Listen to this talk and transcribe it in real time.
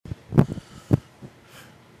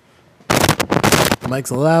Mics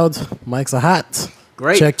are loud. Mics are hot.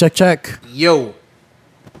 Great. Check. Yo,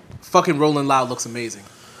 fucking Rolling Loud looks amazing.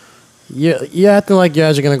 You're acting like you're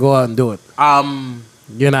actually gonna go out and do it.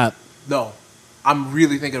 You're not. No, I'm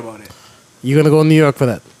really thinking about it. You're gonna go to New York for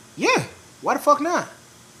that. Yeah, why the fuck not?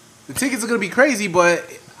 The tickets are gonna be crazy, but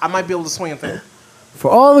I might be able to swing a thing. For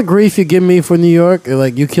all the grief you give me for New York,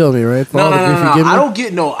 like you kill me, right? For No. all the grief you give me?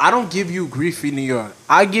 I don't give you grief for New York.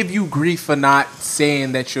 I give you grief for not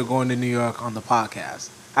saying that you're going to New York on the podcast.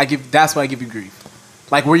 That's why I give you grief.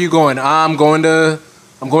 Like, where you going? I'm going to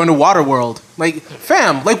Waterworld. Like,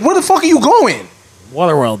 fam, like where the fuck are you going?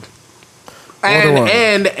 Waterworld.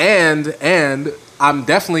 And I'm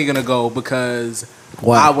definitely gonna go because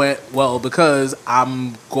because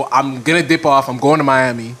I'm gonna dip off. I'm going to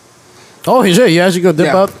Miami. Oh shit! You actually go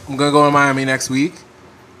dip out? I'm gonna go to Miami next week.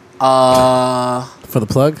 For the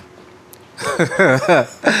plug. To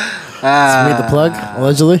meet the plug,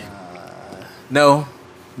 allegedly. No,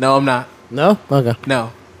 I'm not. No. Okay.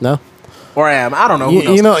 No. Or I am. I don't know.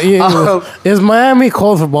 You know, is Miami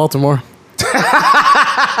cold for Baltimore?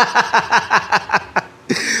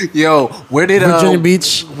 Yo, where did Virginia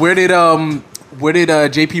Beach? Where did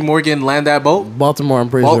JP Morgan land that boat? Baltimore, I'm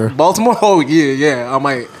pretty sure. Baltimore? Oh yeah.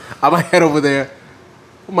 I might head over there.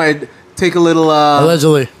 I might take a little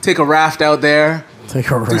allegedly take a raft out there.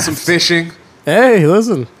 Take a raft. Do some fishing. Hey,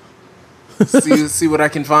 listen. see what I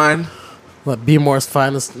can find. Let B Moore's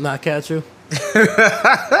finest not catch you.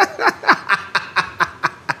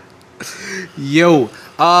 Yo,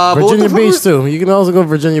 Virginia Beach too. You can also go to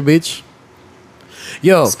Virginia Beach.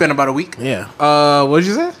 Yo, spend about a week. Yeah. What did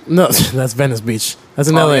you say? No, that's Venice Beach. That's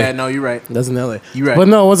in LA. Yeah, no, you're right. That's in LA. You're right. But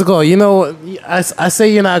no, what's it called? You know, I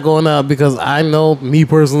say you're not going out because I know me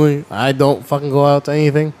personally, I don't fucking go out to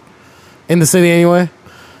anything in the city anyway.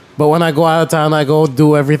 But when I go out of town, I go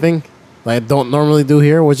do everything like I don't normally do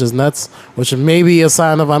here, which is nuts. Which is maybe a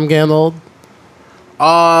sign of I'm getting old. Is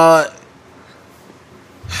that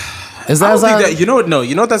I a don't sign? think that, you know what? No,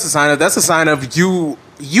 you know what that's a sign of? That's a sign of you.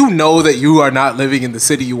 You know that you are not living in the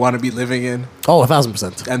city you want to be living in. Oh,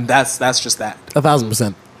 1,000%. And that's just that.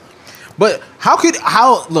 1,000%. But how could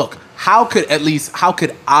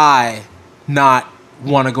I not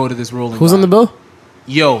want to go to this rolling? Who's on the bill?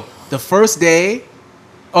 Yo, the first day.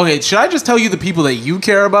 Okay, should I just tell you the people that you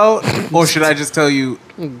care about, or should I just tell you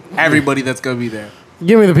everybody that's gonna be there?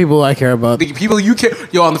 Give me the people I care about. The people you care.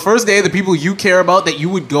 Yo, on the first day, the people you care about that you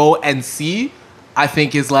would go and see, I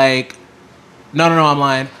think is like. No, I'm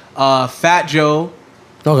lying. Fat Joe.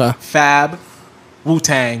 Okay. Fab.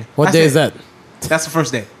 Wu-Tang. What day is that? That's the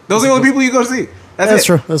first day. Those are the only people you go to see. That's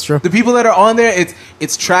true. That's true. The people that are on there,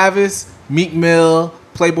 it's Travis, Meek Mill,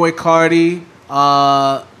 Playboi Carti,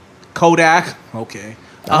 Kodak. Okay.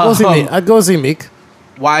 I'd go see Meek.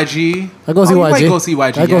 YG. I'd go see YG. You might go see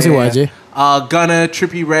YG. I'd go see YG. Gunna,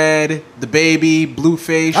 Trippie Redd, The Baby,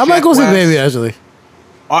 Blueface. I might go see Baby actually.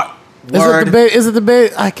 Is it the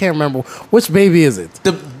baby? I can't remember. Which baby is it?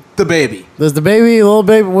 The Baby. There's the Baby, Little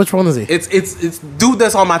Baby. Which one is he? It's dude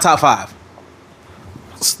that's on my top 5.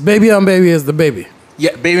 Baby on Baby is the Baby.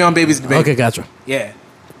 Yeah, Baby on Baby is the Baby. Okay, gotcha. Yeah,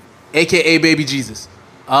 AKA Baby Jesus.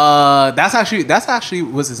 That's actually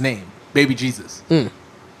was his name, Baby Jesus. Who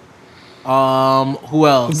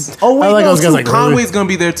else? Oh wait, like those guys like Conway's gonna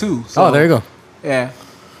be there too. So. Oh, there you go. Yeah,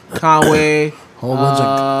 Conway. Whole bunch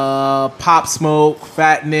of Pop Smoke,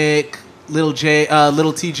 Fat Nick, Little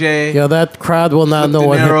TJ. Yeah, that crowd will not know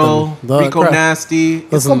what hit them. Rico Nasty.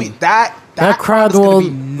 It's gonna be that crowd will be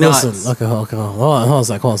nuts. Listen. Okay, hold on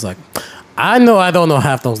a sec. I know I don't know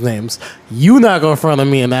half those names. You not go in front of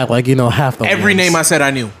me and act like you know half those Every names. name I said I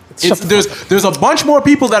knew. There's a bunch more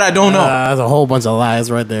people that I don't know. There's a whole bunch of lies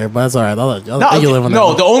right there, but that's all right. I'll let you live on that.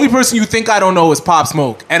 No, the only person you think I don't know is Pop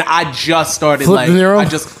Smoke, and I just started Flip De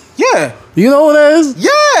Niro? Yeah. You know who that is?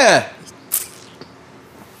 Yeah.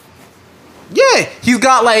 Yeah. He's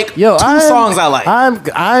got like two songs I like.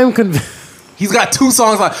 I'm convinced. He's got 2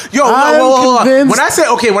 songs like whoa. When I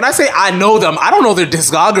say I know them, I don't know their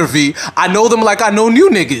discography. I know them like I know new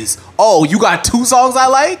niggas. Oh, you got 2 songs I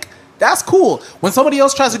like? That's cool. When somebody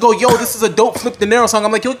else tries to go, yo, this is a dope Flip De Niro song,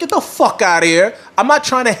 I'm like, yo, get the fuck out of here. I'm not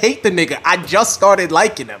trying to hate the nigga. I just started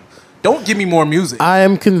liking him. Don't give me more music. I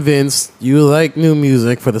am convinced you like new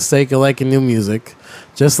music for the sake of liking new music.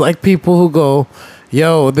 Just like people who go,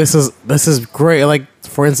 yo, this is great. Like,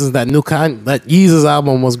 for instance, that Yeezus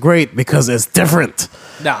album was great because it's different.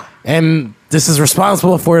 Nah. And this is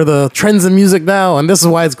responsible for the trends in music now, and this is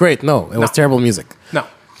why it's great. No, it was terrible music. No.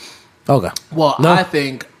 Okay. Well, no? I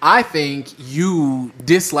think you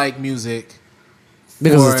dislike music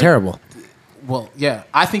because it's terrible. Well, yeah,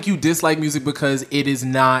 I think you dislike music because it is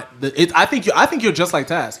not. I think you're just like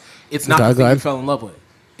Taz. It's not the thing you fell in love with.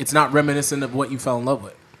 It's not reminiscent of what you fell in love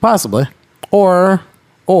with. Possibly. Or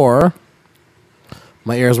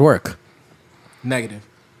my ears work. Negative.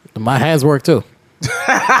 My hands work too.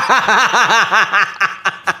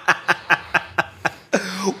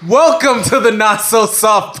 Welcome to the Not So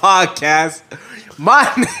Soft podcast. My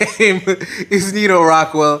name is Nino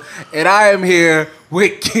Rockwell, and I am here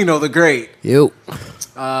with Kino the Great. You.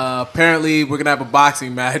 Apparently, we're gonna have a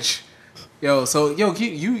boxing match. You think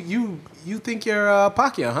you're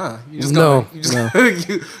Pacquiao, huh? You just no.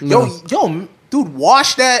 Dude,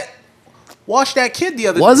 wash that kid the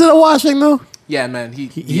other day. Was it a washing though? Yeah, man.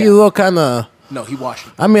 He looked kind of. No, he washed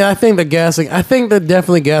it. I mean, I think they're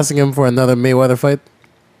definitely gassing him for another Mayweather fight.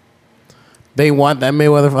 They want that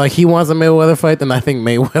Mayweather fight. Like, he wants a Mayweather fight, and I think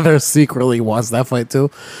Mayweather secretly wants that fight too,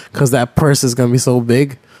 because that purse is gonna be so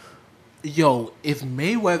big. Yo, if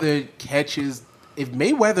Mayweather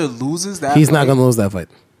loses that, he's not gonna lose that fight.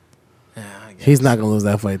 Yeah, I guess. He's not gonna lose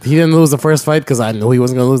that fight. He didn't lose the first fight because I knew he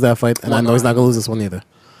wasn't gonna lose that fight, and I know he's not gonna lose this one either.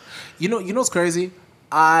 You know what's crazy?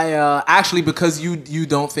 I actually, because you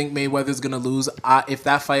don't think Mayweather's gonna lose, if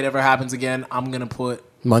that fight ever happens again, I'm gonna put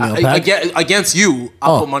money on Pacquiao against you.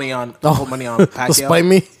 I'll put money on. Put money on Pacquiao. To spite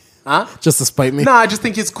me? Huh? Just to spite me? No, I just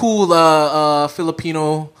think it's cool.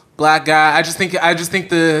 Filipino black guy. I just think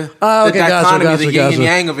the dichotomy, the yin and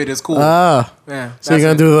yang of it is cool. Yeah. So you're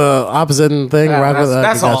gonna do the opposite thing? Yeah,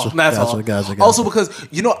 that's all. That's all. Gotcha. Also, because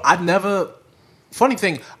I've never. Funny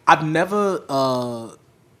thing, I've never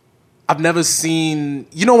seen.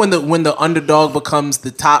 When the underdog becomes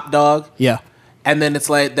the top dog. Yeah. And then it's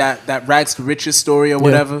like that rags to riches story or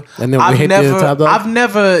whatever. Yeah. And then I've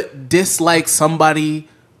never disliked somebody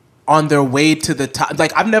on their way to the top.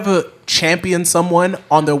 Like, I've never championed someone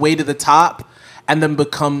on their way to the top and then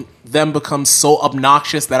become so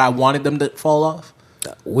obnoxious that I wanted them to fall off.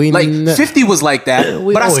 50 was like that,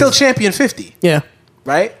 but I still championed 50. Yeah.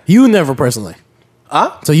 Right? You never personally.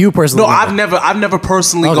 Huh? So you personally? No, I've never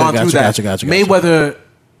personally gone through that. Gotcha. Mayweather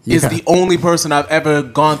is the only person I've ever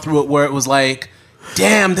gone through it where it was like,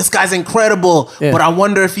 damn, this guy's incredible, but I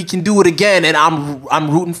wonder if he can do it again, and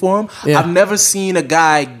I'm rooting for him. Yeah. I've never seen a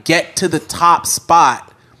guy get to the top spot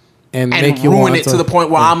and make you ruin it to the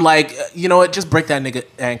point where I'm like, you know what, just break that nigga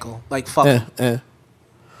ankle. Like, fuck him. Yeah.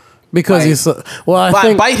 Because he's so, I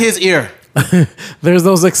think bite his ear. There's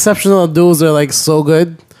those exceptional dudes that are like so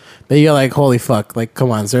good that you're like, holy fuck, like,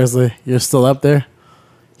 come on, seriously, you're still up there,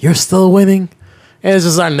 you're still winning, and it's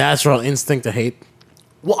just our natural instinct to hate.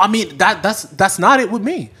 Well, I mean, that's not it with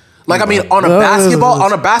me. Like, I mean, on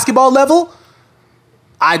a basketball level,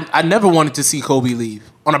 I never wanted to see Kobe leave.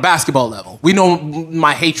 On a basketball level, we know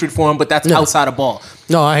my hatred for him, but that's outside of ball.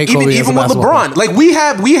 No, I hate Kobe even with LeBron. Like, we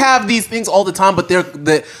have these things all the time, but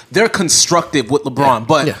they're constructive with LeBron.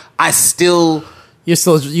 But I still, you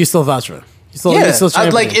still vouch for him. You're still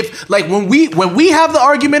when we have the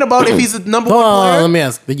argument about if he's the number one player. Let me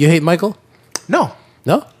ask: did you hate Michael? No.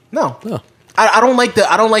 I don't like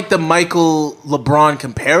the Michael LeBron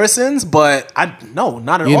comparisons, but not at all.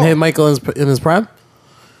 You didn't hate Michael in his prime?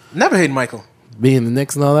 Never hated Michael. Being the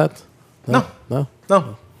Knicks and all that? No.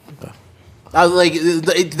 Okay. I was like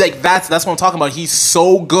that's what I'm talking about. He's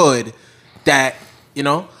so good that,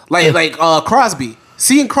 like Crosby.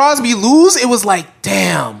 Seeing Crosby lose, it was like,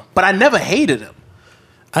 damn. But I never hated him.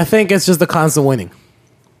 I think it's just the constant winning.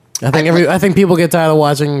 I think people get tired of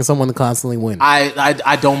watching someone constantly win.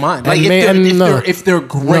 I don't mind. Like, if they're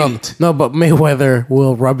great. No, but Mayweather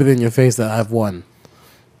will rub it in your face that I've won.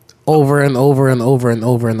 Over and over and over and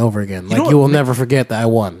over and over again. Like, you will never forget that I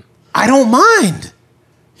won. I don't mind.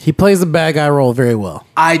 He plays the bad guy role very well.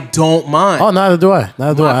 I don't mind. Oh, neither do I.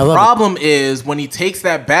 My problem is when he takes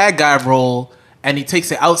that bad guy role and he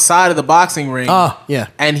takes it outside of the boxing ring. Oh, yeah.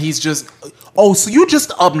 And he's just, so you're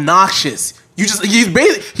just obnoxious. He's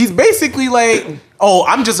basically like,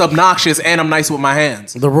 I'm just obnoxious and I'm nice with my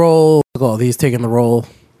hands. The role, he's taking the role,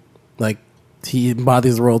 like, he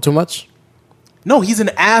embodies the role too much. No, he's an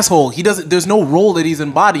asshole. There's no role that he's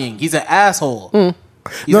embodying. He's an asshole. I'm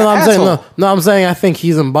saying I think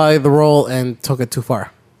he's embodied the role and took it too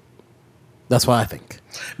far. That's what I think.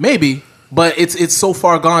 Maybe, but it's so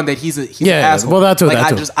far gone that he's an asshole. Well, that too. I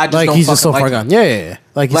just like, he's just so far gone. Yeah.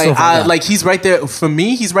 Like, he's so far gone. Like, he's right there for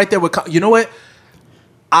me. He's right there with. You know what?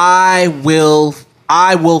 I will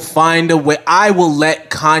find a way. I will let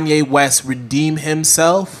Kanye West redeem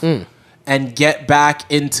himself. And get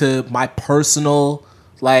back into my personal,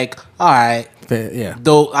 like, all right,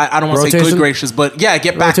 Though I don't want to say good gracious, but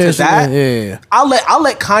get back to that. Yeah. I'll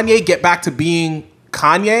let Kanye get back to being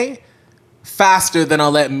Kanye faster than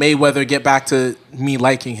I'll let Mayweather get back to me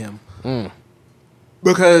liking him.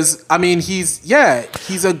 Because I mean, he's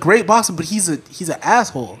a great boxer, but he's an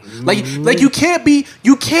asshole. Like you can't be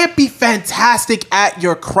fantastic at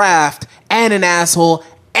your craft and an asshole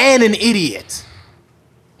and an idiot.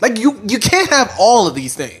 Like you can't have all of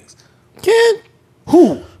these things. Can't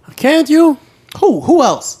who? Can't you? Who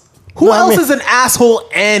else? Who else is an asshole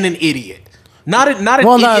and an idiot? Not an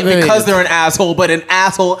idiot because they're an asshole, but an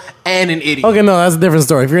asshole and an idiot. Okay, no, that's a different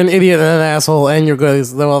story. If you're an idiot and an asshole and you're good,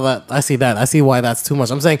 well, I see that. I see why that's too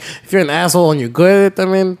much. I'm saying if you're an asshole and you're good, I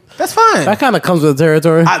mean, that's fine. That kind of comes with the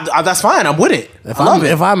territory. That's fine. I'm with it. I love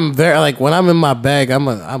it. If I'm there, like when I'm in my bag, I'm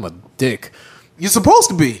a dick. You're supposed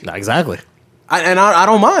to be. Exactly. I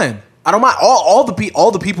don't mind. I don't mind. All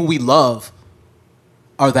the people we love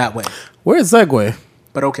are that way. Weird segue.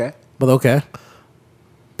 But okay.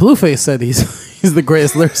 Blueface said he's the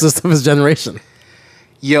greatest lyricist of his generation.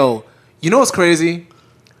 Yo, you know what's crazy?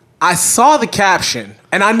 I saw the caption,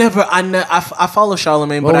 and I follow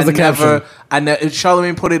Charlamagne, but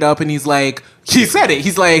Charlamagne put it up, and he said it.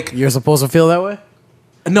 He's like, you're supposed to feel that way.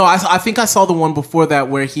 No, I think I saw the one before that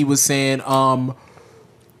where he was saying,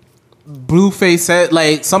 Blueface said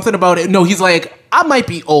like something about it. No, he's like, I might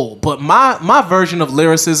be old, but my version of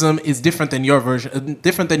lyricism is different than your version,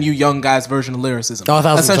 different than you young guys' version of lyricism. Oh,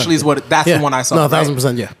 1,000%. Essentially, is what that's the one I saw. No,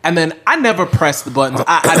 1,000%, yeah. And then I never pressed the buttons.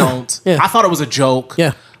 I don't. Yeah. I thought it was a joke.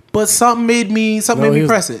 Yeah. But something made me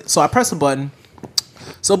press it. So I pressed the button.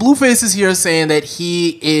 So Blueface is here saying that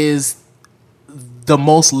he is the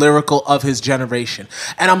most lyrical of his generation,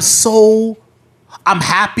 and I'm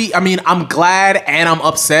happy. I mean, I'm glad and I'm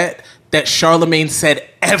upset that Charlamagne said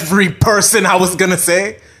every person I was gonna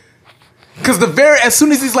say. Because as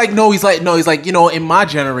soon as he's like, you know, in my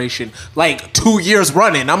generation, like 2 years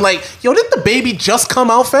running, I'm like, yo, didn't the baby just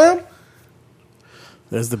come out, fam?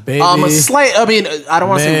 There's the baby. I don't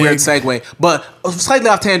want to say weird segue, but slightly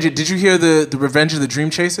off tangent. Did you hear the Revenge of the Dream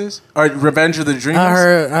Chasers or Revenge of the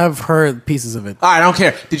Dreamers? I've heard pieces of it. All right, I don't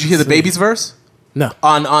care. Did you hear the baby's verse? No.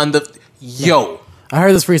 On the yo. I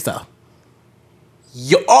heard this freestyle.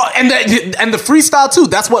 Yo, and the freestyle too.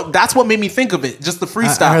 That's what made me think of it. Just the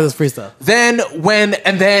freestyle. I heard this freestyle. Then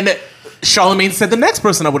Charlamagne said the next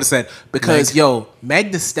person I would have said because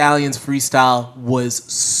Meg Thee Stallion's freestyle was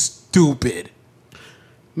stupid.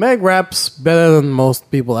 Meg raps better than most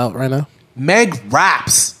people out right now. Meg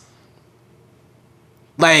raps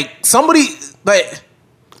like somebody like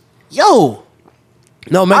yo.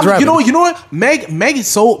 No, Meg's rapping. You know what? Meg is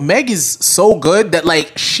so good that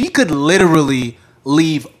like she could literally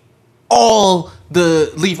leave all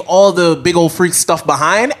the big old freak stuff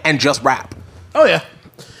behind and just rap. Oh yeah,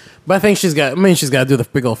 but I think she's got to do the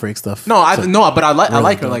big old freak stuff. But I like her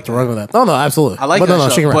like that. Wrong with that. No, absolutely. I like but her. No,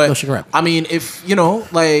 she can rap. She can rap. I mean, if you know,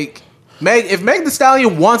 like if Meg Thee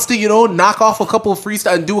Stallion wants to, you know, knock off a couple of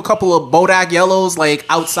freestyle and do a couple of Bodak Yellows like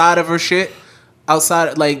outside of her shit.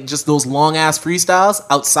 Outside, like just those long ass freestyles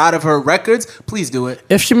outside of her records, please do it.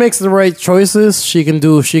 If she makes the right choices, she can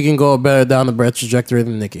go better down the breath trajectory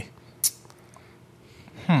than Nicki.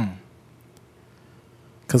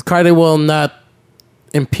 Because Cardi will not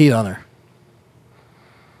impede on her.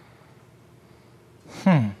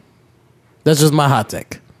 That's just my hot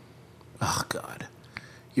take. Oh God,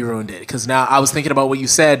 you ruined it. Because now I was thinking about what you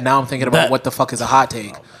said. Now I'm thinking about what the fuck is a hot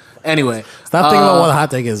take. Anyway, stop thinking about what a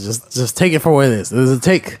hot take is. Just take it for what it is. It is a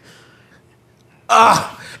take.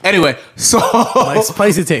 Anyway, so like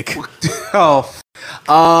spicy take. No,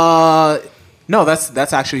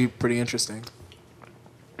 that's actually pretty interesting.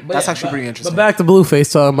 That's actually pretty interesting. But back to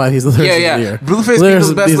Blueface talking about he's the lyricist of the year. Blueface being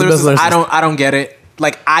the best lyricist. I don't get it.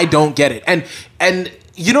 Like I don't get it. And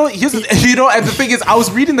you know, and the thing is, I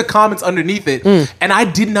was reading the comments underneath it, and I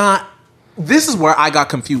did not. This is where I got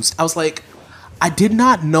confused. I was like, I did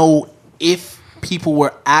not know if people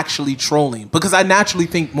were actually trolling because I naturally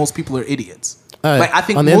think most people are idiots. Like I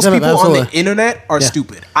think most people on the internet are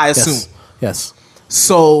stupid. I assume. Yes.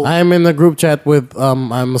 So I'm in the group chat with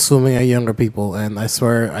I'm assuming younger people, and I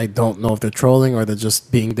swear I don't know if they're trolling or they're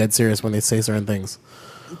just being dead serious when they say certain things.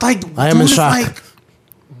 Like I am in shock. Like,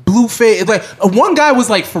 Blueface, like one guy was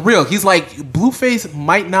like, for real, he's like, Blueface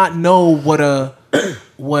might not know what a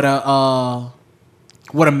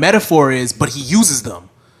metaphor is, but he uses them.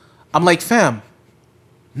 I'm like, fam,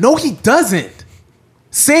 no, he doesn't.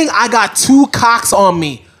 Saying I got two cocks on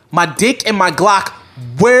me, my dick and my Glock.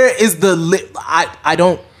 Where is the I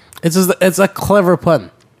don't. It's a clever pun.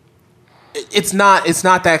 It's not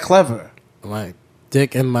that clever. My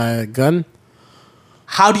dick and my gun.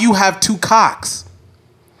 How do you have two cocks?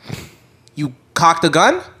 You cock the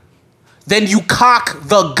gun? Then you cock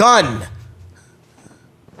the gun.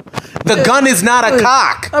 The gun is not a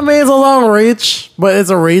cock. I mean, it's a long reach, but it's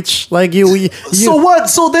a reach. Like you so what?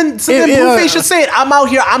 So then Blueface should say it. I'm out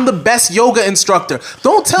here. I'm the best yoga instructor.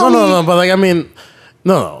 Don't tell me. No. But like, I mean,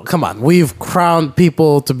 no. Come on. We've crowned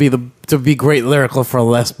people to be great lyrical for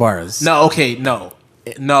less bars. No. Okay. No.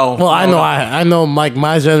 Well, I know. Like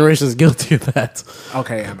my generation is guilty of that.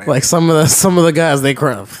 Okay, I mean. Like some of the guys they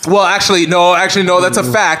crown. Well, actually, no. That's a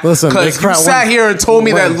fact. Listen, because you sat here and told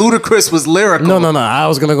me that Ludacris was lyrical. No. I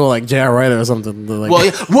was gonna go like J.R. Writer or something. Like,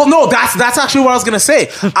 no. That's actually what I was gonna say.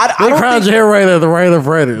 I don't crowned J.R. Writer the writer of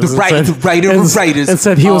writers. The writer of writers, and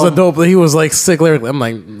said he was a dope. He was like sick lyrically. I'm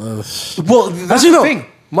like, well, that's the thing,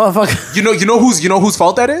 motherfucker. You know whose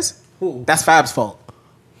fault that is? Who? That's Fab's fault.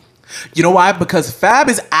 You know why? Because Fab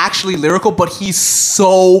is actually lyrical, but he's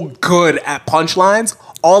so good at punchlines.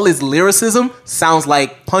 All his lyricism sounds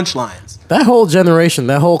like punchlines. That whole generation,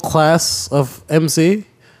 that whole class of MC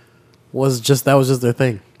was just their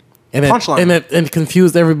thing. And it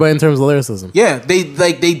confused everybody in terms of lyricism. Yeah,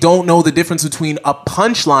 they don't know the difference between a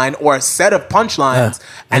punchline or a set of punchlines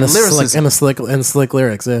and lyricism. Slick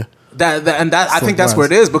lyrics, yeah. I think that's where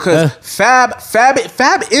it is, because Fab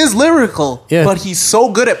is lyrical, but he's so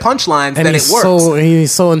good at punchlines that it works.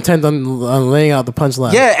 He's so intent on laying out the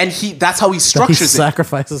punchline. Yeah, and that's how he structures it.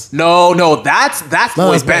 Sacrifices. No, that's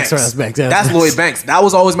Lloyd Banks. That's Banks. Yeah, that's Lloyd Banks. That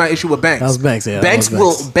was always my issue with Banks. That was Banks. Yeah,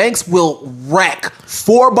 Banks will wreck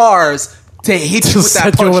 4 bars to hit you with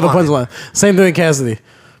that punchline. Same thing with Cassidy.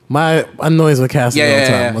 My annoyance with Cassidy all the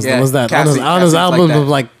time was that Cassidy, on his album. I'm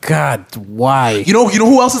like, God, why? You know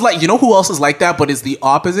who else is like? You know who else is like that, but is the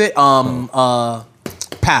opposite?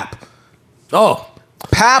 Pap. Oh,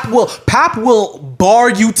 Pap will bar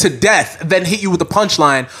you to death, then hit you with a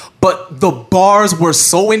punchline. But the bars were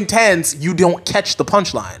so intense, you don't catch the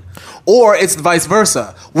punchline. Or it's vice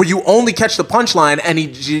versa, where you only catch the punchline and he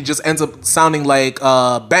just ends up sounding like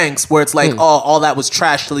Banks, where it's like, oh, all that was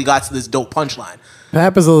trash till he got to this dope punchline.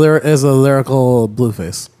 Pap is a lyrical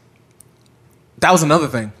Blueface. That was another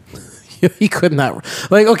thing. He could not.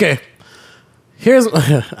 Like, okay,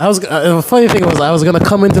 the funny thing was, I was gonna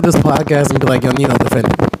come into this podcast and be like, yo, Nino, defend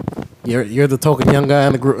it. You're the token young guy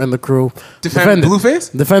in the crew. Defend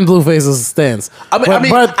Blueface? Defend Blueface's stance. As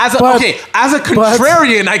a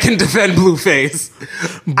contrarian, I can defend Blueface.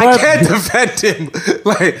 I can't defend him.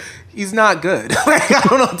 Like, he's not good. Like, I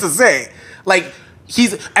don't know what to say. Like,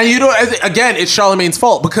 again, it's Charlamagne's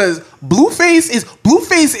fault, because Blueface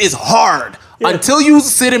is hard until you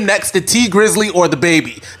sit him next to T Grizzly or the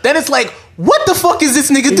Baby. Then it's like, what the fuck is this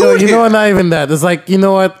nigga doing? You know what? Not even that. It's like, you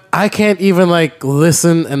know what? I can't even like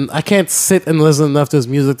listen, and I can't sit and listen enough to his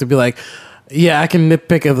music to be like, yeah, I can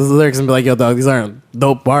nitpick at the lyrics and be like, yo, dog, these aren't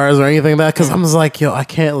dope bars or anything like that. Because I'm just like, yo, I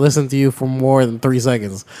can't listen to you for more than 3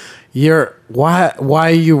 seconds. Why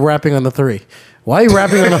are you rapping on the 3? Why are you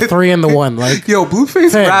rapping on the 3 and the 1? Like, yo,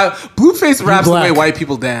 Blueface raps the way white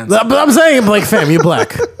people dance. But I'm saying, like, fam, you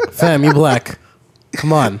black. Fam, you black.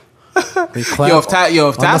 Come on. If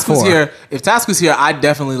Task was here, I'd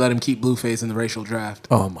definitely let him keep Blueface in the racial draft.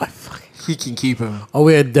 Oh my fucking. He can keep him. Oh,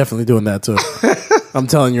 we're definitely doing that too. I'm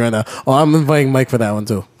telling you right now. Oh, I'm inviting Mike for that one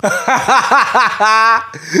too.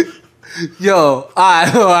 Yo, all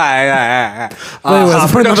right.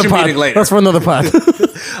 Anyways, for another pod. Later. That's for another pod.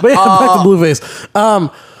 But yeah, back to Blueface.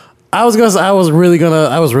 I was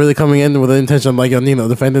really coming in with the intention of like, yo, Nino,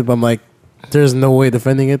 defend it, but I'm like, there's no way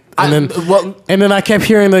defending it. And then I kept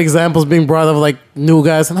hearing the examples being brought up of like new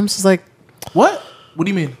guys, and I'm just like, what? What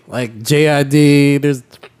do you mean? Like JID, there's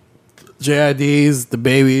JIDs, the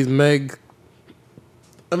Babies, Meg,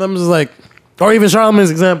 and I'm just like, or even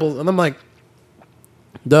Charlamagne's examples, and I'm like,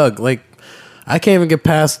 Doug, like, I can't even get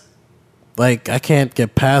past. Like, I can't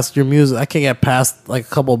get past your music. I can't get past like a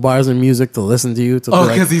couple of bars of music to listen to you.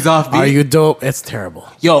 Because he's offbeat. Are you dope? It's terrible.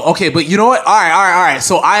 Yo, okay, but you know what? All right.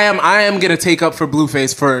 So I am gonna take up for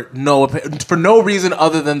Blueface for no reason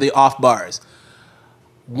other than the off bars.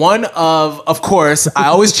 One of course, I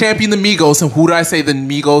always champion the Migos, and who do I say the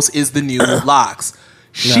Migos is the new Locks?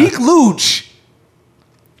 Sheik Luch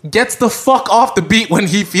gets the fuck off the beat when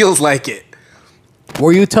he feels like it.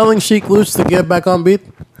 Were you telling Sheik Luch to get back on beat?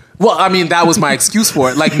 Well, I mean, that was my excuse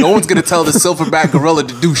for it. Like, no one's gonna tell the Silverback Gorilla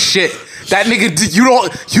to do shit. That nigga, you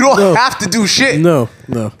don't have to do shit. No.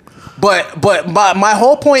 But my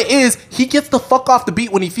whole point is he gets the fuck off the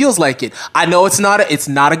beat when he feels like it. I know it's not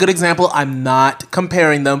a good example. I'm not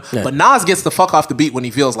comparing them, but Nas gets the fuck off the beat when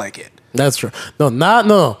he feels like it. That's true. Nas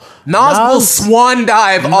will swan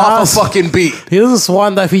dive off a fucking beat. He doesn't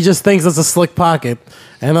swan dive. He just thinks it's a slick pocket.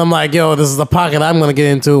 And I'm like, yo, this is the pocket I'm gonna get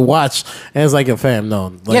into. Watch, and it's like, yo, fam,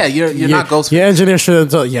 no. Like, you're not Ghostface. Your engineer should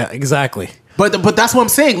have told. Yeah, exactly. But that's what I'm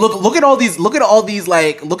saying. Look at all these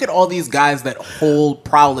guys that hold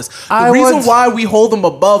prowess. The reason why we hold them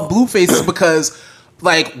above Blueface is because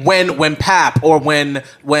like when Pap or when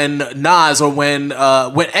Nas or when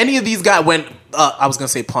any of these guys I was gonna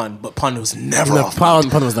say Pun, but Pun was never off. Pun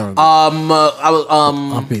was never.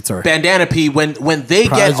 On beat, sorry. Bandana P when they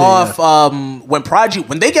Prodigy, get off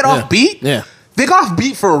when they get off beat, yeah, they got off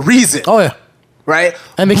beat for a reason. Oh yeah, right.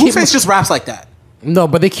 And Blueface just raps like that. No,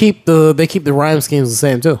 but they keep the rhyme schemes the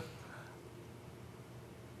same too.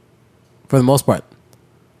 For the most part.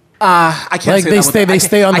 I can't like say they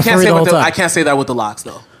stay on the free the whole time. I can't say that with the locks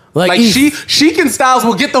though. Like Sheik and Styles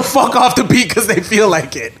will get the fuck off the beat because they feel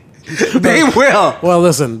like it. They will. Well,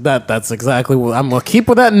 listen, that's exactly what I'm gonna keep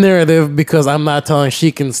with that narrative because I'm not telling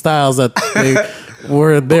Sheik and Styles that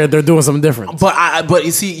they're doing something different. But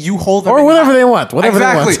you see, you hold them or whatever they want, whatever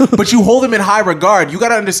exactly. they want. But you hold them in high regard. You got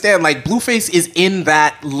to understand, like Blueface is in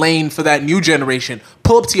that lane for that new generation.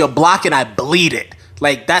 Pull up to your block and I bleed it.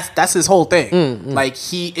 Like that's his whole thing. Like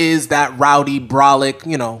he is that rowdy, brolic,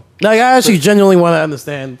 you know. Like I actually genuinely want to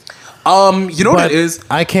understand. You know what it is?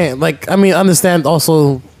 I can't understand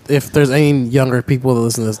also if there's any younger people that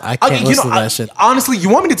listen to this. I can't listen to that shit. Honestly, you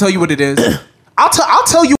want me to tell you what it is? I'll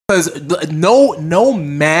tell you because no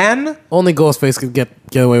man. Only Ghostface could get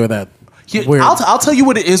away with that. I'll tell you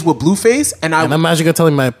what it is with Blueface, and I'm actually gonna tell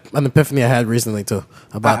you an epiphany I had recently too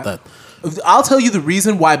about that. I'll tell you the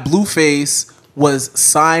reason why Blueface was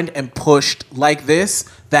signed and pushed like this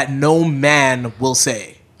that no man will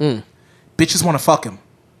say. Bitches want to fuck him.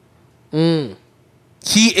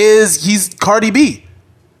 He's Cardi B.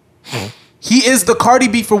 He is the Cardi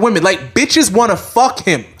B for women. Like bitches want to fuck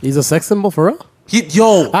him. He's a sex symbol for real. I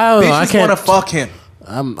don't know. Bitches want to fuck him.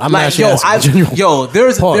 I'm like actually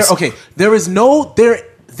there is no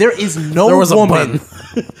there was woman.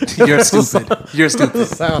 You're stupid. You're stupid.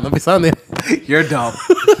 Sound. You're dumb.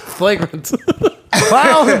 Flagrant.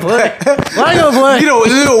 Why play? You know,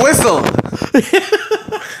 little whistle.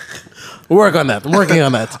 Work on that. I'm working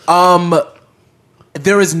on that.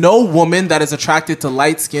 There is no woman that is attracted to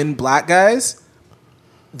light-skinned black guys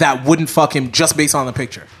that wouldn't fuck him just based on the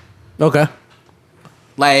picture. Okay.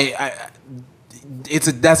 Like,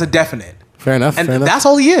 that's a definite. Fair enough. And that's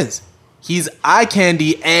all he is. He's eye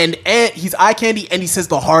candy, and he says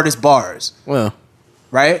the hardest bars. Well,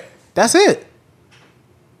 right. That's it.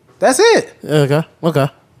 Okay.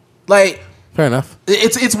 Like, fair enough.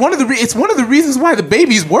 It's one of the reasons why the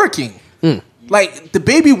baby's working. Like the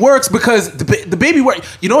baby works because the baby work.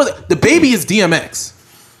 You know what? The baby is DMX.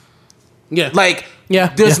 Yeah. Like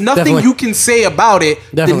there's nothing definitely. you can say about it.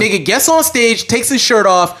 Definitely. The nigga gets on stage, takes his shirt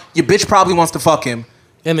off. Your bitch probably wants to fuck him.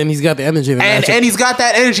 And then he's got the energy. And he's got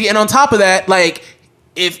that energy. And on top of that, like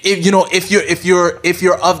if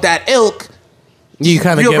you're of that ilk, you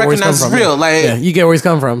kind of get where he's coming from. Real. Like you get where he's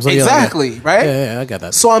coming from. So exactly, right? Yeah, I got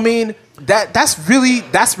that. So I mean that's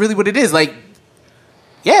really what it is. Like,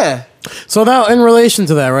 yeah. So now, in relation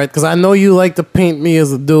to that, right? Because I know you like to paint me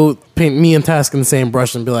as a dude, paint me and Task in the same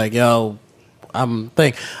brush, and be like, "Yo, I'm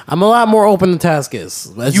a lot more open than Task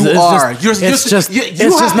is." It's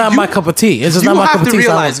just not my cup of tea. It's just not my cup of tea. You have to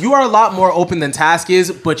realize you are a lot more open than Task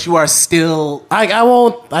is, but you are still. I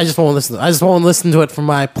just won't listen. I just won't listen to it for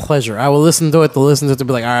my pleasure. I will listen to it to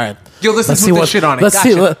be like, all right. You'll listen to the shit on it. Let's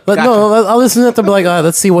see. No, I'll listen to it to be like,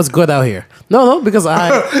 let's see what's good out here. No, because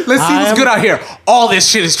let's see what's good out here. All this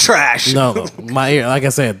shit is trash. No, my ear, like I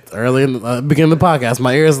said early in the beginning of the podcast,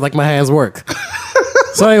 my ears like my hands work.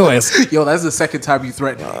 So, anyways, yo, that's the second time you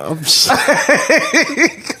threatened me. It's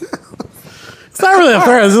not really a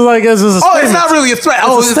threat. It's just a statement. It's not really a threat.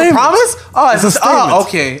 It's a promise. It's a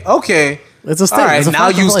statement. Okay. It's a statement. All right, now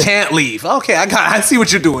you can't leave. Okay, I see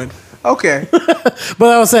what you're doing. Okay. But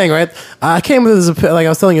I was saying, right? I came to this, like I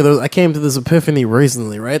was telling you, I came to this epiphany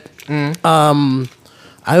recently, right? I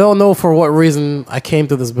don't know for what reason I came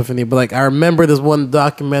to this epiphany, but like I remember this one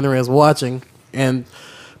documentary I was watching, and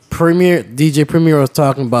DJ Premier was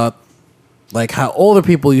talking about like how older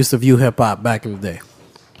people used to view hip hop back in the day.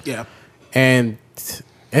 Yeah. And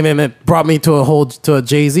then it brought me to a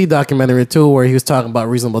Jay-Z documentary too, where he was talking about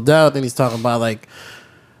Reasonable Doubt, and he's talking about like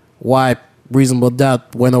why Reasonable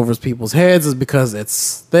Doubt went over people's heads is because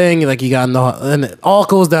it's thing, like you gotta know how, and it all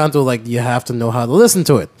goes down to like you have to know how to listen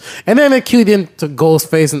to it. And then it cued into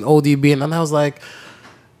Ghostface and ODB, and then I was like,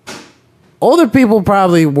 older people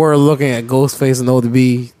probably were looking at Ghostface and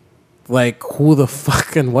ODB like, who the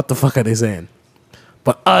fuck and what the fuck are they saying?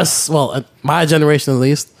 But us, well, my generation at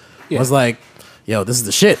least, was like, yo, this is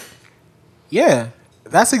the shit. Yeah,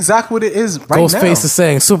 that's exactly what it is right now. Ghostface is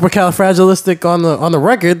saying supercalifragilistic on the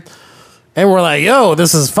record. And we're like, yo,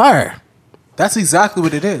 this is fire. That's exactly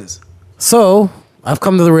what it is. So I've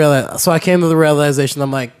come to the So I came to the realization.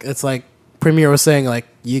 I'm like, it's like Premier was saying, like,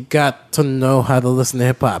 you got to know how to listen to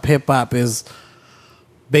hip hop. Hip hop is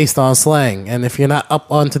based on slang, and if you're not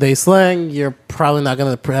up on today's slang, you're probably not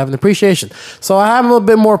gonna have an appreciation. So I'm a little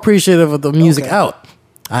bit more appreciative of the music out.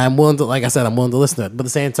 I'm willing to, like I said, I'm willing to listen to it, but at the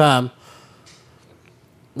same time,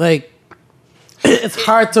 like, it's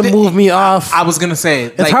hard to move me off. I was gonna say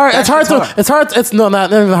it's hard. It's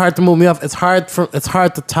not even hard to move me off. It's hard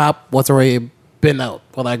to top what's already been out,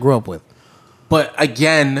 what I grew up with. But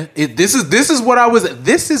again, this is what I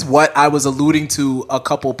was alluding to a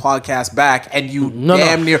couple podcasts back, and you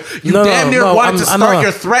damn near wanted to start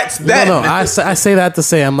your threats then. No, I say that to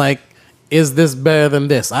say, I'm like, is this better than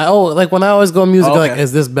this? Like when I always go music, like,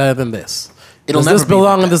 is this better than this? Does this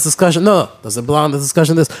belong in this discussion? No. Does it belong in this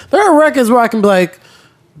discussion? There are records where I can be like,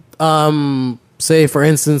 say for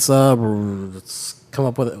instance, let's come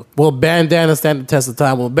up with it. Will Bandana stand the test of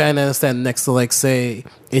time? Will Bandana stand next to, like, say,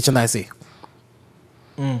 HNIC?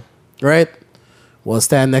 Right? Will it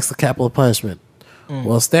stand next to Capital Punishment?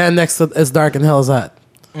 Will it stand next to It's Dark and Hell is Hot?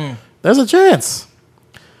 There's a chance.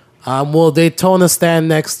 Will Daytona stand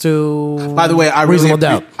next to? By the way, I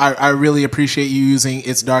really appreciate you using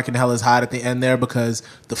It's Dark and Hell is Hot at the end there, because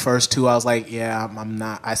the first two I was like, yeah, I'm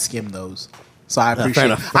not. I skimmed those, so I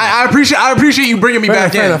appreciate. I appreciate you bringing me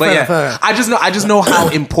back in. But I just know how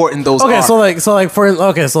important those are.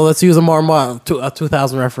 So let's use a more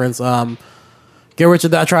 2000 reference. Get Rich or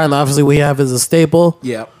Die Trying. Obviously, we have as a staple.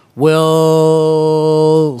 Yeah.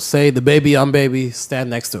 We'll say the Baby on Baby stand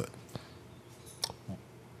next to it.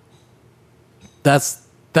 That's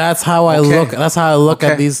how I look. That's how I look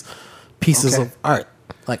at these pieces of art.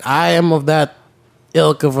 Like, I am of that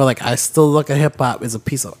ilk of, like, I still look at hip hop as a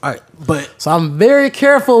piece of art. So I'm very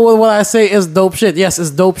careful with what I say is dope shit. Yes,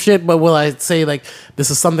 it's dope shit, but will I say, like, this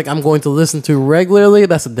is something I'm going to listen to regularly?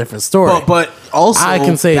 That's a different story. But also, I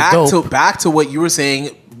can say back to what you were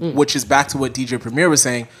saying, which is back to what DJ Premier was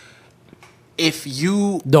saying. If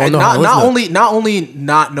you don't know not only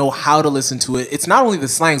not know how to listen to it, it's not only the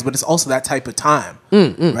slangs, but it's also that type of time,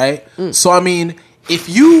 right? So I mean, if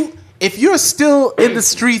you're still in the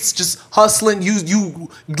streets just hustling, you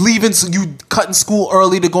leaving, you cutting school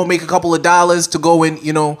early to go make a couple of dollars to go in,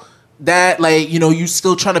 that, like, you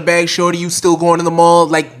still trying to bag shorty, you still going to the mall,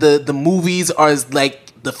 like the movies are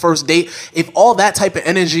like the first date. If all that type of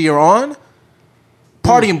energy you're on,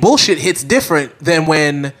 Party and Bullshit hits different than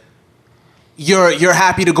when you're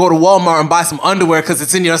happy to go to Walmart and buy some underwear because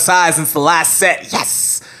it's in your size and it's the last set.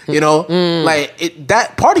 Yes, like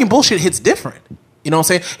that Party and Bullshit hits different. You know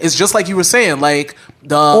what I'm saying? It's just like you were saying, like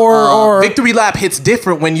the Victory Lap hits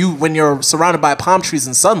different when you're surrounded by palm trees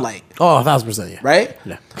and sunlight. Oh, 1,000%, yeah. Right?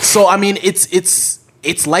 Yeah. So I mean,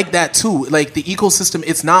 it's like that too. Like the ecosystem,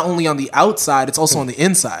 it's not only on the outside, it's also on the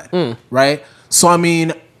inside, right? So I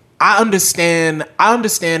mean, I understand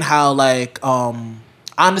how like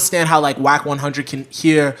Whack 100 can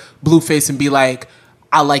hear Blueface and be like,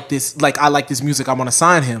 I like this music, I want to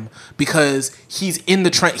sign him, because he's in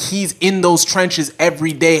those trenches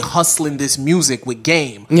every day hustling this music with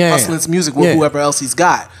Game, hustling this music with whoever else he's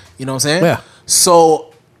got. You know what I'm saying? Yeah.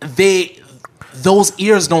 So those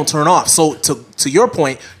ears don't turn off. So to your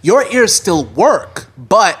point, your ears still work,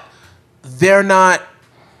 but they're not.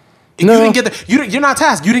 No. You're not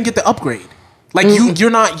tasked. You didn't get the upgrade. Like you're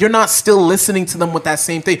not still listening to them with that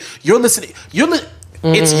same thing. You're listening.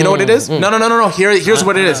 It's, you know what it is? No. Here's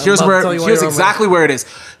what it is. Here's exactly where it is.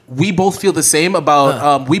 We both feel the same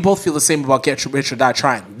about Get Rich or Die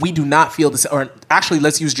Trying. We do not feel the same. Or actually,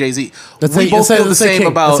 let's use Jay-Z. We both feel the same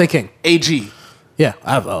about AG. Yeah,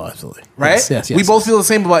 absolutely. Right? Yes. We both feel the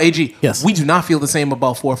same about AG. Yes. We do not feel the same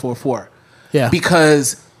about 444. Yeah.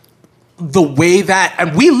 Because the way that,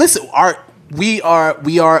 and we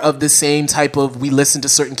are of the same type of, we listen to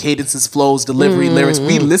certain cadences, flows, delivery, lyrics.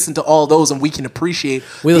 We listen to all those and we can appreciate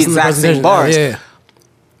the exact same bars. Yeah.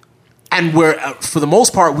 And we're, for the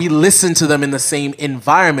most part, we listen to them in the same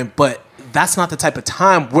environment, but that's not the type of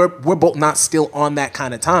time. We're both not still on that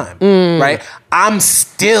kind of time, right? I'm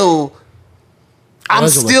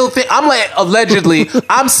like, allegedly,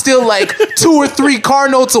 I'm still like 2 or 3 car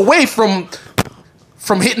notes away from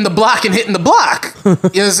hitting the block and hitting the block. You know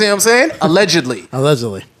what I'm saying? Allegedly.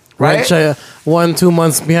 Right? 1-2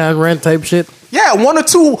 months behind rent type shit. Yeah, 1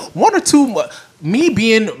 or 2. Me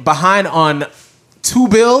being behind on 2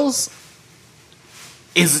 bills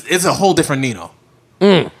is a whole different Nino.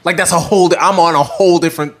 Like that's I'm on a whole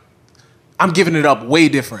different, I'm giving it up way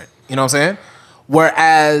different. You know what I'm saying?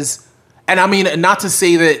 Whereas, and I mean, not to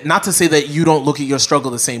say that you don't look at your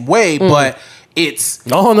struggle the same way, but it's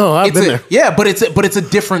I've been there. Yeah, but it's a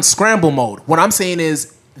different scramble mode. What I'm saying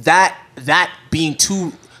is that that being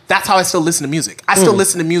too. That's how I still listen to music. I still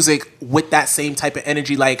listen to music with that same type of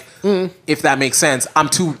energy. Like, if that makes sense, I'm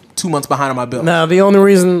 2 months behind on my bill. Now, the only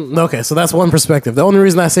reason, okay, so that's one perspective. The only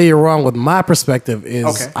reason I say you're wrong with my perspective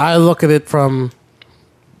is I look at it from,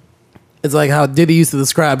 it's like how Diddy used to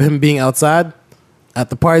describe him being outside at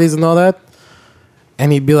the parties and all that.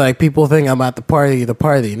 And he'd be like, people think I'm at the party.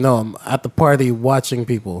 No, I'm at the party watching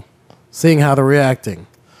people, seeing how they're reacting.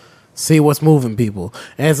 See what's moving people,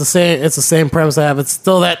 and it's the same premise I have. It's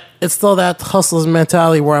still that hustler's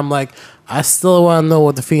mentality where I'm like, I still want to know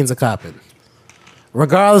what the fiends are copping,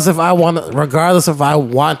 regardless if I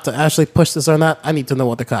want to actually push this or not. I need to know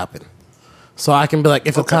what they're copping, so I can be like,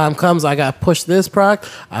 if the time comes, I got to push this product.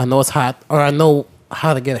 I know it's hot, or I know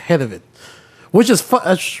how to get ahead of it, which is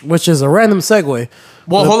a random segue.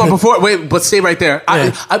 Well, hold on but stay right there.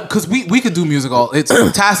 Because we could do music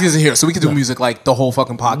Task isn't here, so we could do music like the whole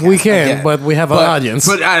fucking podcast. We can, but we have an audience.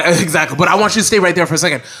 But exactly. But I want you to stay right there for a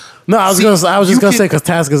second. No, I was just gonna say because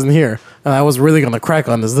Task isn't here, and I was really gonna crack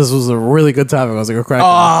on this. This was a really good topic. I was gonna crack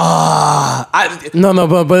on.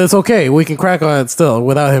 But it's okay. We can crack on it still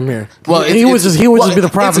without him here. Well, he would just be the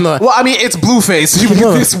problem. Well, I mean, it's Blueface.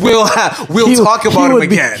 We'll talk about him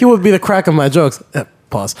again. He would be the crack of my jokes.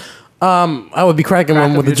 Pause. I would be cracking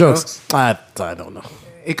one with the jokes. I don't know.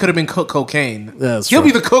 It could have been cocaine. Yeah, He'll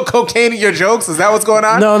be the cocaine in your jokes. Is that what's going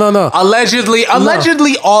on? No. Allegedly,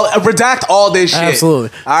 all redact all this shit. Absolutely.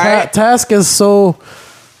 All right. Task is so.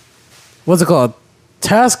 What's it called?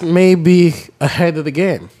 Task may be ahead of the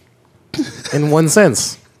game, in one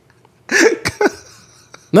sense.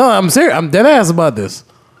 No, I'm serious. I'm dead ass about this.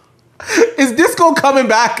 Is disco coming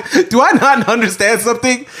back? Do I not understand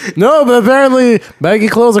something? No, but apparently baggy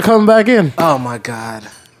clothes are coming back in. Oh my god.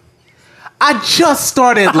 I just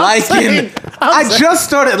started liking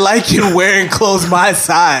wearing clothes my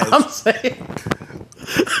size. I'm saying.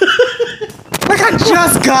 Like I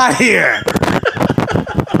just got here.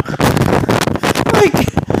 Like,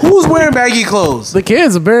 who's wearing baggy clothes? The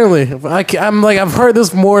kids, apparently. I'm like, I've heard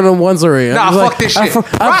this more than once already. Nah, fuck this shit.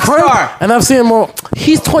 I've heard, and I've seen more.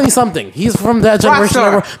 He's 20-something. He's from that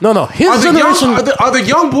generation. No, his generation. Are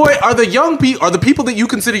the people that you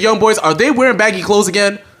consider young boys, are they wearing baggy clothes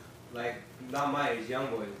again? Like, not my age, young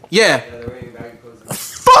boys. Yeah. They're wearing baggy clothes.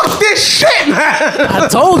 Fuck this shit, man! I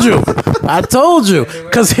told you.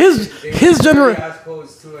 Because his generation.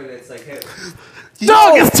 Clothes too, and it's like, hey.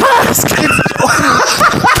 Dog, it's Task!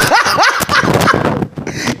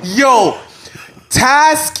 Yo,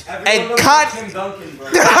 Task and Tim Duncan,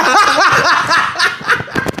 bro.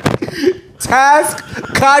 Task,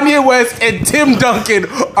 Kanye West, and Tim Duncan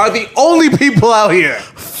are the only people out here.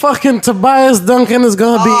 Fucking Tobias Duncan is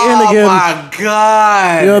gonna be in again. Oh my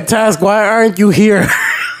god. Yo, Task, why aren't you here?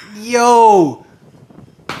 Yo.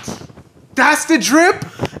 That's the drip?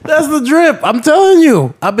 That's the drip. I'm telling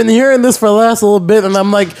you. I've been hearing this for the last little bit, and I'm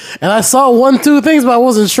like, and I saw 1-2 things, but I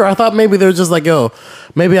wasn't sure. I thought maybe they were just like, yo,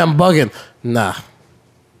 maybe I'm bugging. Nah.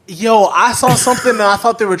 Yo, I saw something and I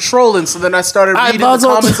thought they were trolling, so then I started reading the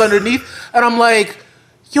comments underneath, and I'm like,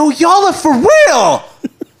 yo, y'all are for real.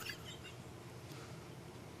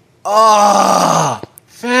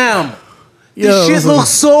 Fam. This shit looks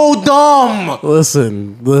so dumb.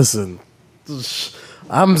 Listen.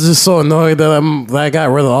 I'm just so annoyed that I got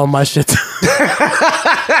rid of all my shit.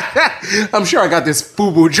 I'm sure I got this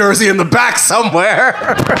FUBU jersey in the back somewhere.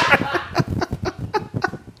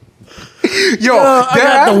 Yo, I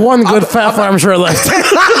got the one good Fat Farm shirt left.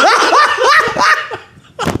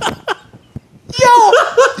 Yo,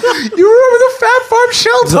 you remember the Fat Farm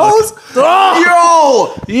shell toes?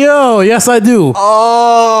 Yo, yes I do.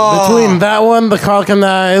 Oh, between that one, the Carlton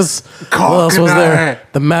Eyes, what else was there?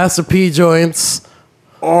 The Master P joints.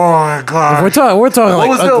 Oh my god, we're talking.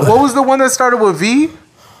 What was the one that started with V?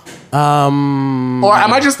 Or am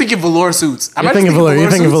I just thinking velour suits? You're thinking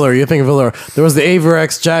velour. There was the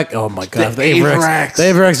Averex jacket. Oh my god, the Averex. The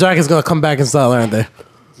Averex jacket is gonna come back in style, aren't they?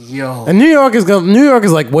 Yo, and New York is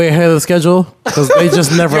like way ahead of the schedule because they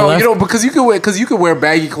just never left. You know, because you can wear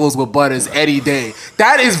baggy clothes with butters any day.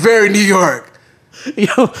 That is very New York.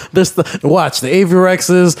 Yo, watch the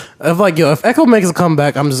Avirexes. If Echo makes a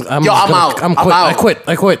comeback, I'm out. I quit.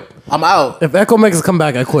 I'm out. If Echo makes a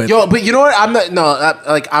comeback, I quit. Yo, but you know what? I'm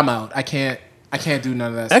out. I can't do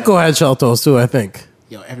none of that. Echo had shell toes too, I think.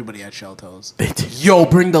 Yo, everybody had shell toes. Yo,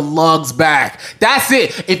 bring the lugs back. That's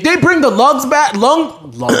it. If they bring the lugs back,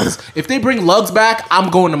 if they bring lugs back, I'm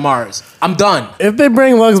going to Mars. I'm done. If they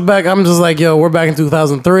bring lugs back, I'm just like, yo, we're back in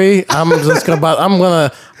 2003.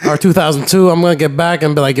 Or 2002. I'm gonna get back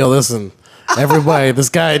and be like, yo, listen, Everybody, this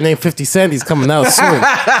guy named 50 Cent, he's coming out soon.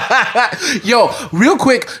 Yo, real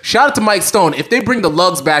quick, shout out to Mike Stone. If they bring the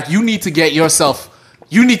lugs back, you need to get yourself.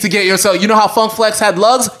 You know how Funk Flex had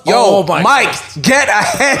lugs? Yo, Oh my Mike, God. get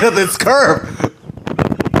ahead of this curve.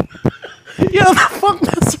 Yo, the fuck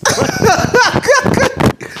that's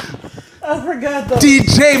I forgot that.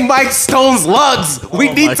 DJ Mike Stone's lugs. We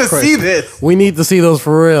Oh need my to Christ. see this. We need to see those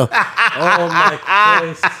for real. Oh my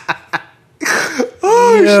Christ.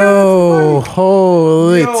 Yo,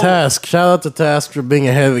 holy Yo. Task. Shout out to Task for being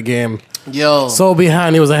ahead of the game. Yo. So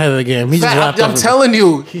behind, he was ahead of the game. He just lapped I'm everybody. telling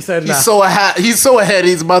you, He said he's nah. so ahead. He's so ahead.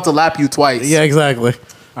 He's about to lap you twice. Yeah, exactly.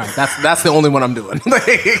 All right, that's the only one I'm doing.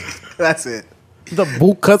 That's it. The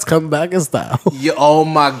Bootcuts come back in style. Yeah, oh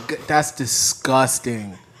my god, that's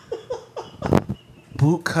disgusting.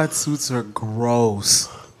 Bootcut suits are gross.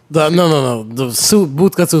 No. The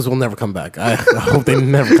Bootcut suits will never come back. I hope they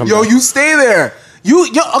never come Yo, back. you stay there.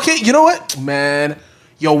 Okay, you know what, man?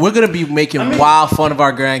 Yo, we're gonna be making wild fun of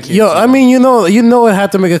our grandkids. Yo, I mean, you know, it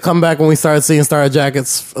had to make a comeback when we started seeing starter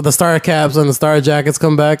jackets, the starter caps and the starter jackets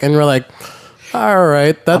come back, and we're like, all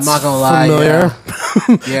right, that's I'm not gonna lie, familiar.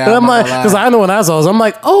 yeah, And I'm I'm like, not gonna because lie. I know when I saw those, I'm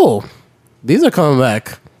like, oh, these are coming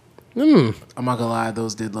back. I'm not gonna lie,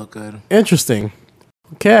 those did look good. Interesting.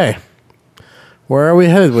 Okay, where are we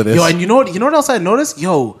headed with this? Yo, and you know what else I noticed?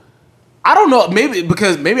 Yo, I don't know,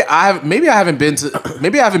 maybe I haven't been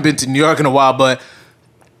to New York in a while, but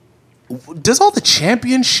does all the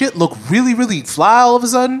champion shit look really, really fly all of a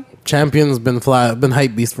sudden? Champion's been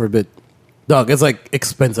hype beast for a bit. Dog, it's like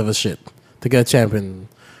expensive as shit to get a champion.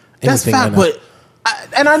 That's anything fact, right now.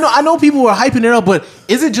 but I know people were hyping it up, but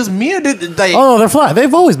is it just me or did like? Oh no, they're fly.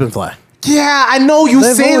 They've always been fly. Yeah, I know you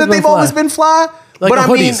They've say always that been they've fly. always been fly, Like but the I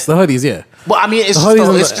hoodies, mean, the hoodies, yeah. it's The just hoodies a,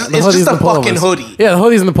 and it's the just, hoodies it's just and a the fucking pullovers. hoodie. Yeah, the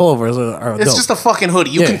hoodies and the pullovers are It's dope. just a fucking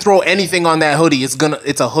hoodie. You Yeah. can throw anything on that hoodie.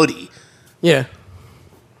 It's a hoodie. Yeah.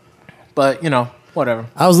 But whatever.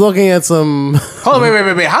 I was looking at some. Hold on,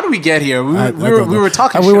 wait. How did we get here? We I were don't know.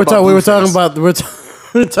 talking. We shit were about we were talking Blueface. about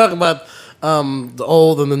we were talking about the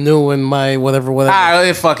old and the new and my whatever.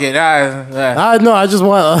 Fuck it. No, I just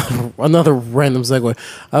want another random segue.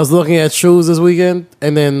 I was looking at shoes this weekend,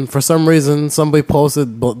 and then for some reason, somebody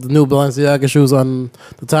posted the new Balenciaga shoes on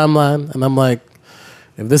the timeline, and I'm like,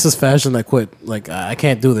 if this is fashion, I quit. Like, I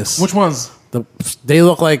can't do this. Which ones? They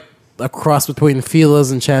look like a cross between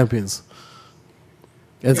Fila's and Champions.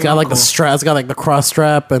 It's got like the strap. It's got like the cross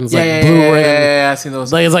strap, and it's like blue ring. Yeah, I seen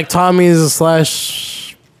those. Like it's like Tommy's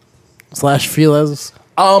slash Fila's.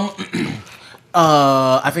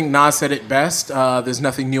 I think Nas said it best. There's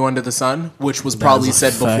nothing new under the sun, which was probably That is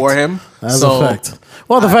a said fact. before him. That's a fact.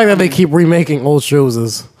 Well, the fact that they keep remaking old shoes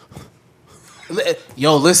is.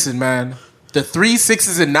 Yo, listen, man. The 3,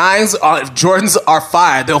 6s, and 9s, if Jordans are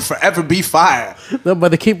fire, they'll forever be fire. No, but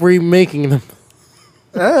they keep remaking them.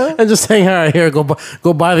 And just saying, all right, here, go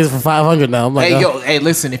buy these for $500 now. I'm like, Hey,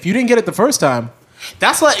 listen, if you didn't get it the first time,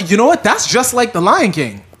 that's like, you know what? That's just like The Lion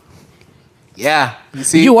King. Yeah. You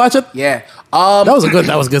see? Did you watch it? Yeah. That was a good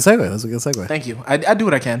segue. Thank you. I do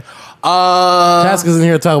what I can. Task is in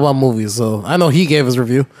here to talk about movies, so I know he gave his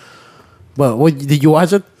review. But did you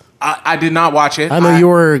watch it? I did not watch it. I know you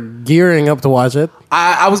were gearing up to watch it.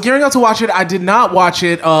 I was gearing up to watch it. I did not watch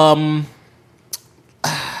it. I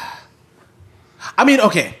mean,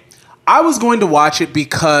 okay. I was going to watch it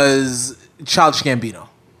because Childish Gambino.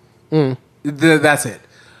 That's it.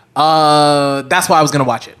 That's why I was going to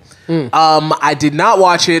watch it. I did not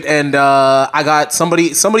watch it, and I got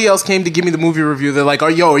somebody else came to give me the movie review. They're like,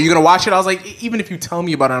 are you going to watch it? I was like, even if you tell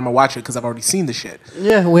me about it, I'm going to watch it because I've already seen the shit.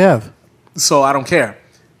 Yeah, we have. So I don't care.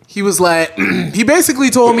 He was like, he basically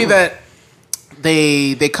told me that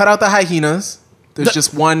they cut out the hyenas. There's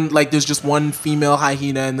just one female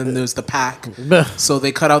hyena, and then there's the pack. So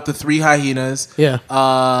they cut out the 3 hyenas. Yeah.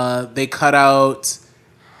 They cut out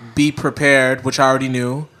Be Prepared, which I already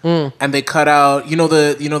knew, and they cut out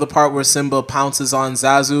the part where Simba pounces on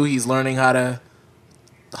Zazu. He's learning how to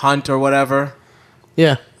hunt or whatever.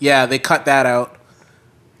 Yeah. Yeah, they cut that out.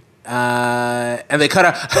 And they cut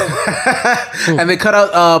out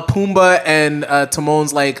Pumbaa and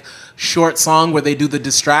Timon's like short song where they do the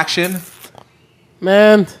distraction.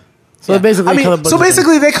 Man. So basically,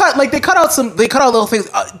 they cut out little things.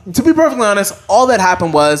 To be perfectly honest, all that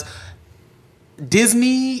happened was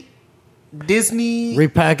Disney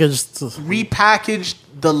repackaged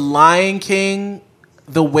the Lion King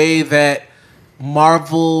the way that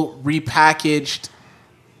Marvel repackaged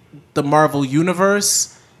the Marvel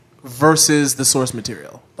Universe versus the source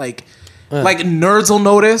material. Like nerds will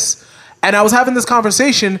notice, And I was having this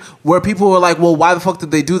conversation where people were like, well, why the fuck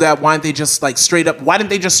did they do that? Why didn't they just like why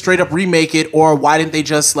didn't they just straight up remake it? Or why didn't they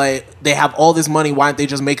just like, they have all this money, why didn't they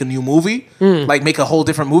just make a new movie? Like make a whole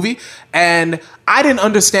different movie? And I didn't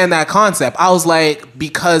understand that concept. I was like,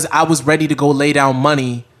 because I was ready to go lay down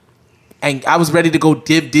money and I was ready to go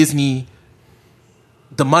give Disney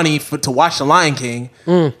the money to watch The Lion King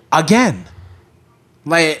again.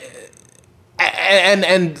 Like,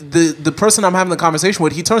 and the person I'm having the conversation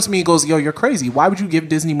with, he turns to me and goes, yo, you're crazy. Why would you give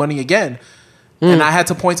Disney money again? And I had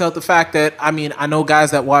to point out the fact that, I mean, I know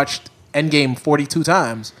guys that watched Endgame 42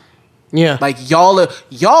 times. Yeah. Like, y'all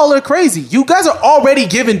are crazy. You guys are already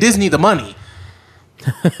giving Disney the money.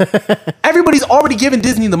 Everybody's already giving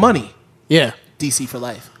Disney the money. Yeah. DC for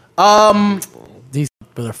life. These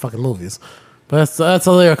for their fucking movies. But that's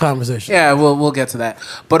a later conversation. Yeah, we'll get to that.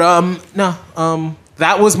 But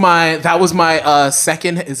that was my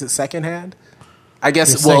second. Is it secondhand? I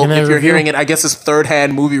guess. Well, if you're hearing it, I guess it's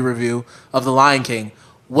third-hand movie review of The Lion King.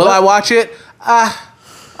 Will I watch it?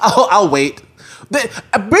 I'll wait.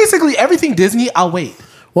 Basically, everything Disney, I'll wait.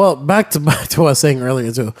 Well, back to what I was saying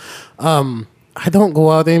earlier too. I don't go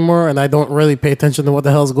out anymore, and I don't really pay attention to what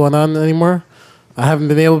the hell's going on anymore. I haven't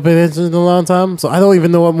been able to pay attention in a long time, so I don't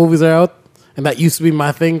even know what movies are out. And that used to be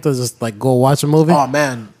my thing, to just like go watch a movie. Oh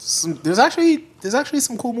man, there's actually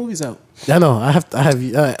some cool movies out. I know.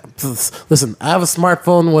 Listen, I have a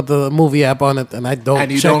smartphone with the movie app on it, and I don't.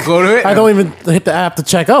 And you check. don't go to it. I don't even hit the app to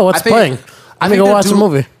check. Oh, what's playing? I'm gonna go watch a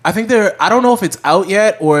movie. I think I don't know if it's out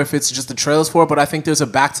yet or if it's just the trailers for it, but I think there's a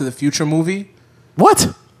Back to the Future movie.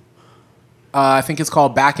 What? I think it's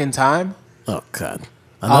called Back in Time. Oh God,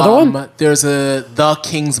 another one. There's The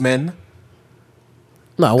Kingsman.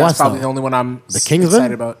 No, that's probably the only one I'm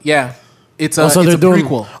excited about. Yeah, it's a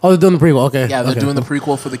prequel. Oh, they're doing the prequel. Okay. Yeah, they're doing the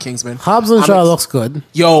prequel for The Kingsman. Hobbs and Shaw looks good.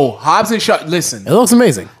 Yo, Hobbs and Shaw. Listen, it looks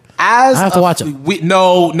amazing. I have to watch it.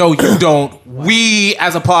 No, you don't. We,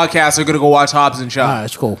 as a podcast, are gonna go watch Hobbs and Shaw. All right,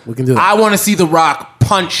 it's cool. We can do that. I want to see The Rock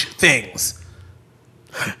punch things.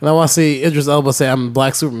 And I want to see Idris Elba say, "I'm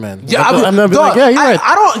Black Superman." Yeah, I'm gonna be like, "Yeah, you're right.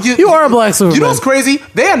 I don't. You are a Black Superman." You know what's crazy?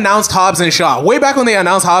 They announced Hobbs and Shaw way back when they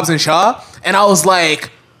announced Hobbs and Shaw, and I was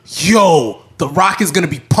like, "Yo, The Rock is gonna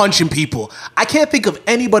be punching people." I can't think of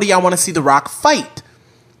anybody I want to see The Rock fight,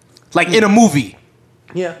 like in a movie.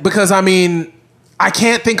 Yeah, because I mean, I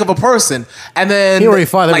can't think of a person. And then he already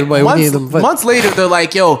fought everybody. Months later, they're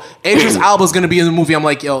like, "Yo, Idris Elba's gonna be in the movie." I'm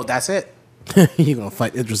like, "Yo, that's it." You're gonna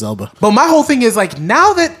fight Idris Elba. But my whole thing is like,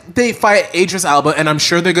 now that they fight Idris Elba, and I'm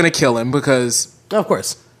sure they're gonna kill him because, of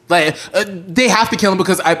course, like they have to kill him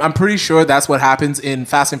because I'm pretty sure that's what happens in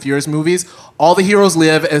Fast and Furious movies. All the heroes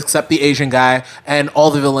live except the Asian guy, and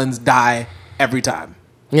all the villains die every time.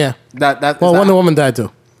 Yeah, well, Wonder Woman died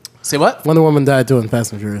too. Say what? Wonder Woman died too in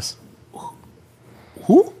Fast and Furious.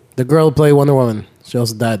 Who? The girl who played Wonder Woman. She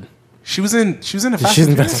also died. She's in Fast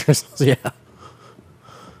and Furious. Yeah.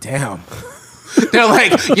 Damn. They're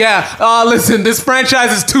like, yeah, listen, this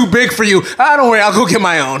franchise is too big for you. Don't worry, I'll go get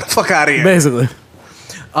my own. Fuck out of here. Basically.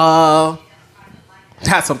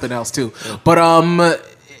 That's something else too. But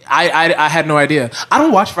I had no idea. I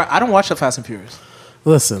don't watch the Fast and Furious.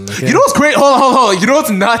 Listen, okay. You know what's great? Hold on. You know what's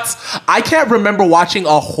nuts? I can't remember watching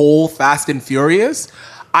a whole Fast and Furious.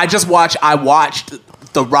 I watched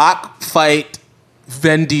The Rock fight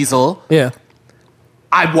Vin Diesel. Yeah.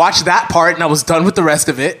 I watched that part and I was done with the rest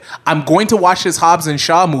of it. I'm going to watch this Hobbs and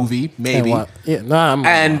Shaw movie, maybe. No,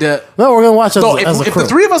 we're gonna watch it. If the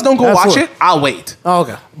three of us don't go watch it, I'll wait. Oh,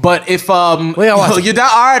 okay. But if you're down,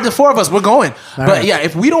 all right, the four of us, we're going. All but right. yeah,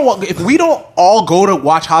 if we don't all go to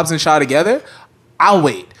watch Hobbs and Shaw together, I'll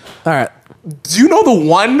wait. All right. Do you know the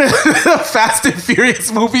one Fast and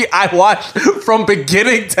Furious movie I watched from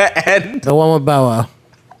beginning to end? The one with Bow Wow.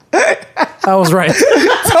 I was right.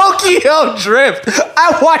 Tokyo Drift.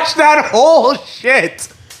 I watched that whole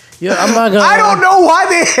shit. Yeah, I'm not gonna. I don't know why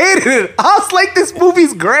they hated it. I was like, this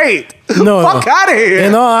movie's great. Fuck out of here.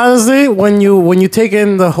 In all honesty, when you take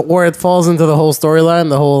in where it falls into the whole storyline,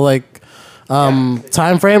 the whole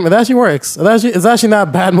time frame, it actually works. It's actually not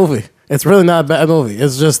a bad movie. It's really not a bad movie.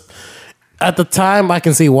 It's just, at the time, I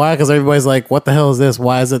can see why, because everybody's like, what the hell is this?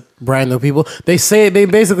 Why is it brand new people? They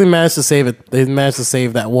basically managed to save it. They managed to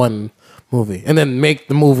save that one movie and then make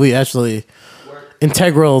the movie actually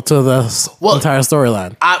integral to the entire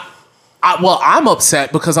storyline. I'm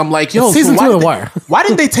upset because I'm like, yo, it's season 2 of The Wire. Why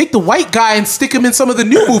didn't they take the white guy and stick him in some of the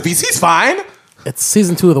new movies? He's fine. It's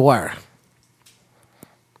season 2 of The Wire.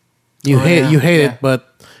 You hate it,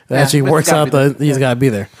 but it actually works out that he's got to be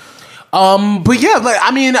there. But yeah, like,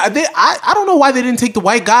 I mean, I don't know why they didn't take the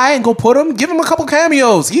white guy and go put him. Give him a couple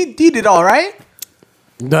cameos. He did all right.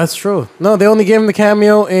 That's true. No, they only gave him the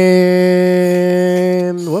cameo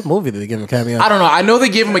in what movie did they give him a cameo? I don't know. I know they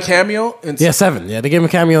gave him a cameo in 7. Yeah, they gave him a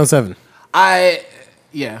cameo in 7.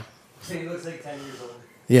 Yeah. He looks like 10 years old.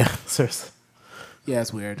 Yeah, seriously. Yeah,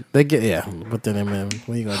 it's weird. They get but then man,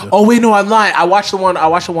 what are you gonna do? Oh wait, no, I'm lying. I watched the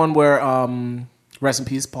one where rest in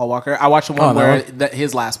peace, Paul Walker. I watched the one where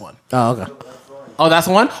his last one. Oh, okay. Oh, that's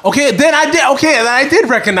the one? Okay, then I did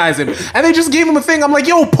recognize him. And they just gave him a thing. I'm like,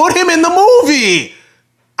 yo, put him in the movie.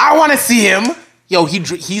 I want to see him. Yo,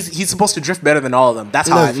 he's supposed to drift better than all of them. That's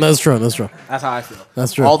how I feel. That's true. That's how I feel.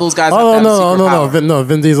 That's true. All those guys. Oh no!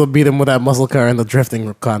 Vin Diesel beat him with that muscle car in the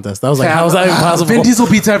drifting contest. I was like, how is that even possible? Vin Diesel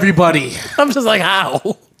beats everybody. I'm just like,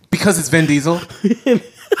 how? Because it's Vin Diesel.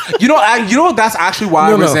 You know. That's actually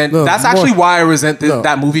why I resent. That's actually why I resent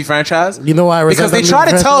that movie franchise. You know why I resent? Because they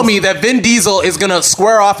try to tell me that Vin Diesel is gonna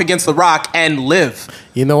square off against The Rock and live.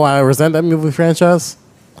 You know why I resent that movie franchise?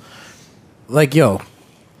 Like, yo.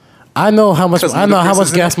 I know how much gas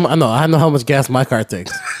my car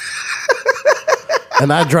takes.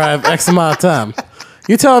 And I drive X amount of time.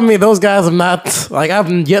 You telling me those guys have not, like, I've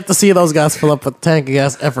yet to see those guys fill up a tank of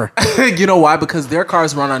gas ever. You know why? Because their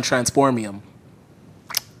cars run on Transformium.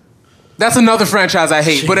 That's another franchise I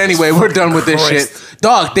hate. But anyway, we're done with this shit.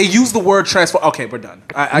 Dog, they use the word transform. Okay, we're done.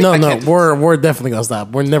 We're definitely gonna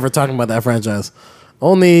stop. We're never talking about that franchise.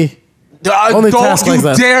 Only don't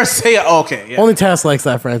you dare say it. Okay, yeah. Only Task likes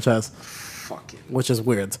that franchise. Fuck it. Which is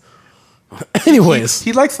weird. Anyways.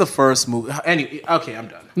 He likes the first movie. Anyway, okay, I'm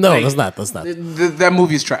done. No, that's not. That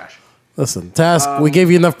movie's trash. Listen, Task, we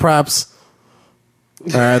gave you enough props.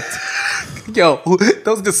 All right. Yo,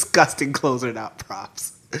 those disgusting clothes are not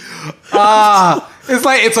props. It's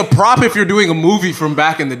like it's a prop if you're doing a movie from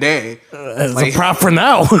back in the day. It's a prop for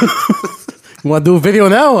now. You want to do a video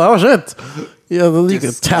now? Oh, shit. Yeah, you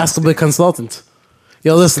can Task a big consultant.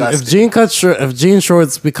 Yo, listen, disgusting. If jean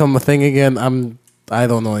shorts become a thing again, I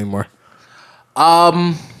don't know anymore.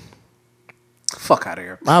 Fuck out of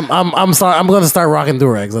here. I'm sorry. I'm gonna start rocking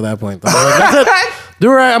durags at that point. That's it.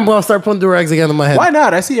 Durag. I'm gonna start putting durags again in my head. Why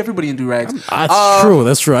not? I see everybody in durags. That's true.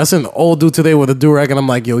 That's true. I seen an old dude today with a durag, and I'm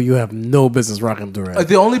like, yo, you have no business rocking durag.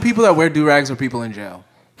 The only people that wear durags are people in jail.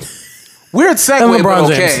 Weird segue,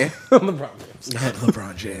 but okay.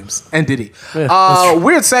 LeBron James and Diddy. Yeah,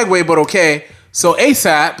 weird segue, but okay. So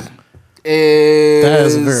ASAP is that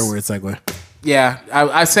is a very weird segue. Yeah,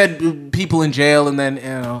 I said people in jail, and then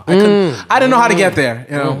I didn't know how to get there.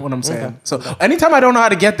 You know what I'm saying? Okay. So anytime I don't know how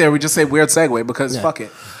to get there, we just say weird segue because fuck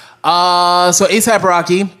it. So ASAP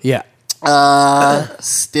Rocky,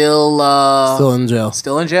 still in jail.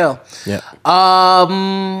 Still in jail. Yeah.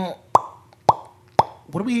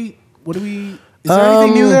 What do we? Is there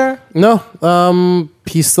anything new there? No.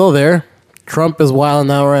 He's still there. Trump is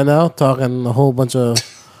wilding out right now, talking a whole bunch of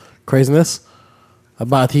craziness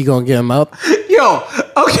about he gonna get him out. Yo,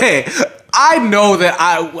 okay. I know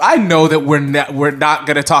that we're not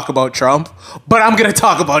gonna talk about Trump, but I'm gonna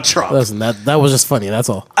talk about Trump. Listen, that was just funny. That's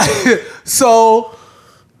all. So,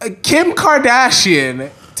 Kim Kardashian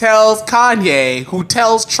tells Kanye, who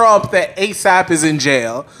tells Trump that ASAP is in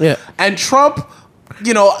jail. Yeah, and Trump,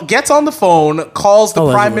 gets on the phone, calls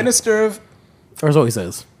the prime minister of. That's what he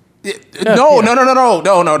says. No.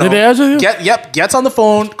 Did they actually? Gets on the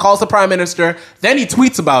phone, calls the prime minister, then he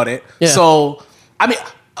tweets about it. Yeah. So, I mean,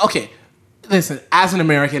 okay, listen, as an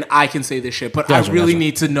American, I can say this shit, but I really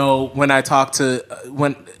need to know when I talk to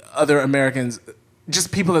when other Americans,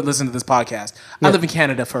 just people that listen to this podcast. Yeah. I live in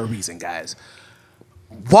Canada for a reason, guys.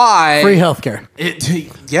 Why? Free healthcare.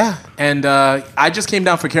 Yeah, and I just came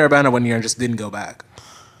down for Caravana one year and just didn't go back.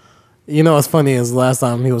 You know what's funny is the last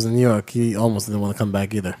time he was in New York, he almost didn't want to come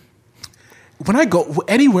back either. When I go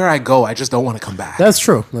anywhere I go, I just don't want to come back. That's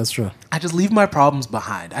true. I just leave my problems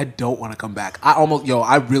behind. I don't want to come back.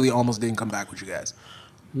 I really almost didn't come back with you guys.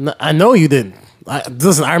 No, I know you didn't.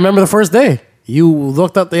 Listen, I remember the first day. You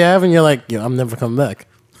looked up the Ave and you're like, yo, I'm never coming back.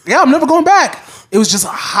 Yeah, I'm never going back. It was just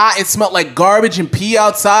hot. It smelled like garbage and pee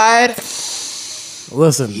outside.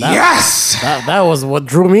 Listen, that was what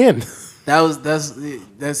drew me in. That's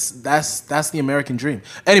the American dream.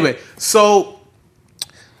 Anyway, so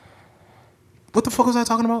what the fuck was I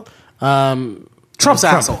talking about? Trump's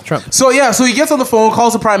asshole. Trump. So he gets on the phone,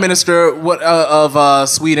 calls the prime minister of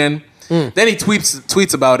Sweden. Then he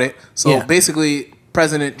tweets about it. So basically,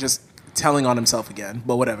 president just telling on himself again,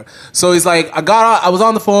 but whatever. So he's like, I was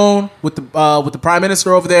on the phone with the prime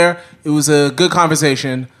minister over there. It was a good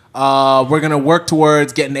conversation. We're gonna work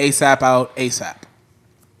towards getting ASAP out ASAP.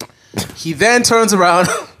 He then turns around.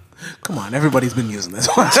 Come on, everybody's been using this.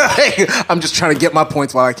 I'm just trying to get my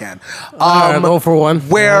points while I can. Go for one.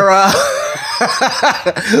 Where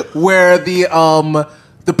the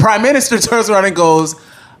The prime minister turns around and goes,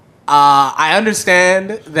 I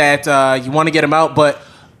understand that you want to get him out, but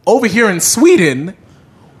over here in Sweden,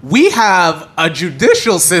 we have a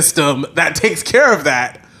judicial system that takes care of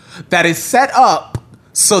that is set up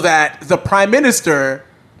so that the prime minister,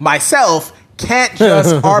 myself, can't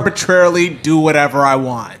just arbitrarily do whatever I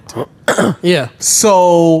want. Yeah.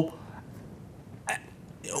 So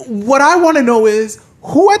what I want to know is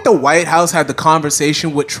who at the White House had the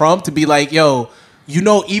conversation with Trump to be like, yo, you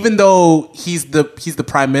know, even though he's the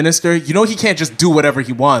prime minister, you know, he can't just do whatever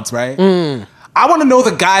he wants, right? I want to know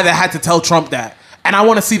the guy that had to tell Trump that, and I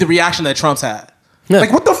want to see the reaction that Trump's had. Yeah.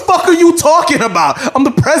 Like, what the fuck are you talking about? I'm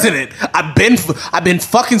the president. I've been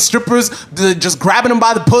fucking strippers, just grabbing them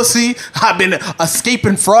by the pussy. I've been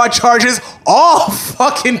escaping fraud charges all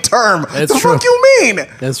fucking term. That's the true. Fuck you mean?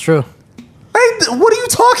 That's true. Like, what are you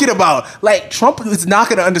talking about? Like, Trump is not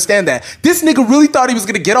going to understand that. This nigga really thought he was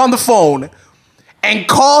going to get on the phone and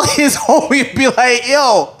call his homie and be like,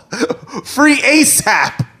 yo, free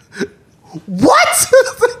ASAP. What?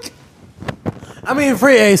 I mean,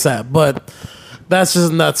 free ASAP, but that's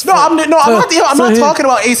just nuts. I'm not talking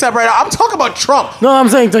about ASAP right now. I'm talking about Trump. No, I'm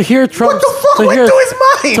saying to hear Trump. What the fuck went through his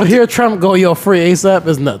mind? To hear Trump go, yo, free ASAP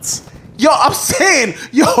is nuts. Yo, I'm saying,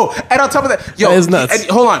 and on top of that, yo, that is nuts.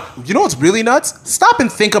 And hold on. You know what's really nuts? Stop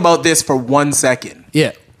and think about this for 1 second.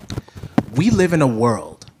 Yeah. We live in a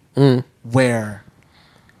world where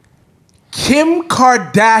Kim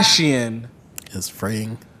Kardashian is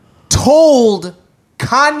freeing. Told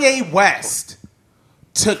Kanye West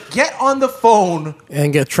to get on the phone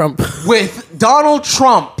and get Trump with Donald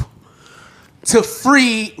Trump to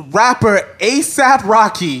free rapper A$AP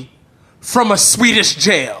Rocky from a Swedish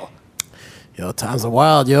jail. Yo, times are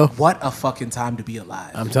wild, yo. What a fucking time to be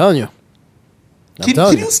alive. I'm telling you.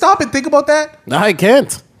 Can you stop and think about that? No, I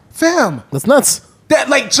can't. Fam. That's nuts. That,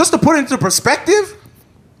 like, just to put it into perspective,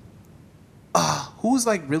 who was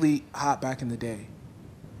like really hot back in the day?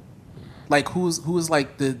 Like, who's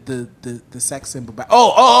like the sex symbol back?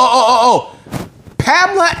 Oh.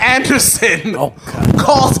 Pamela Anderson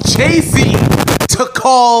calls Jay-Z to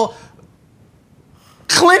call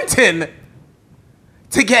Clinton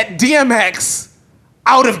to get DMX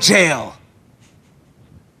out of jail.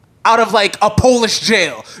 Out of, like, a Polish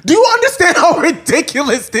jail. Do you understand how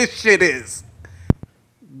ridiculous this shit is?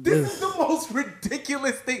 This is the most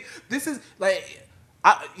ridiculous thing. This is, like,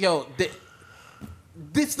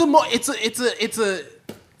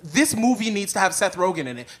 this movie needs to have Seth Rogen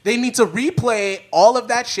in it. They need to replay all of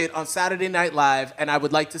that shit on Saturday Night Live, and I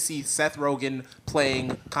would like to see Seth Rogen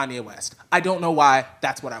playing Kanye West. I don't know why.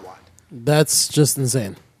 That's what I want. That's just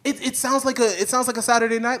insane. It sounds like a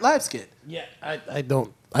Saturday Night Live skit. Yeah,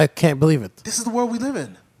 I can't believe it. This is the world we live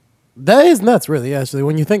in. That is nuts, really, actually.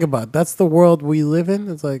 When you think about it, that's the world we live in.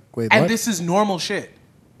 It's like, wait, and what? This is normal shit.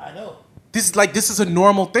 I know. This is a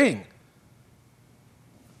normal thing.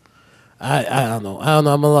 I don't know. I'm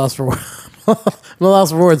at a loss for words. I'm at a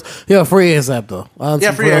loss for words. Yeah, free ASAP though.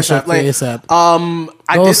 Free ASAP. Free ASAP.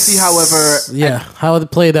 I did see, however, how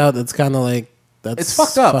it played out. It's kind of like it's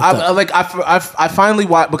fucked up. I finally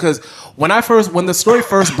watched because when the story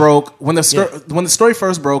first broke,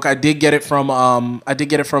 I did get it from what's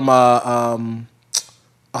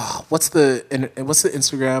the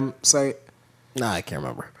Instagram site? Nah, I can't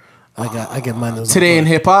remember. I get mine. Today in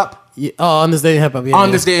Hip Hop. Yeah. Oh, on this day in hip hop. Yeah,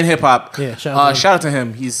 this day in hip hop. Yeah, shout out to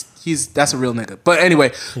him. He's that's a real nigga. But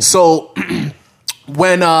anyway, so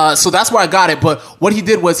so that's where I got it. But what he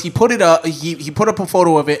did was he put it up. He put up a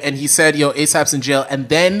photo of it and he said, "Yo, A$AP's in jail." And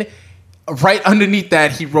then right underneath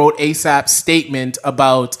that, he wrote A$AP's statement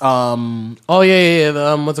about. What's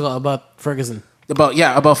it called? About Ferguson.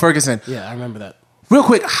 About Ferguson. Yeah, I remember that. Real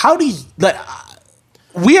quick, how do you like?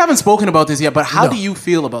 We haven't spoken about this yet, but how do you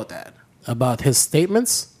feel about that? About his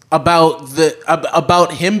statements?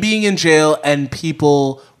 About him being in jail and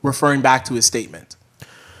people referring back to his statement.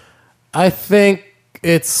 I think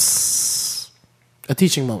it's a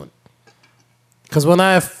teaching moment. Because when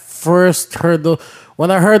I first heard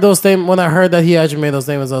when I heard that he actually made those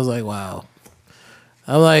statements, I was like, wow.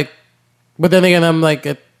 I'm like, but then again, I'm like,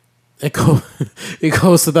 it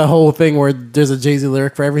goes to the whole thing where there's a Jay-Z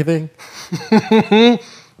lyric for everything.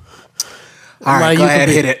 All right, go ahead,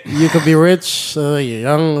 hit it. You could be rich,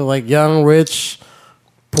 young, rich,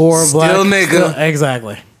 poor, still black. Nigga. Still,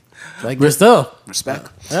 exactly. Like, you're still. Respect.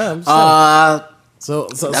 Yeah, I'm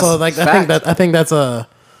still. So I think that's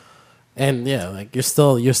And yeah, like you're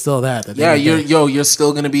still that. Yeah, you're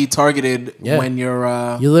still gonna be targeted when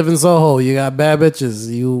you're. You live in Soho. You got bad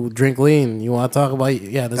bitches. You drink lean. You want to talk about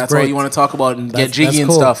that's great. All you want to talk about and get jiggy and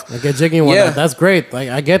cool. stuff. Like, get jiggy and whatnot. That's great. Like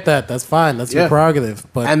I get that. That's fine. That's your prerogative.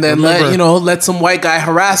 But and then let some white guy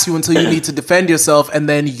harass you until you need to defend yourself, and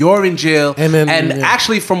then you're in jail. And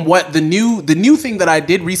actually, from what the new thing that I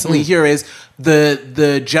did recently hear is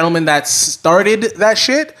the gentleman that started that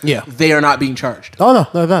shit. Yeah, they are not being charged. Oh no,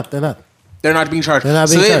 they're not. They're not. They're not being charged.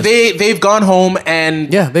 They've gone home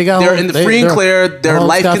and they're in the free and clear. Their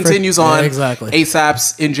life continues on. Yeah, exactly.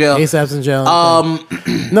 ASAP's in jail. ASAP's in jail.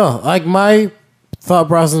 No, like my thought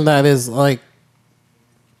process in that is like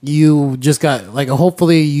you just got like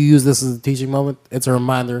hopefully you use this as a teaching moment. It's a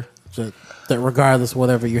reminder that regardless of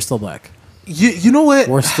whatever, you're still black. You know what?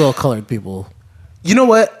 We're still colored people. You know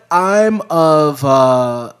what? I'm of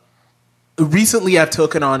recently I've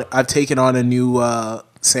taken on a new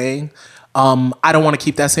saying. I don't want to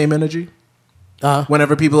keep that same energy.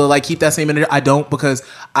 Whenever people are like, keep that same energy, I don't, because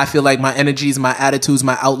I feel like my energies, my attitudes,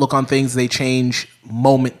 my outlook on things, they change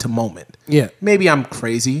moment to moment. Yeah. Maybe I'm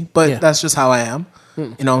crazy, but that's just how I am.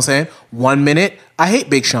 You know what I'm saying? 1 minute, I hate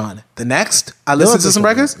Big Sean. The next, I listen to some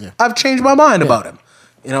records, I've changed my mind about him.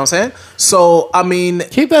 You know what I'm saying? So I mean,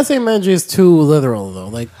 keep that same energy is too literal though.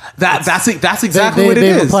 Like that's exactly what it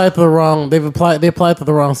is. They apply to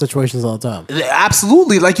the wrong situations all the time.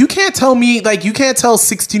 Absolutely. Like you can't tell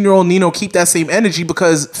 16-year-old Nino keep that same energy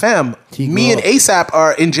because me and ASAP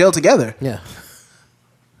are in jail together. Yeah.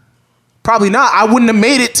 Probably not. I wouldn't have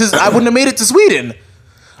made it to Sweden.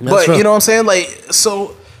 But true. You know what I'm saying? Like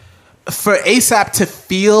so for ASAP to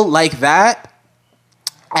feel like that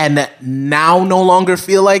and now no longer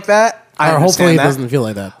feel like that. Or hopefully it doesn't feel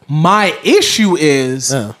like that. My issue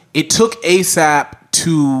is it took ASAP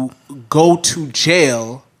to go to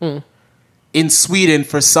jail in Sweden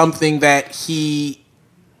for something that he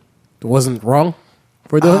wasn't wrong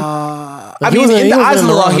for doing. I mean, in the eyes of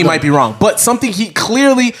the law, he might be wrong, but something he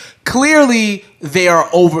clearly they are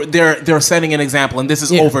over. They're setting an example, and this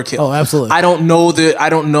is overkill. Oh, absolutely. I don't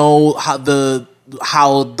know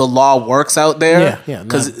how the law works out there. Yeah,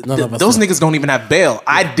 because those niggas don't even have bail. Yeah.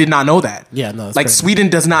 I did not know that. Yeah, no, like crazy. Sweden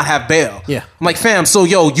does not have bail. Yeah, I'm like, fam. So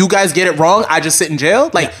you guys get it wrong. I just sit in jail.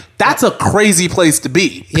 Like that's a crazy place to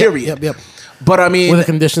be. Period. Yep. But I mean, with the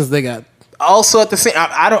conditions they got. Also, at the same,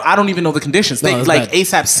 I don't even know the conditions. Like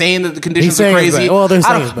ASAP saying that the conditions are crazy.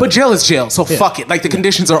 But jail is jail, so fuck it. Like the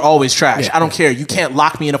conditions are always trash. I don't care. You can't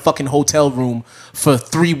lock me in a fucking hotel room for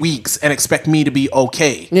 3 weeks and expect me to be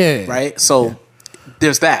okay. Yeah. Right. So.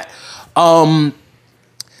 There's that. But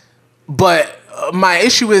my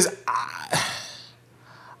issue is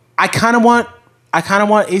I kind of want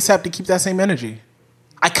ASAP to keep that same energy.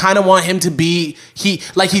 I kind of want him to be he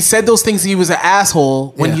said those things. He was an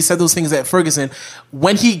asshole when he said those things at Ferguson.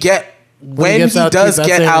 When he does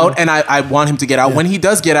get out, and I want him to get out. Yeah. When he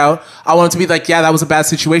does get out, I want him to be like, yeah, that was a bad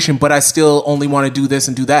situation, but I still only want to do this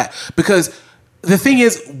and do that. Because the thing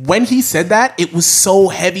is, when he said that, it was so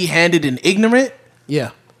heavy-handed and ignorant.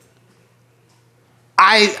 Yeah.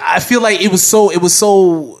 I feel like it was so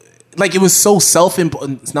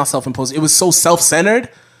self-imposed. It's not self-imposed. It was so self-centered.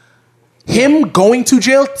 Him going to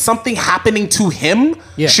jail, something happening to him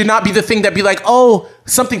should not be the thing that be like, oh,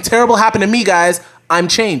 something terrible happened to me, guys. I'm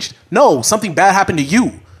changed. No, something bad happened to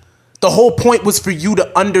you. The whole point was for you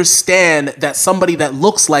to understand that somebody that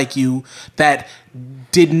looks like you, that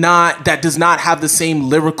does not have the same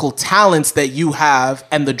lyrical talents that you have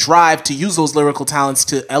and the drive to use those lyrical talents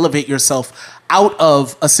to elevate yourself out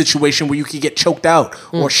of a situation where you could get choked out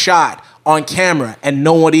or shot on camera and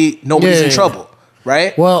nobody's in trouble,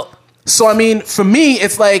 right? Well, so I mean, for me,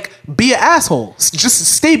 it's like, be an asshole. Just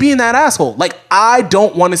stay being that asshole. Like, I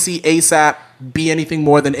don't want to see ASAP be anything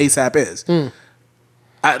more than ASAP is.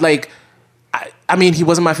 I mean, he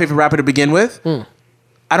wasn't my favorite rapper to begin with.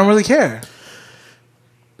 I don't really care.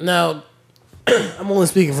 Now, I'm only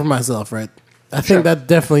speaking for myself, right? I think that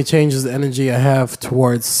definitely changes the energy I have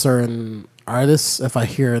towards certain artists if I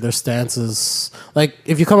hear their stances. Like,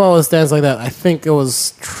 if you come out with a stance like that, I think it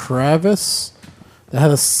was Travis that had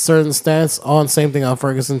a certain stance on same thing on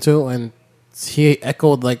Ferguson too, and he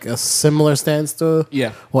echoed like a similar stance to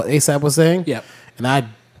what ASAP was saying. Yeah, and I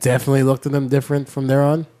definitely looked at them different from there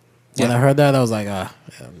on. When I heard that, I was like,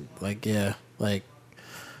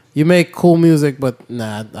 you make cool music, but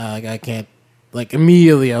nah, I can't. Like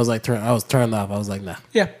immediately, I was turned off. I was like, nah.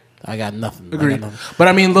 Yeah. I got nothing. Agreed. But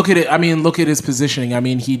I mean, look at it. I mean, look at his positioning. I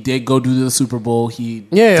mean, he did go do the Super Bowl. He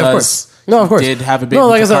of course. No, of course. Did have a big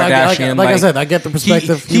Kardashian. Like I said, I get the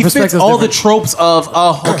perspective. He fits all the tropes of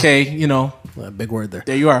okay, big word there.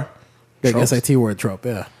 There you are. Big tropes. SAT word trope.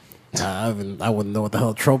 Yeah. I wouldn't know what the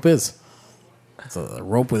hell a trope is. It's a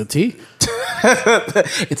rope with a T.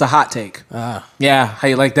 It's a hot take. Yeah, how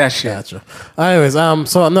you like that shit? Gotcha. Anyways,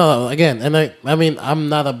 so no, again, and I mean, I'm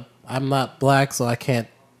not black, so I can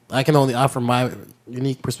only offer my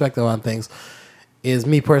unique perspective on things. Is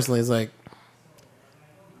me personally is like,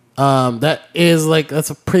 that's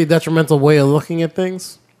a pretty detrimental way of looking at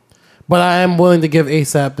things. But I am willing to give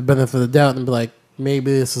ASAP the benefit of the doubt and be like,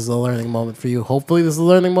 maybe this is a learning moment for you. Hopefully, this is a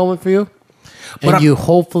learning moment for you, and you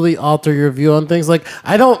hopefully alter your view on things. Like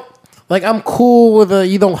I'm cool with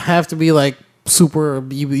you don't have to be like super.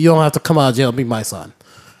 You don't have to come out of jail and be my son.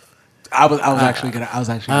 I was actually gonna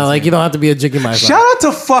like, you don't have to be a Jiggy my son. Shout out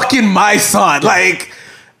to fucking my son. Like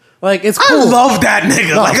it's cool. I love that nigga.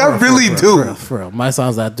 No, I really do. For real. My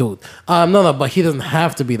son's that dude. No, but he doesn't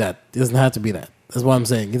have to be that. He doesn't have to be that. That's what I'm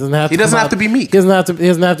saying. He doesn't have to be meek. He doesn't have to be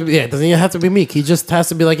it doesn't even have to be meek. He just has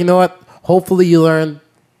to be like, you know what? Hopefully you learn,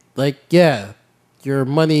 like, yeah, your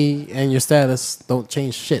money and your status don't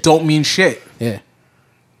change shit. Don't mean shit. Yeah.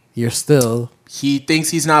 You're still He thinks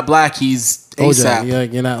he's not black, he's OJ.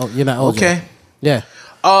 ASAP. You're not OJ. Okay. Yeah.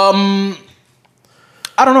 I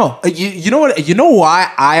don't know. You know what? You know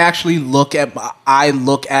why I actually look at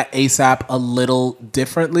ASAP a little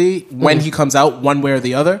differently when he comes out, one way or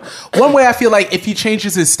the other. One way, I feel like if he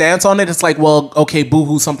changes his stance on it, it's like, well, okay,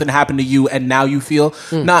 boo-hoo, something happened to you, and now you feel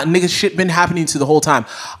nah, nigga, shit been happening to the whole time.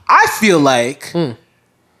 I feel like,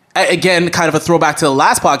 again, kind of a throwback to the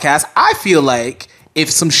last podcast. I feel like if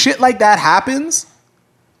some shit like that happens,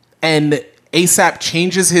 and ASAP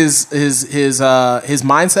changes his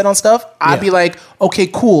mindset on stuff, I'd be like, okay,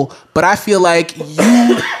 cool. But I feel like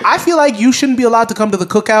you shouldn't be allowed to come to the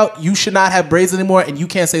cookout. You should not have braids anymore, and you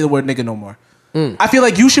can't say the word nigga no more. I feel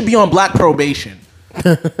like you should be on black probation.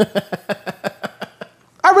 I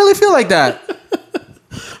really feel like that.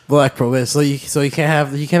 Black probation. So you can't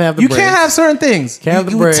have the braids. You can't have certain things. Can't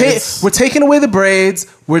have the braids. We're taking away the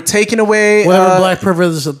braids. We're taking away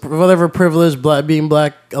whatever privilege being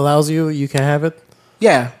black allows you. You can have it.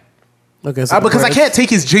 Yeah. Okay. So because I can't take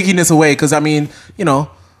his jigginess away. Because I mean, you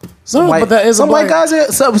know, some white guys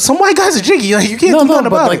are jiggy. Like you can't do nothing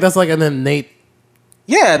about it. That's like an innate.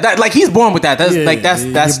 Yeah, that like he's born with that. That's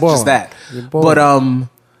just that. But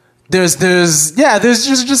there's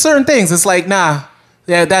just certain things. It's like, nah,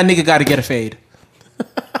 yeah, that nigga got to get a fade.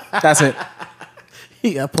 That's it.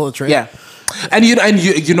 He got to pull a trigger. Yeah. And you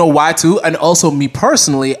know why too? And also me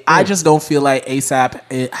personally, I just don't feel like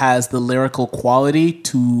ASAP has the lyrical quality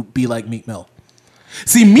to be like Meek Mill.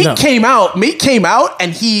 See, Meek came out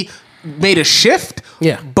and he made a shift.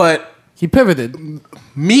 Yeah. But he pivoted.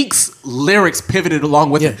 Meek's lyrics pivoted along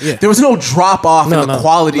with it. Yeah. There was no drop off in the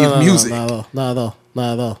quality of music. Not at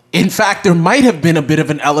all. In fact, there might have been a bit of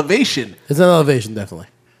an elevation. It's an elevation, definitely.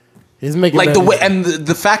 He's making like the way, and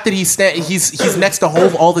the fact that he's next to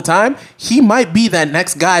Hove all the time. He might be that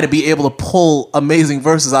next guy to be able to pull amazing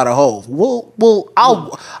verses out of Hove.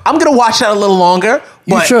 I'm gonna watch that a little longer.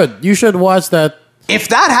 But you should watch that. If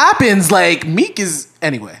that happens, like Meek is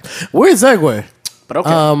anyway. Weird segue. But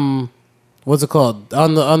okay. What's it called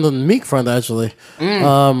on the Meek front? Actually,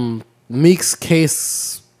 Meek's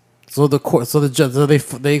case. So the judge. So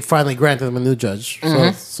they finally granted him a new judge.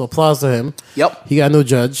 So applause to him. Yep. He got a new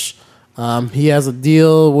judge. He has a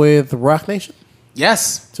deal with Rock Nation.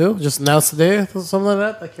 Yes. Too. Just announced today or something like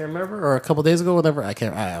that. I can't remember. Or a couple days ago, whatever. I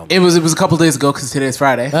don't know. It was a couple days ago because today's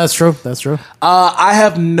Friday. That's true. I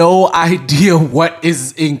have no idea what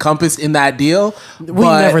is encompassed in that deal. We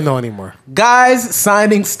never know anymore. Guys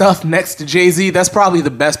signing stuff next to Jay-Z, that's probably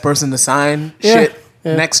the best person to sign shit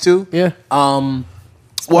next to. Yeah.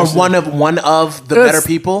 Or one of the better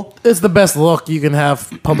people. It's the best look you can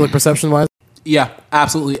have public perception wise. Yeah,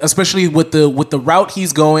 absolutely. Especially with the route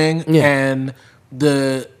he's going and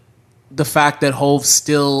the fact that Hove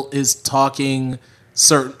still is talking a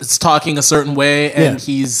certain way, and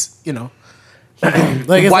he's, you know,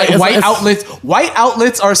 white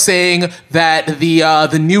outlets are saying that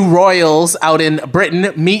the new royals out in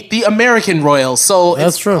Britain meet the American royals. So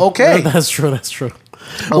that's true. Okay, that's true. Okay.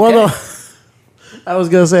 Well, no, I was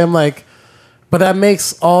gonna say, I'm like, but that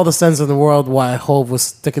makes all the sense in the world why Hove was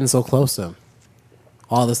sticking so close to him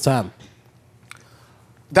all this time.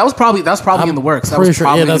 That was probably in the works. Pretty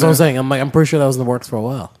sure. Yeah, that's what I'm saying. I'm pretty sure that was in the works for a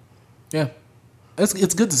while. Yeah,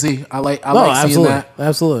 it's good to see. I like absolutely. seeing that.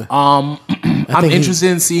 Absolutely. I'm interested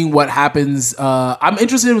in seeing what happens. I'm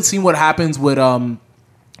interested in seeing what happens with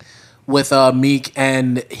Meek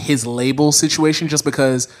and his label situation, just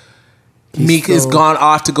because Meek has gone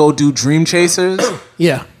off to go do Dream Chasers.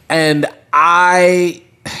 Yeah, and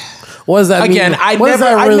What does that Again, mean?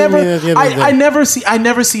 I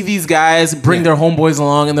never see these guys bring their homeboys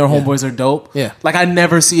along and their homeboys are dope. Yeah. Like I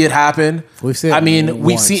never see it happen. We've seen it I mean,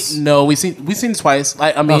 we've once. seen it twice.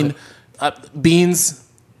 Like I mean, Beans.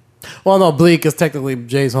 Well, no, Bleak is technically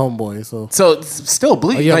Jay's homeboy, so. So it's still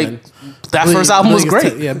Bleak. Oh, yeah, like man. that Bleak- first album was Bleak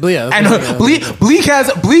is great. yeah, Bleak. Yeah, And Bleak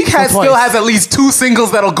still has at least 2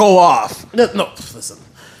 singles that'll go off. No,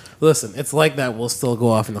 listen. It's like that will still go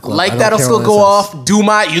off in the club. Like I don't that'll care still what it go says. off.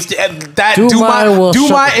 Duma used to that Duma will Duma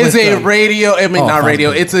shut the is place a down. radio. I mean, Oh, not fuck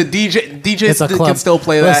radio. me. It's a DJ. DJs It's a club. can still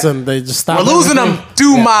play that. Listen, they just stop. We're losing them. everything.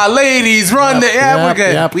 Duma, ladies, run the. Yeah, we're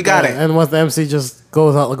good. Yep. We got it. And once the MC just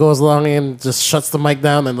goes along and just shuts the mic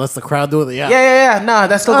down and lets the crowd do it. Yeah. Yeah. Nah,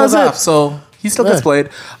 that still goes That's it. off. So he still gets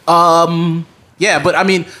played. Yeah, but I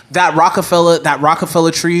mean that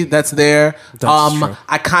Rockefeller tree that's there. That's true.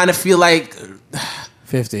 I kind of feel like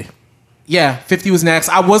 50. yeah, 50 was next.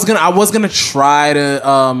 I was gonna try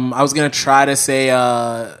to say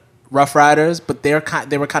Rough Riders, but they were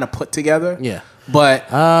kind of put together. Yeah.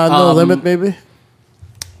 But No Limit, maybe.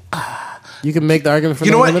 You can make the argument for you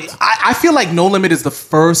know No what? Limit. I feel like No Limit is the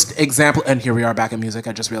first example, and here we are back in music.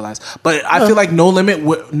 I just realized, but I feel like No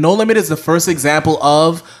Limit is the first example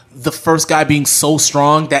of the first guy being so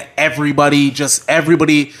strong that everybody. It's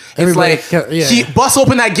like he bust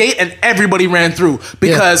open that gate and everybody ran through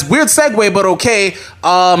because weird segue, but okay.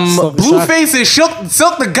 Blueface is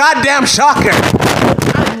Silk the goddamn shocker.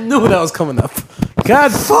 I knew that was coming up.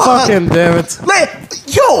 God fucking damn it. Like,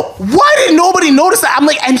 yo, why didn't nobody notice that? I'm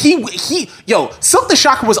like, and Silk the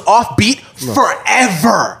Shocker was offbeat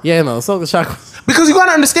forever. Yeah, no, Silk the Shocker. Because you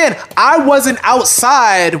gotta understand, I wasn't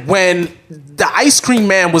outside when the Ice Cream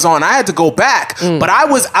Man was on. I had to go back, but I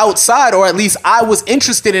was outside, or at least I was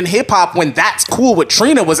interested in hip hop when That's Cool with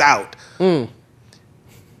Trina was out. The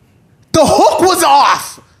hook was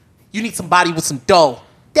off. You need somebody with some dough.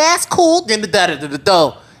 That's cool. Then the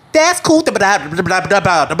dough. That's cool. What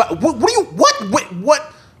do you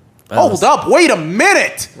what? Hold up. Wait a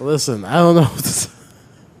minute. Listen, I don't know what this.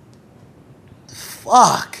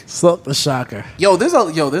 Fuck. Silk the Shocker. There's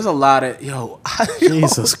a lot of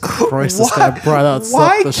Jesus Christ, this guy brought out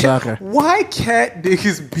Silk the Shocker. Why can't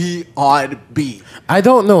niggas be on beat? I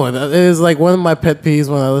don't know. It is like one of my pet peeves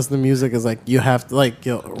when I listen to music is like you have to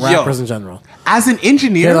rappers in general. As an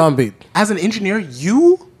engineer, get on beat. As an engineer,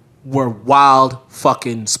 you were wild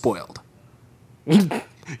fucking spoiled.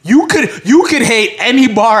 You could hate any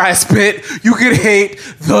bar I spit. You could hate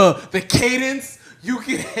the cadence. You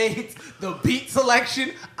could hate the beat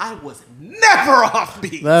selection. I was never off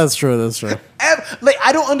beat. That's true. Like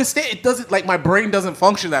I don't understand. It doesn't my brain doesn't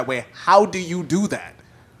function that way. How do you do that?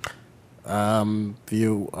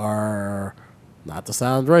 You are not to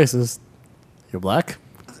sound racist. You're black.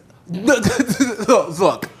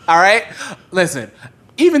 Look, all right. Listen.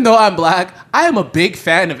 Even though I'm black, I am a big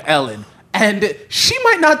fan of Ellen, and she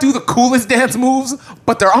might not do the coolest dance moves,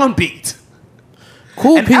 but they're on beat.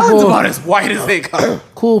 Cool and people. Ellen's about as white as they come.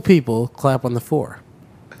 Cool people clap on the floor.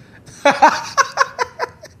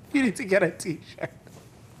 You need to get a T-shirt.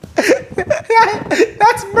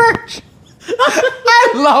 That's merch.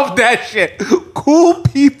 I love that shit. Cool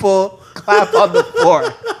people clap on the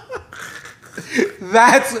floor.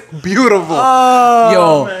 That's beautiful.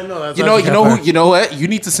 Oh, man, no, that's you know what? You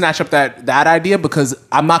need to snatch up that idea because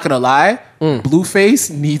I'm not gonna lie. Blueface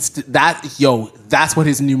needs to, that. That's what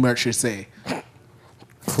his new merch should say. Cool.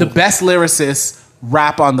 The best lyricists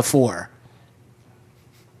rap on the floor.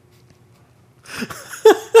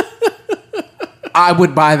 I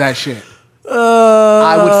would buy that shit.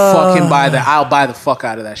 I would fucking buy that. I'll buy the fuck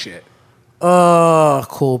out of that shit.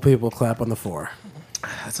 Cool people clap on the floor.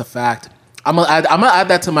 That's a fact. I'm gonna add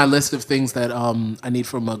that to my list of things that I need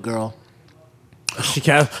from a girl. She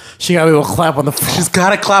gotta be able to clap on the floor. She's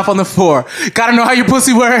gotta clap on the floor. Gotta know how your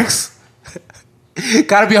pussy works.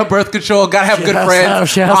 Gotta be on birth control. Gotta have good friends.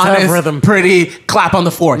 She has to have rhythm. Pretty, clap on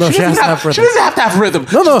the floor. No, she has to have rhythm. She doesn't have to have rhythm.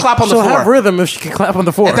 No, just clap on the floor. She'll have rhythm if she can clap on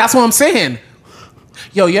the floor. And that's what I'm saying.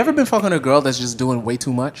 Yo, you ever been fucking a girl that's just doing way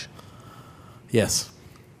too much? Yes.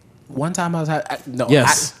 One time I was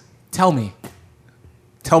Yes. Tell me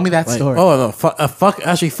that story. Oh no!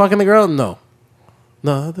 Actually, fucking the girl? No.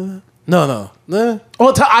 No.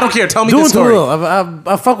 Oh, I don't care. Tell me doing the story. too little.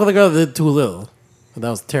 I fucked with a girl that did too little. That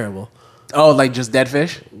was terrible. Oh, like just dead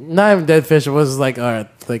fish? Not even dead fish. It was like, all right,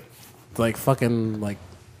 like fucking like,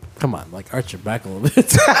 come on, like arch your back a little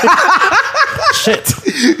bit. Shit.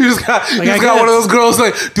 You just got one of those girls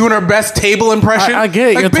like doing her best table impression. I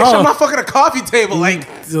get it. Like, You're bitch, tall. I'm not fucking a coffee table. Like,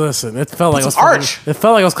 listen, it felt like it was arch. It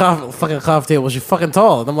felt like it was fucking a coffee table. She's fucking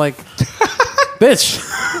tall, and I'm like, bitch,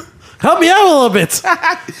 help me out a little bit.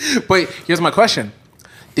 But here's my question: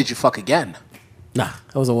 Did you fuck again? Nah,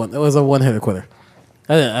 it was a one hitter quitter.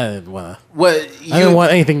 I didn't want to. What? I didn't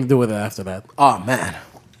want anything to do with it after that. Oh man.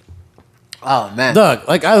 Doug,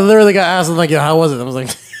 like I literally got asked, like, yo, how was it? I was like,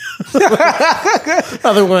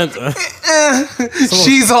 other went.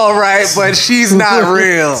 She's all right, but she's not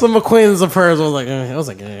real. Some acquaintance of hers was like,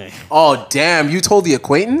 Oh damn! You told the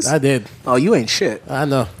acquaintance? I did. Oh, you ain't shit. I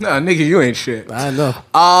know. No, nigga, you ain't shit. I know.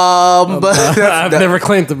 But I've never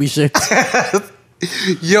claimed to be shit.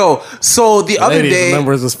 Yo, so the other day, the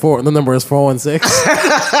number is 416.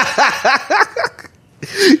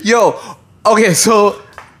 Yo, okay, so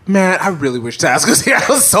man, I really wish Taz was here. I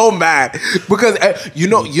was so mad because you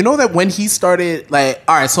know that when he started, like,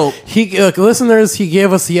 all right, so listeners, he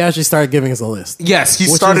actually started giving us a list. Yes, he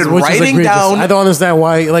started writing down. I don't understand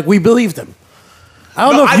why. Like, we believed him. I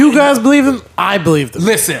don't know if you guys believe him. I believed him.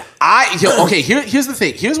 Listen, okay. Here's the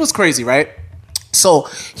thing. Here's what's crazy, right? So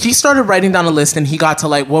he started writing down a list, and he got to,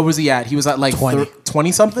 like, what was he at? He was at like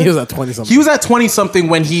 20 something. He was at 20 something. He was at 20 something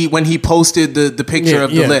when he posted the picture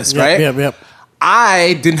of the list, right? Yep.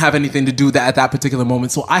 I didn't have anything to do that at that particular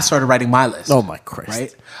moment, so I started writing my list. Oh my Christ!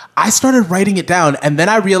 Right? I started writing it down, and then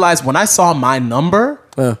I realized when I saw my number,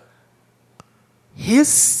 his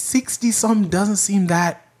 60 something doesn't seem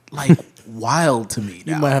that like wild to me.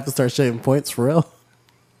 Now. You might have to start shaving points for real.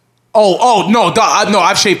 Oh no, no!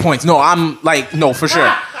 I've shaved points. No, I'm like for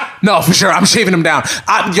sure. No, for sure, I'm shaving them down.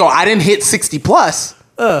 I didn't hit 60 plus.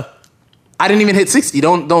 I didn't even hit 60.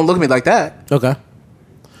 Don't look at me like that. Okay.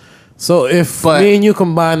 So if me and you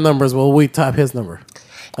combine numbers, will we top his number?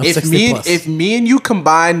 If me and you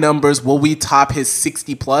combine numbers, will we top his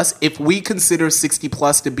 60 plus? If we consider 60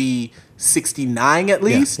 plus to be 69 at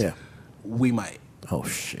least, we might. Oh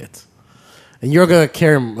shit! And you're gonna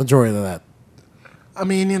carry a majority of that. I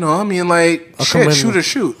mean, like, shoot or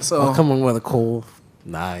shoot. So I'll come in with a cool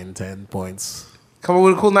 9-10 points. Come on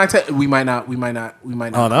with a cool 9-10. We might not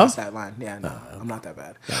cross that line. Yeah, no, I'm not that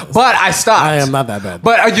bad. But I stopped. I am not that bad.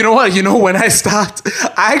 But you know what? You know when I stopped?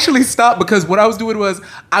 I actually stopped because what I was doing was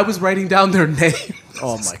I was writing down their names.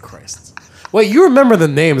 Oh my Christ! Wait, you remember the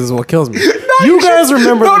names is what kills me. No, you guys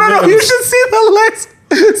remember? No, names. You should see the list.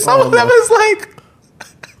 Some of them is like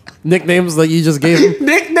nicknames that you just gave him.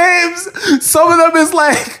 Nicknames. Some of them is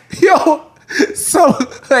like, yo. So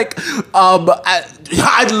like,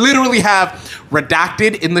 I literally have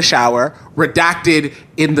redacted in the shower, redacted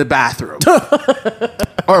in the bathroom,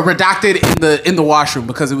 or redacted in the washroom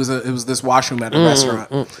because it was this washroom at a restaurant.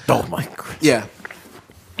 Oh my God. Yeah.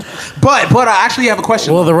 But I actually have a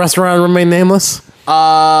question. Will the restaurant remain nameless?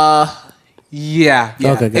 Yeah.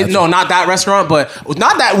 Okay, gotcha. No, not that restaurant, but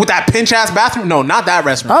not that with that pinch ass bathroom. No, not that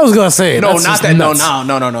restaurant. I was gonna say no, not that. Nuts. No,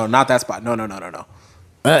 not that spot. No.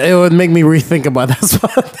 It would make me rethink about that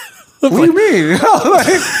spot. What do you mean?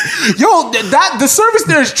 The service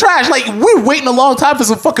there is trash. Like, we're waiting a long time for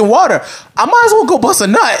some fucking water. I might as well go bust a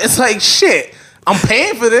nut. It's like, shit, I'm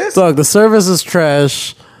paying for this. Look, the service is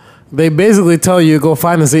trash. They basically tell you go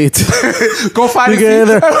find a seat. Go find a seat.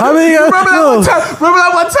 Remember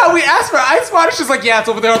that one time we asked for ice water? She's like, yeah, it's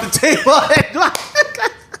over there on the table.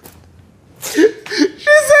 She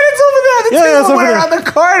said it's over there on the table. It's over there. On the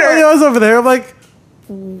corner. Oh, yeah, it's over there. I'm like,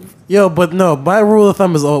 yo, but no, my rule of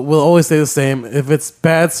thumb will always stay the same. If it's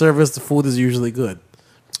bad service, the food is usually good.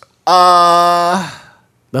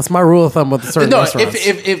 That's my rule of thumb with certain restaurants.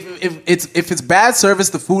 If it's bad service,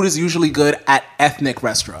 the food is usually good at ethnic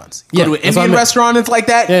restaurants. Yeah, go to an Indian restaurant, it's like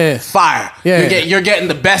that. Yeah. Fire. You're getting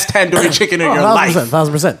the best tandoori chicken in your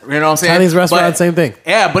 1,000%. You know what I'm saying? Chinese restaurant, same thing.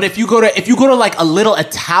 Yeah, but if you go to like a little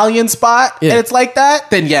Italian spot and it's like that,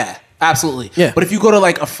 then yeah. Absolutely. Yeah. But if you go to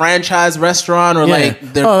like a franchise restaurant or like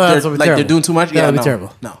they're doing too much, that'd be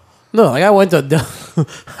terrible. No. Like I went to a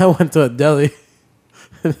deli.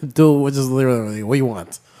 Dude, which is literally what you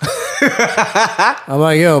want. I'm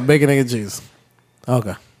like, yo, bacon, egg, and cheese.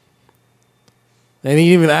 Okay. And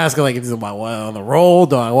he even asked like, "Is it on the roll?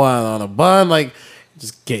 Do I want it on a bun?" Like,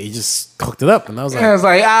 he just cooked it up, and I was like,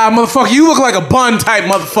 motherfucker, you look like a bun type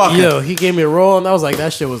motherfucker. Yo, he gave me a roll, and I was like,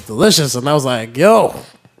 that shit was delicious, and I was like, yo.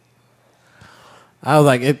 I was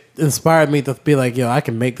like, it inspired me to be like, yo, I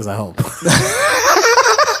can make this at home.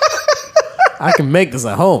 I can make this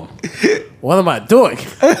at home. What am I doing?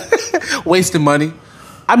 Wasting money.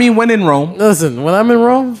 I mean, when in Rome. Listen, when I'm in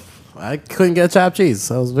Rome, I couldn't get chopped cheese.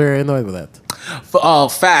 So I was very annoyed with that.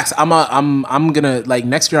 Facts. I'm gonna like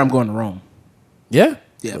next year. I'm going to Rome. Yeah.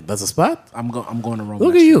 Yeah. That's a spot. I'm going to Rome.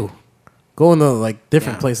 Look at you, going to like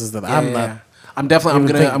different places that I'm not. I'm definitely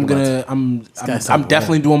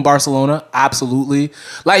doing Barcelona. Absolutely.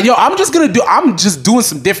 Like, yo, I'm just doing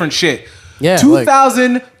some different shit. Yeah,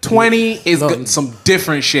 2020 is some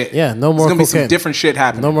different shit. Yeah, no more It's gonna be cocaine. some different shit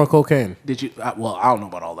happening. No more cocaine. Did you? Well, I don't know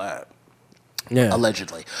about all that. Yeah.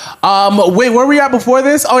 Allegedly. Wait, where were we at before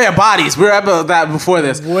this? Oh yeah, bodies. We were at that before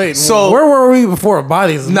this. Wait, so where were we before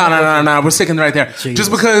bodies? No. We're sticking right there. Jesus.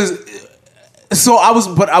 Just because. So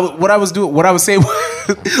what I was saying,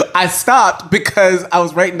 I stopped because I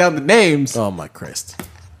was writing down the names. Oh my Christ!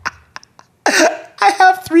 I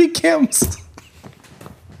have 3 Kims.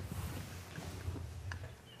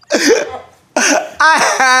 I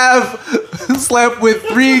have slept with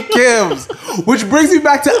 3 Kims, which brings me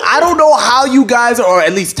back to I don't know how you guys are, or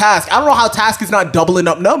at least Task. I don't know how Task is not doubling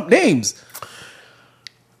up names.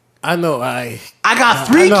 I know I got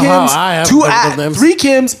 3 Kims, 3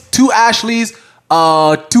 Kims, 2 Ashleys, 2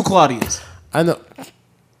 Claudias. I know.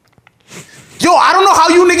 Yo, I don't know how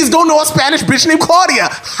you niggas don't know a Spanish bitch named Claudia.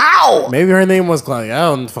 How? Maybe her name was Claudia. I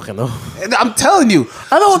don't fucking know. I'm telling you.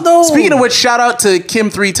 I don't know. Speaking of which, shout out to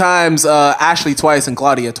Kim 3 times, Ashley twice, and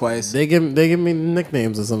Claudia twice. They give me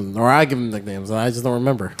nicknames or something, or I give them nicknames, and I just don't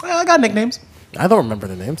remember. I got nicknames. I don't remember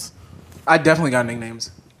the names. I definitely got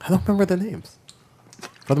nicknames. I don't remember the names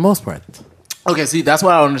for the most part. Okay, see, that's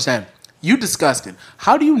what I don't understand. You disgusted.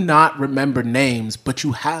 How do you not remember names, but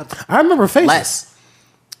you have I remember faces. less?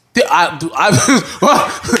 Look at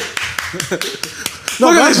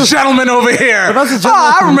this gentleman over here.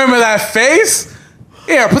 I remember that face.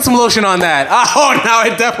 Here, put some lotion on that. Oh, now I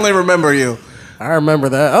definitely remember you. I remember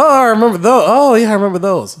that. Oh, I remember those. Oh, yeah, I remember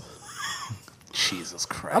those. Jesus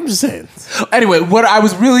Christ. I'm just saying. Anyway, what I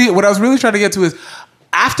was really trying to get to is,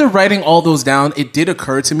 after writing all those down, it did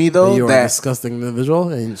occur to me though you are that a disgusting individual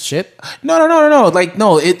and shit. No. Like,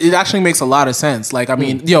 no, it actually makes a lot of sense. Like, I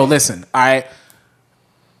mean, yo, listen, I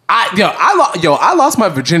lost my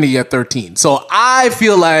virginity at 13, so I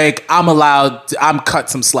feel like I'm cut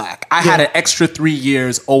some slack. I had an extra 3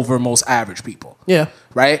 years over most average people. Yeah.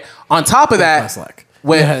 Right. On top of that, slack.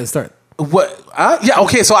 when You had to start. What? Yeah.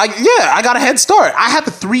 Okay. So I got a head start. I had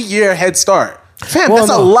the 3-year head start. Fam, that's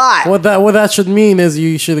a lot. What that should mean is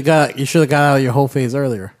you should have got out of your whole phase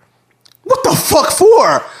earlier. What the fuck for?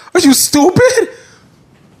 Are you stupid?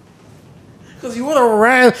 Because you would have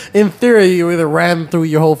ran, in theory, you would have ran through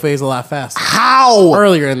your whole phase a lot faster. How?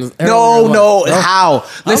 Earlier in the No, how?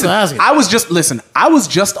 Listen, I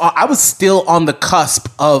was still on the cusp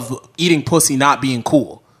of eating pussy not being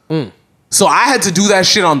cool. So I had to do that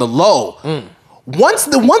shit on the low. Once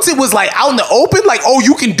it was like out in the open, like, oh,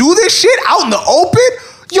 you can do this shit out in the open,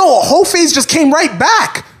 yo, a whole phase just came right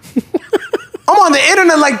back. I'm on the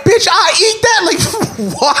internet like, bitch, I eat that. Like,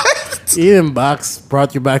 what? Eating box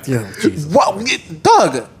brought you back to your Jesus. What,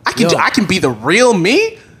 Doug? I can be the real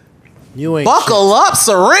me. You ain't buckle up,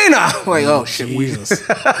 Serena. Like, oh shit, Jesus.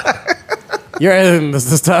 You're editing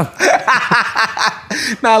this time.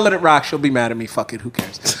 Nah, let it rock. She'll be mad at me. Fuck it. Who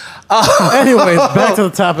cares? Anyways, back to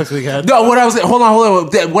the topics we had. No, hold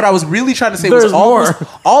on. What I was really trying to say was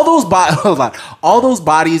all those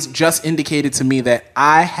bodies just indicated to me that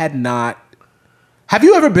I had not. Have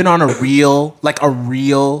you ever been on a real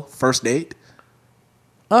first date?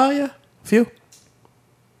 Oh, yeah. A few.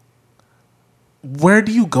 Where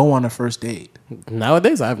do you go on a first date?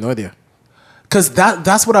 Nowadays, I have no idea. Because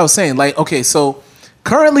that's what I was saying. Like, okay, so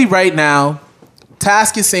currently right now,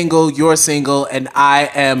 Task is single, you're single, and I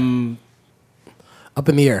am... Up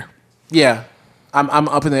in the air. Yeah. I'm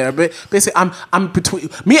up in the air. But basically, I'm between...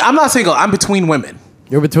 Me, I'm not single. I'm between women.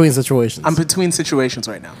 You're between situations. I'm between situations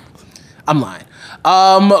right now. I'm lying.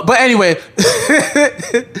 But anyway,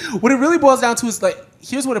 what it really boils down to is like,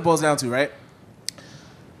 here's what it boils down to, right?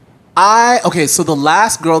 So the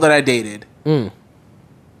last girl that I dated, I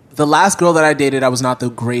was not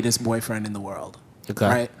the greatest boyfriend in the world. Okay.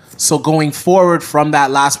 Right? So going forward from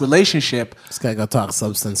that last relationship, this guy gonna talk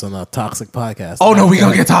substance on a toxic podcast. Oh no, we're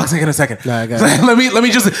gonna get toxic in a second. No, I got it.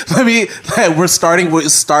 We'll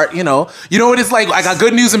start, you know what it's like. I got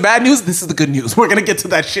good news and bad news. This is the good news. We're gonna get to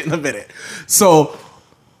that shit in a minute. So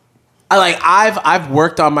I've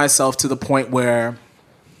worked on myself to the point where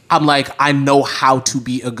I'm like, I know how to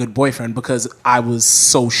be a good boyfriend because I was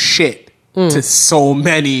so shit to so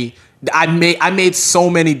many. I made so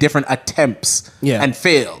many different attempts and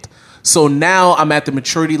failed. So now I'm at the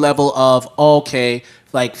maturity level of, okay,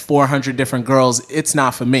 like 400 different girls, it's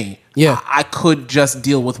not for me. Yeah. I could just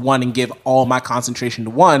deal with one and give all my concentration to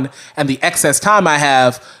one, and the excess time I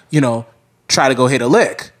have, try to go hit a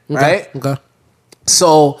lick, right? Okay.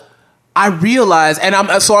 So I realized, and I'm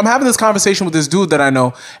having this conversation with this dude that I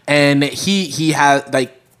know, and he had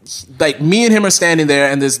like me and him are standing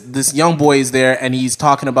there, and this young boy is there, and he's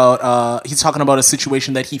talking about a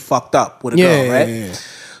situation that he fucked up with a girl, right? Yeah.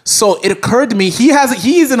 So it occurred to me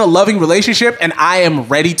he's in a loving relationship and I am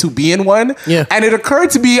ready to be in one. Yeah. And it occurred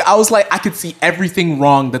to me, I was like, I could see everything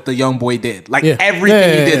wrong that the young boy did. Like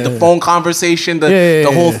everything he did, the phone conversation,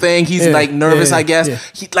 the whole thing. He's like nervous, I guess. Yeah.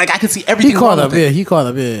 I could see everything wrong with it. He caught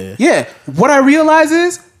up, yeah. Yeah. What I realize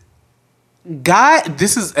is,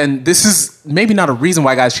 this is maybe not a reason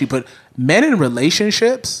why guys cheat, but men in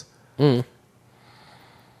relationships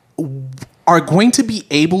are going to be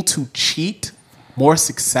able to cheat more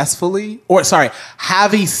successfully,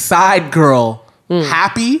 have a side girl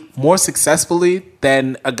happy more successfully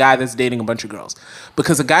than a guy that's dating a bunch of girls.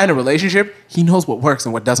 Because a guy in a relationship, he knows what works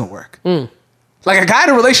and what doesn't work. Like a guy in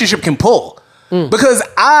a relationship can pull. Because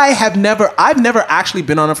I've never actually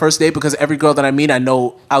been on a first date, because every girl that I meet, I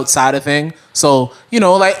know outside of thing. So,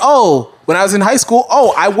 like, when I was in high school,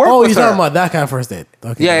 I worked with her. Oh, you're talking about that kind of first date.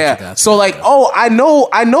 Okay. Yeah. So like, I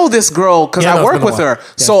know this girl because I work with her.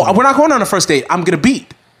 So we're not going on a first date. I'm going to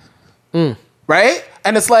beat. Right?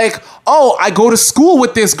 And it's like, I go to school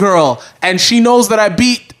with this girl and she knows that I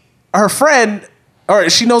beat her friend, or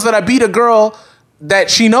she knows that I beat a girl that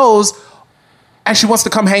she knows, and she wants to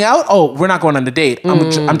come hang out. Oh, we're not going on a date. I'm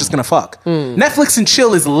just gonna fuck. Netflix and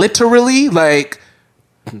chill is literally like,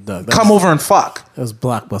 come over and fuck. It was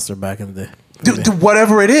Blockbuster back in the day. Do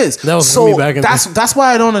whatever it is. That was me back in the day. That's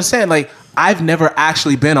why I don't understand. Like, I've never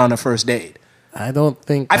actually been on a first date. I'm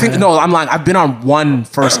lying. I've been on one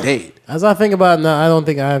first date. As I think about it now, I don't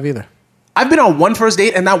think I have either. I've been on one first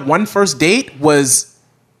date, and that one first date was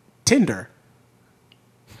Tinder.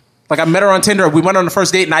 Like, I met her on Tinder. We went on the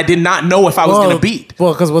first date, and I did not know if I was going to beat.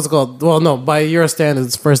 Well, because what's it called? Well, no, by your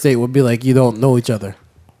standards, first date would be like you don't know each other.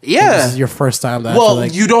 Yeah. This is your first time to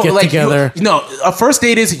you don't get together. A first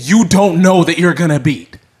date is you don't know that you're going to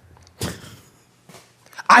beat.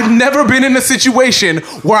 I've never been in a situation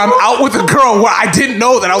where I'm out with a girl where I didn't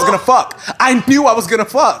know that I was going to fuck. I knew I was going to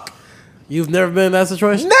fuck. You've never been in that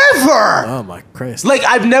situation? Never. Oh, my Christ. Like,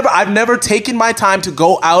 I've never taken my time to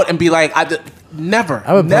go out and be like, never.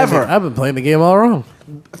 I've been playing the game all wrong,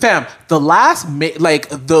 fam. The last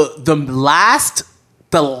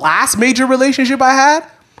major relationship I had,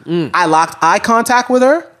 I locked eye contact with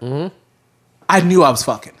her. I knew I was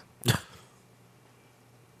fucking.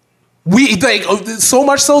 We so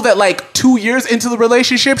much so that like 2 years into the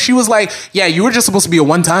relationship, she was like, "Yeah, you were just supposed to be a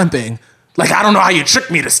one-time thing. Like, I don't know how you tricked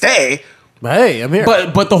me to stay." But hey, I'm here.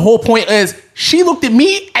 But the whole point is, she looked at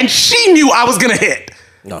me and she knew I was gonna hit.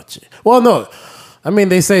 No, well, no. I mean,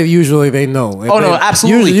 they say usually they know. No,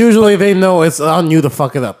 absolutely. Usually they know it's on you to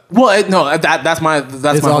fuck it up. Well, no, that's my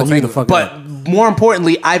whole thing. But more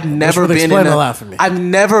importantly, I've never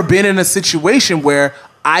been in a situation where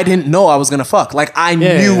I didn't know I was gonna fuck. Like, I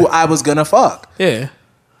knew I was gonna fuck. Yeah.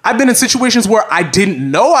 I've been in situations where I didn't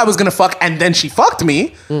know I was gonna fuck and then she fucked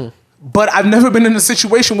me. But I've never been in a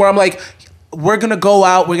situation where I'm like, we're gonna go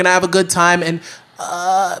out, we're gonna have a good time, and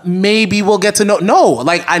maybe we'll get to know. No,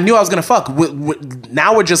 like, I knew I was gonna fuck.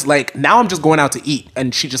 Now I'm just going out to eat,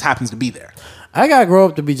 and she just happens to be there. I gotta grow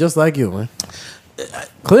up to be just like you, man.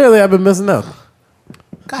 Clearly, I've been missing out.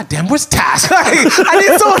 God damn, where's Task?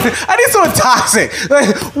 I need someone toxic.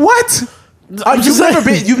 Like, what?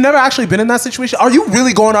 You've never actually been in that situation? Are you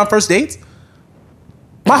really going on first dates?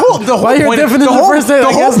 The whole point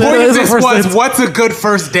of this was, what's a good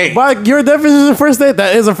first date? By your definition of first date,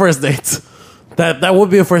 that is a first date. That would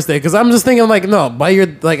be a first date. Because I'm just thinking, like, no,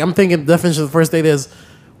 I'm thinking the definition of first date is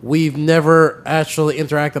we've never actually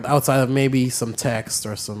interacted outside of maybe some text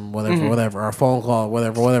or some whatever, or a phone call,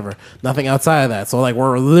 whatever. Nothing outside of that. So, like,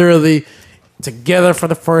 we're literally together for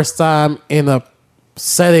the first time in a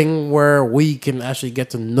setting where we can actually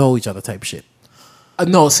get to know each other type shit.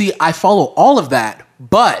 No, see, I follow all of that,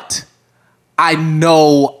 but I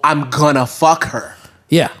know I'm gonna fuck her.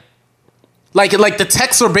 Yeah. Like the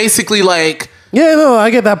texts are basically like... Yeah, no, I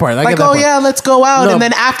get that part. Yeah, let's go out, and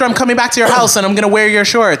then after I'm coming back to your house and I'm gonna wear your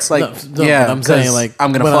shorts. Like, I'm saying, like,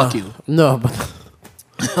 I'm gonna fuck you. No,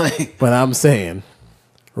 but but I'm saying,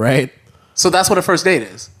 right? So that's what a first date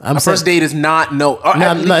is. First date is not no.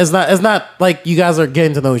 It's not. It's not like you guys are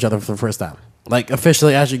getting to know each other for the first time. Like,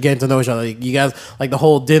 officially actually getting to know each other. Like, you guys, like, the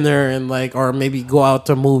whole dinner and, like, or maybe go out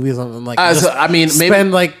to movies or something. Like,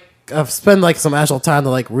 spend like some actual time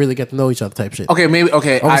to, like, really get to know each other type shit. Okay, maybe.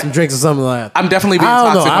 Okay, over some drinks or something like that. I'm definitely being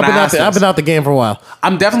toxic. I've been out the game for a while.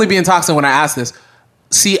 I'm definitely being toxic when I ask this.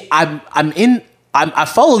 See, I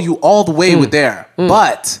follow you all the way with there,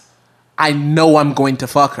 but I know I'm going to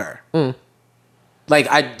fuck her. Like,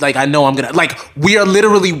 I know I'm gonna, like, we are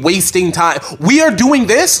literally wasting time. We are doing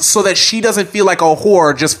this so that she doesn't feel like a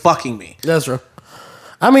whore just fucking me. That's true.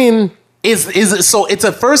 I mean, so it's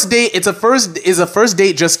a first date. Is a first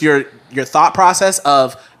date just your thought process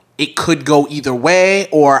of it could go either way,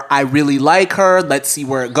 or I really like her. Let's see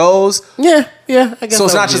where it goes. Yeah. I guess so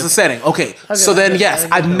it's not just a setting. Okay. So then, yes,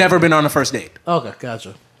 I've never been on a first date. Okay,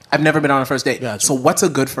 gotcha. I've never been on a first date. Gotcha. So what's a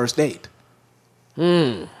good first date?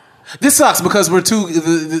 This sucks because we're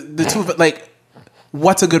the two, like,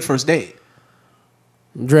 what's a good first date?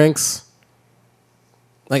 Drinks.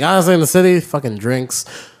 Like, honestly, in the city, fucking drinks.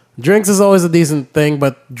 Drinks is always a decent thing,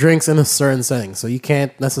 but drinks in a certain setting. So you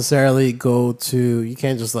can't necessarily you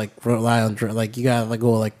can't just, like, rely on drink. Like, you gotta, like,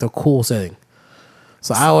 go, like, the cool setting.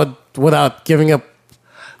 So I would, without giving up.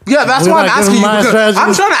 Yeah, that's why I'm asking you.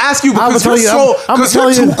 I'm trying to ask you because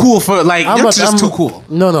you're too cool for, like, you're just too cool.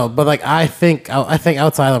 No, but, like, I think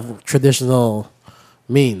outside of traditional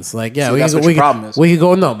means, like, yeah, we could go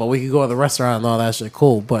to the restaurant and all that shit,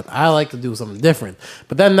 cool, but I like to do something different.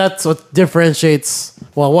 But then that's what differentiates,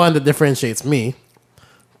 well, one, that differentiates me.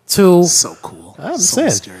 Two, so cool. I'm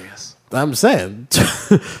mysterious. I'm saying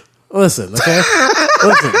listen, okay?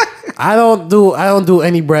 Listen, I don't do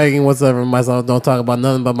any bragging whatsoever myself. Don't talk about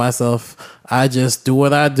nothing but myself. I just do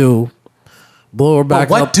what I do. Blow her back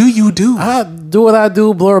up. What do you do? I do what I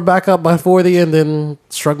do, blow her back up by 40 and then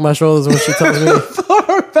shrug my shoulders when she tells me. Blow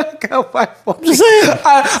her back up by 40. I'm just saying.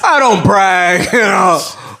 I don't brag, you know.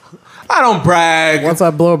 I don't brag. Once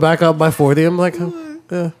I blow her back up by 40, I'm like,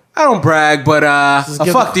 yeah. I don't brag, but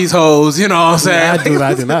fuck these hoes, you know what I'm saying? Yeah,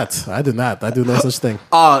 I do not. I do no such thing.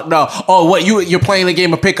 No. Oh, what, you're playing a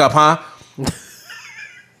game of pickup, huh?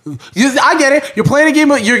 I get it. You're playing a game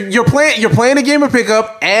of you're playing a game of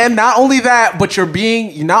pickup, and not only that, but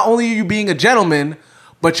not only are you being a gentleman,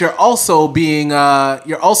 but you're also being a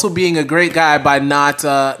great guy by not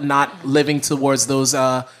living towards those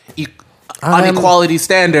unequality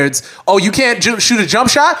standards. Oh, you can't shoot a jump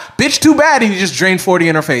shot, bitch. Too bad, and you just drained 40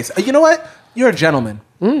 in her face. You know what? You're a gentleman,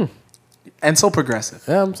 and so progressive.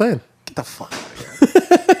 Yeah, I'm saying. Get the fuck out of here.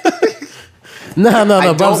 No.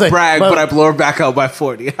 I don't brag, but I blow her back out by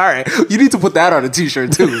 40. All right. You need to put that on a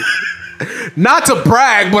t-shirt, too. Not to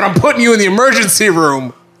brag, but I'm putting you in the emergency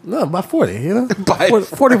room. No, by 40, you know?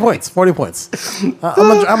 40 points. 40 points. I'm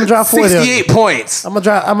gonna drop 40. 68 points. I'm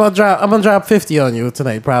gonna drop 50 on you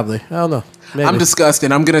tonight, probably. I don't know. Maybe. I'm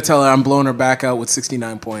disgusted. I'm gonna tell her I'm blowing her back out with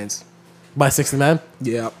 69 points. By 69?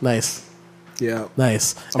 Yeah. Nice. Yeah.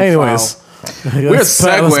 Nice. Anyways. We're a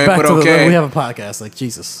segue, but okay. We have a podcast, like,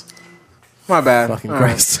 Jesus. My bad. Fucking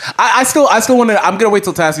Christ. I still want to. I'm gonna wait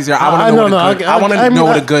till Tassie's here. I want to know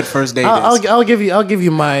what a good first date is. I'll give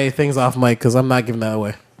you my things off mic because I'm not giving that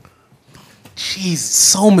away. Jeez,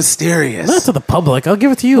 so mysterious. Not to the public. I'll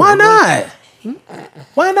give it to you. Why not?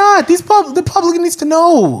 Why not? The public needs to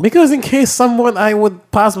know. Because in case someone I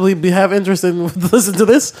would possibly have interest in would listen to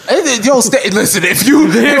this. Yo, listen. If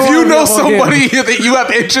you know somebody that you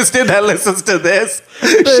have interest in that listens to this,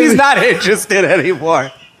 she's not interested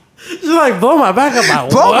anymore. She's like, blow my back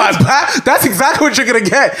up. Blow my back? That's exactly what you're going to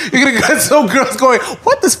get. You're going to get some girls going,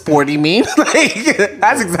 what does 40 mean? Like,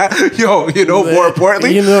 that's exactly, more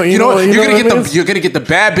importantly, you're going to get the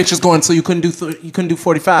bad bitches going, so you couldn't do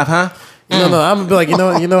 45, huh? No, I'm going to be like,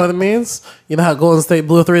 you know what it means? You know how Golden State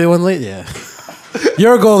blew a 3-1 lead? Yeah.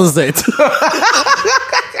 You're Golden State.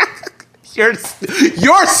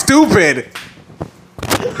 You're stupid.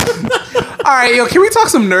 All right, yo, can we talk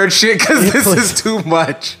some nerd shit? Because this is too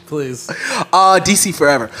much. Please. DC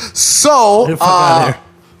forever. So,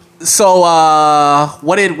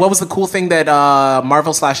 what was the cool thing that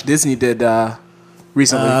Marvel/Disney did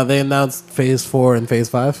recently? They announced Phase 4 and Phase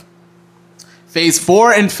 5. Phase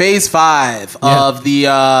 4 and Phase 5 of the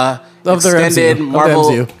extended MCU, Marvel.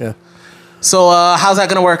 of the MCU, yeah. So, how's that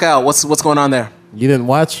gonna work out? What's going on there? You didn't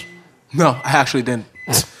watch? No, I actually didn't.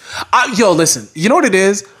 Yo, listen. You know what it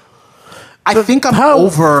is? I think I'm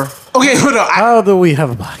over. Okay, hold on. How do we have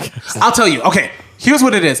a podcast? I'll tell you. Okay, here's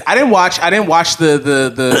what it is. I didn't watch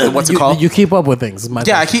the what's it called? You keep up with things.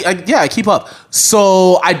 I keep up.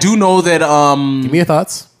 So I do know that. Give me your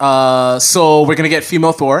thoughts. So we're gonna get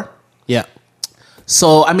female Thor. Yeah.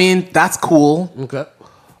 So I mean that's cool. Okay.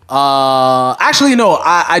 Actually, no,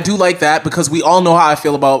 I do like that because we all know how I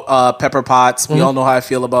feel about Pepper Potts. We all know how I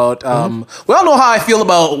feel about we all know how I feel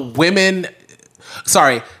about women.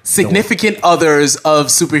 Sorry, significant others of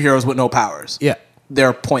superheroes with no powers. Yeah.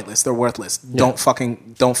 They're pointless. They're worthless. Yeah. Don't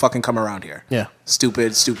fucking come around here. Yeah.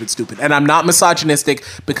 Stupid. And I'm not misogynistic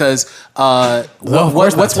because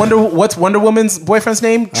what's Wonder Woman's boyfriend's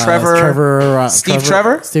name? Steve Trevor?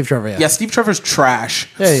 Steve Trevor, yeah. Yeah, Steve Trevor's trash.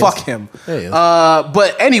 Yeah, fuck him. Yeah, he is.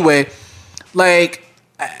 But anyway, like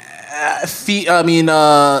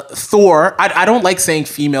Thor. I don't like saying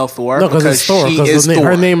female Thor because it's Thor. She is Thor.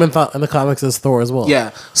 Her name in the comics is Thor as well.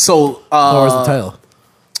 Yeah. So Thor is the title.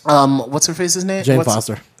 What's her face's name? Jane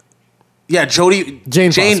Foster. Yeah, Jane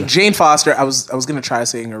Foster. Jane Foster. I was gonna try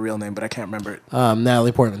saying her real name, but I can't remember it.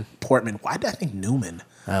 Natalie Portman. Portman. Why did I think Newman?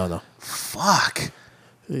 I don't know. Fuck.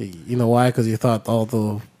 You know why? Because you thought all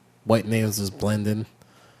the white names just blend in.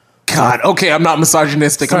 God. Okay, I'm not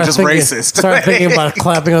misogynistic. I'm just racist. Start thinking about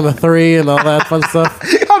clapping on the 3 and all that fun stuff.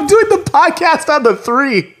 I'm doing the podcast on the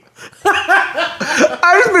 3.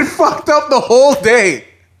 I've just been fucked up the whole day.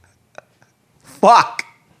 Fuck.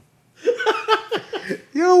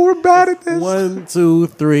 Yo, we're bad at this. 1, 2,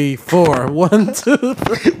 3, 4. 1, 2,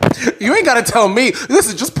 3. You ain't gotta tell me.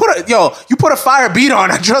 Listen, just you put a fire beat on.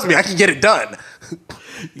 Trust me, I can get it done.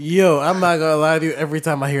 Yo, I'm not gonna lie to you. Every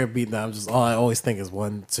time I hear a beat now, all I always think is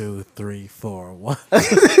 1, 2, 3, 4. 1.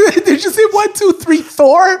 Did you say 1, 2, 3,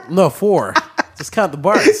 Thor? No, 4. Just count the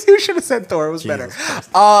bars. You should have said Thor. It was better.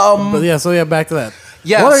 But yeah, so back to that.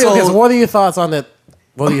 Yeah. What are your thoughts on it?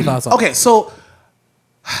 What are your thoughts on it? Okay, so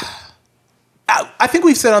I think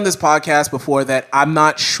we've said on this podcast before that I'm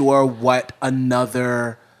not sure what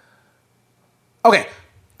another. Okay.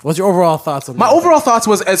 What's your overall thoughts on that? My overall thoughts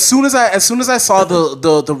was as soon as I saw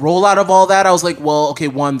the rollout of all that, I was like, well, okay,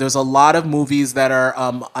 one, there's a lot of movies that are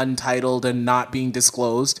untitled and not being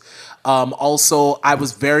disclosed. Also, I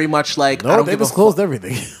was very much like, no, they disclosed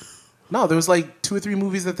everything. No, there was like 2 or 3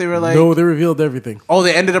 movies that they were like. No, they revealed everything. Oh,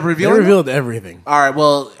 they ended up revealing. They revealed everything. All right.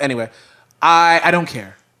 Well, anyway, I don't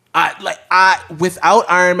care. Without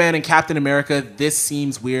Iron Man and Captain America, this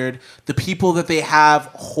seems weird. The people that they have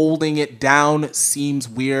holding it down seems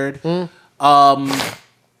weird. Now,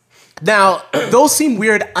 those seem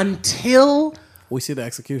weird until we see the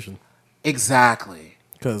execution. Exactly.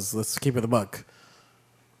 Because let's keep it a buck.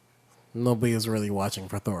 Nobody is really watching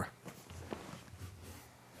for Thor.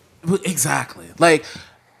 Exactly. Like,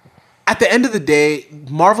 at the end of the day,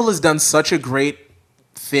 Marvel has done such a great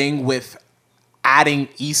thing with adding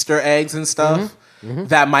Easter eggs and stuff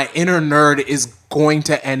that my inner nerd is going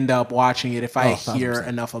to end up watching it if I hear 100%.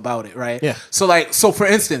 Enough about it, right? Yeah. So for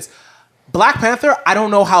instance, Black Panther, I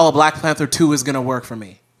don't know how a Black Panther 2 is going to work for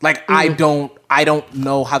me. Like, I don't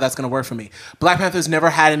know how that's going to work for me. Black Panther's never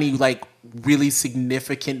had any, like, really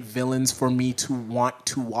significant villains for me to want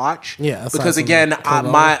to watch. Yeah. Because, again,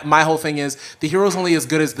 my whole thing is the hero's only as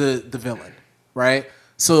good as the villain, right?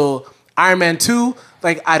 So, Iron Man 2,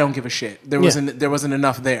 like, I don't give a shit. There wasn't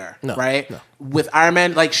enough there, right? No. With Iron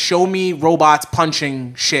Man, like, show me robots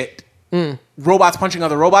punching shit. Robots punching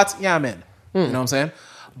other robots, yeah, I'm in. You know what I'm saying?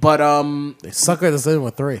 But, they suckered us in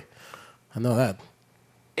with 3. I know that.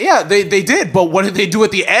 Yeah, they did, but what did they do at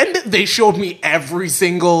the end? They showed me every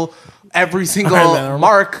single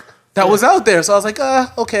mark that was out there. So I was like,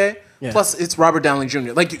 okay. Yeah. Plus, it's Robert Downey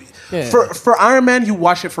Jr. Like, for Iron Man, you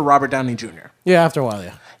watch it for Robert Downey Jr. Yeah, after a while,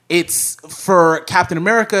 yeah. It's for Captain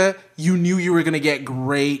America, you knew you were going to get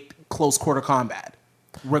great close quarter combat,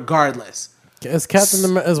 regardless. Is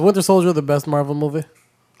Winter Soldier the best Marvel movie?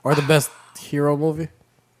 Or the best hero movie?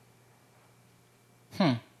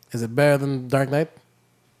 Is it better than Dark Knight?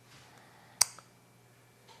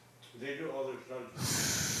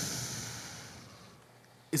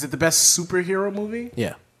 Is it the best superhero movie?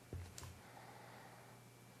 Yeah.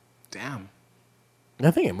 Damn. I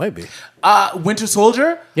think it might be. Winter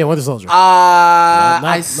Soldier? Yeah, Winter Soldier.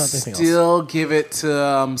 I still give it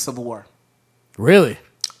to Civil War. Really?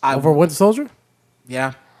 Over Winter Soldier?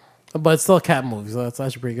 Yeah. But it's still a Cap movie, so that's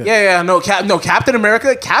actually pretty good. Yeah. No, Captain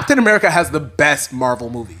America. Captain America has the best Marvel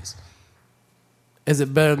movies. Is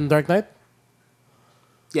it better than Dark Knight?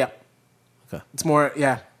 Yeah. Okay. It's more.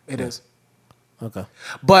 Yeah, it is. Okay.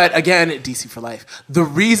 But again, DC for life. The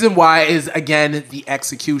reason why is, again, the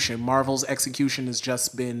execution. Marvel's execution has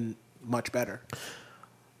just been much better.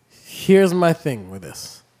 Here's my thing with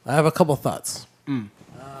this. I have a couple thoughts.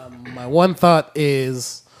 My one thought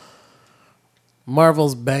is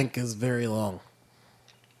Marvel's bank is very long.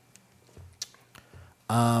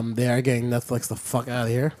 They are getting Netflix the fuck out of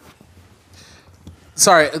here.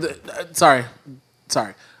 Sorry.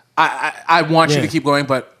 I want you to keep going,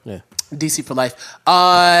 but DC for life.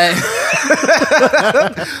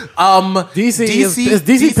 Is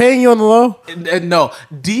DC paying you on the low? No,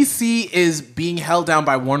 DC is being held down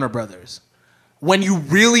by Warner Brothers. When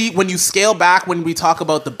you scale back, when we talk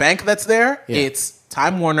about the bank that's there, it's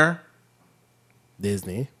Time Warner,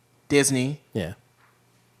 Disney, yeah,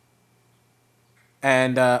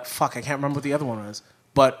 and I can't remember what the other one was,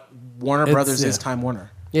 but Warner Brothers is Time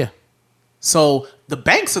Warner. Yeah. So the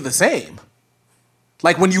banks are the same.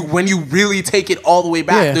 Like when you really take it all the way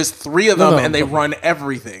back, there's 3 of them and they run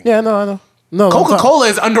everything. Yeah, no, I know. No, Coca-Cola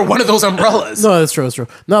is under one of those umbrellas. No, that's true. It's true.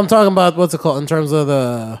 No, I'm talking about what's it called in terms of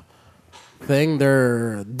the thing.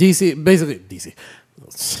 They're DC, basically DC.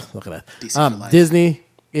 Look at that. DC Disney,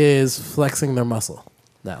 is flexing their muscle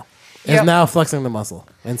now. Is now flexing the muscle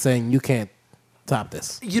and saying you can't top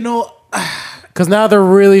this. You know, because now they're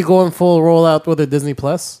really going full rollout with the Disney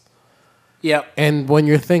Plus. Yep. And when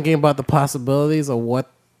you're thinking about the possibilities of what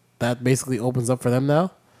that basically opens up for them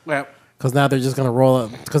now, Yep. because now they're just gonna roll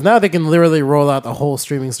out. Because now they can literally roll out a whole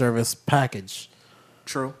streaming service package.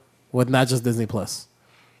 True. With not just Disney Plus,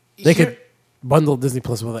 they could bundle Disney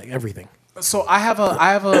Plus with like everything. So I have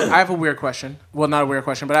a weird question. Well, not a weird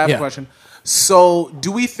question, but I have a question. So,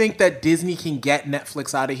 do we think that Disney can get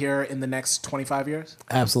Netflix out of here in the next 25 years?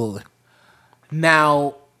 Absolutely.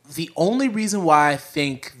 Now, the only reason why I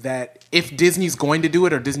think that if Disney's going to do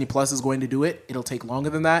it or Disney Plus is going to do it, it'll take longer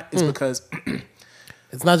than that is because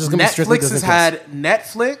it's not just going to be strictly Disney Netflix has had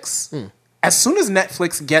Netflix. As soon as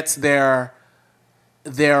Netflix gets their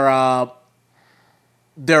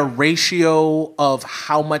ratio of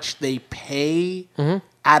how much they pay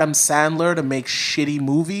Adam Sandler to make shitty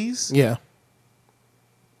movies,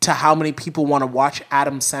 to how many people want to watch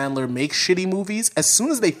Adam Sandler make shitty movies, as soon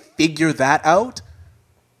as they figure that out,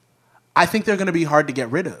 I think they're going to be hard to get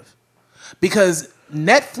rid of. Because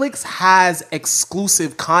Netflix has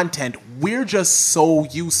exclusive content. We're just so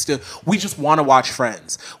used to, we just want to watch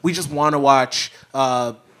Friends. We just want to watch,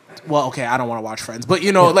 well, okay, I don't want to watch Friends. But,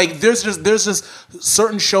 you know, like, there's just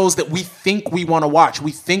certain shows that we think we want to watch.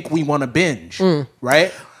 We think we want to binge,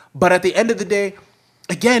 right? But at the end of the day,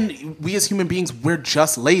 again, we as human beings, we're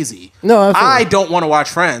just lazy. No, absolutely. I don't want to watch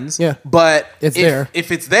Friends. Yeah. But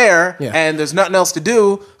if it's there and there's nothing else to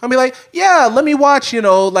do, I'll be like, yeah, let me watch, you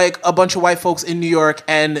know, like a bunch of white folks in New York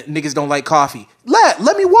and niggas don't like coffee.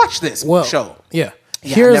 Let me watch this show. Yeah.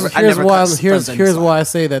 Yeah, here's why I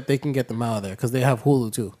say that they can get them out of there, because they have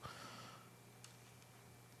Hulu too.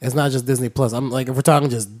 It's not just Disney Plus. I'm like, if we're talking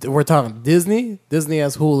Disney. Disney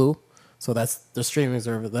has Hulu. So that's the streaming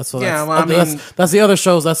service. That's the other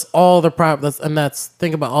shows. That's all the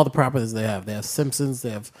think about all the properties they have. They have Simpsons.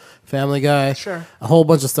 They have Family Guy. Sure. A whole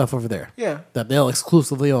bunch of stuff over there. Yeah. That they'll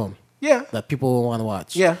exclusively own. Yeah. That people will want to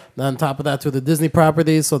watch. Yeah. Then on top of that, too, the Disney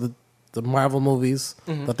properties. So the Marvel movies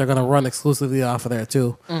that they're gonna run exclusively off of there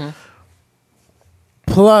too.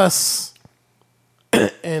 Plus,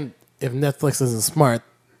 and if Netflix isn't smart,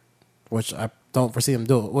 which I don't foresee them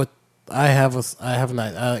doing, what I have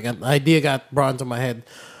an idea got brought into my head,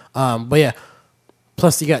 but yeah.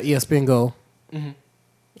 Plus, you got ESPN Go.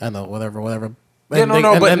 I know, whatever.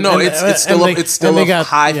 It's still a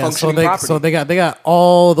high functioning property. So they got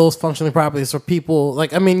all those functioning properties for people.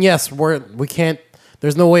 Like, I mean, yes, we can't.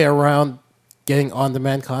 There's no way around getting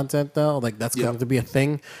on-demand content now. Like, that's going to be a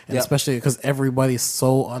thing, and especially because everybody's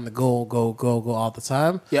so on the go all the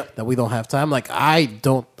time. That we don't have time. Like, I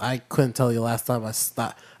couldn't tell you last time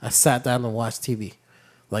I sat down and watched TV,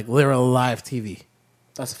 like literal live TV.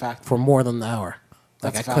 That's a fact. For more than an hour.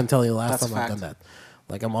 Like, I couldn't tell you last time I've done that.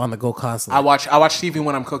 Like, I'm on the go constantly. I watch TV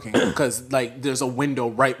when I'm cooking because like there's a window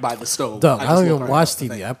right by the stove. Doug, I don't even watch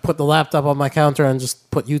TV. I put the laptop on my counter and just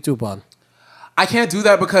put YouTube on. I can't do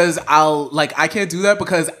that because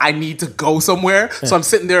I need to go somewhere. Yeah. So I'm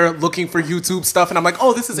sitting there looking for YouTube stuff, and I'm like,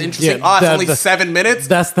 "Oh, this is interesting. It's only 7 minutes.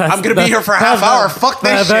 I'm gonna be here for a half hour. Fuck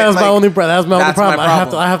that shit." That's my only problem.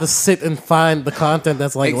 I have to sit and find the content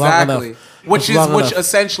that's like long enough. Which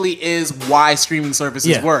essentially is why streaming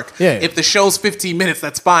services work. Yeah. If the show's 15 minutes,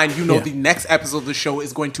 that's fine. You know the next episode of the show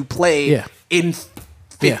is going to play in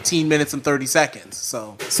 15 minutes and 30 seconds.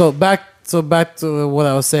 So back to what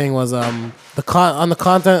I was saying was on the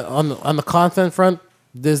content front,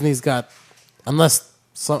 Disney's got unless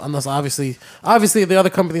obviously the other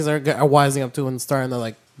companies are wising up to and starting to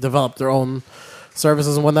like develop their own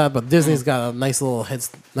services and whatnot, but Disney's got a nice little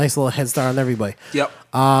head start on everybody. Yep.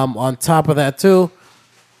 On top of that too,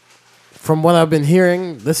 from what I've been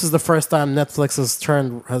hearing, this is the first time Netflix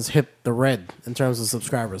has hit the red in terms of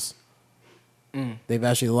subscribers. They've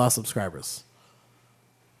actually lost subscribers.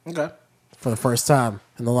 Okay. For the first time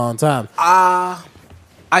in a long time. I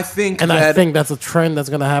think that's a trend that's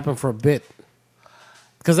going to happen for a bit.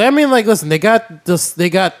 Because, I mean, like, listen, they got,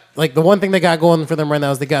 like, the one thing they got going for them right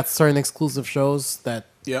now is they got certain exclusive shows that,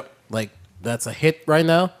 like, that's a hit right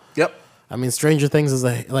now. Yep. I mean, Stranger Things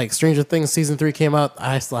Stranger Things Season 3 came out.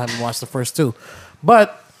 I still haven't watched the first two.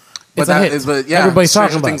 But it's a hit. Everybody's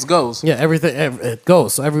talking about it. Things goes. Yeah, it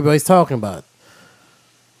goes. So everybody's talking about it.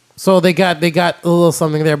 So they got a little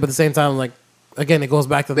something there, but at the same time, like, again, it goes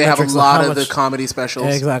back to the metrics. They have a lot of the comedy specials.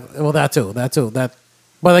 Yeah, exactly. Well, that too.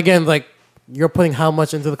 But again, like, you're putting how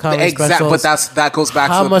much into the comedy specials? But that goes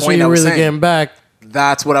back to the point I was saying. How much are you really getting back?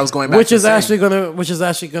 That's what I was going back to. Which is actually gonna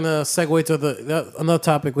segue to another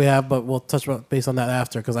topic we have, but we'll touch base on that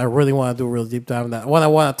after because I really want to do a real deep dive on that. What I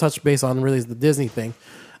want to touch base on really is the Disney thing.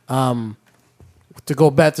 To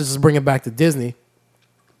go back to just bring it back to Disney,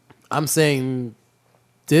 I'm saying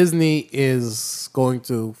Disney is going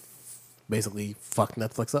to basically fuck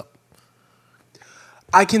Netflix up.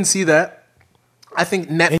 I can see that. I think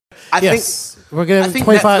Yes, we're getting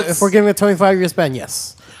 25. If we're giving a 25-year span,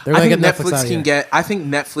 yes, they're going to get Netflix out of here. I think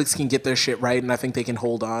Netflix can get their shit right, and I think they can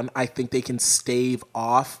hold on. I think they can stave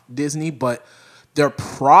off Disney, but their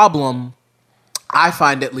problem, I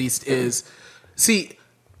find at least, is see,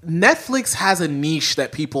 Netflix has a niche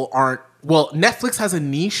that people aren't. Well, Netflix has a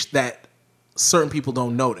niche that certain people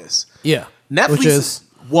don't notice. Yeah, Netflix which is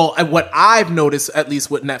what I've noticed, at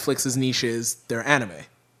least what Netflix's niche is, their anime.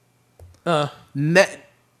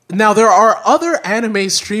 Now, there are other anime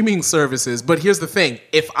streaming services, but here's the thing.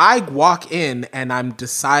 If I walk in and I'm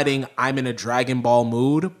deciding I'm in a Dragon Ball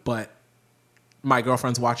mood, but my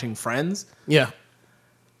girlfriend's watching Friends, yeah,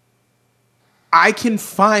 I can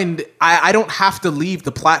find... I don't have to leave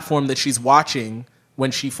the platform that she's watching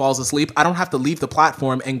when she falls asleep. I don't have to leave the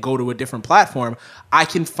platform and go to a different platform. I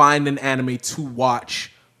can find an anime to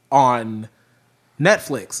watch on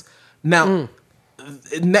Netflix. Now...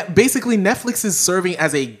 basically, Netflix is serving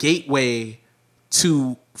as a gateway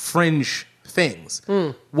to fringe things.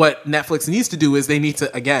 What Netflix needs to do is they need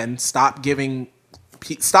to, again, stop giving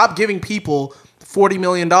people $40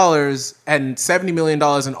 million and $70 million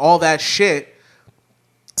and all that shit.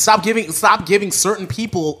 Stop giving certain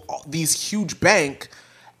people these huge bank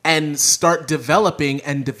and start developing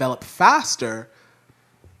and develop faster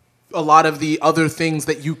a lot of the other things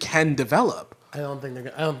that you can develop. I don't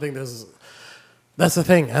think there's. That's the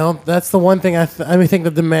thing. That's the one thing I think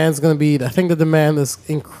the demand's going to be. I think the demand is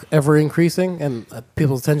ever increasing, and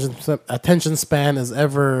people's attention span is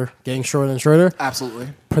ever getting shorter and shorter. Absolutely.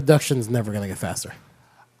 Production's never going to get faster.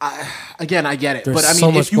 I get it. There's but I mean,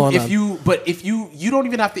 so much going on. you don't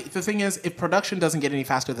even have to. The thing is, if production doesn't get any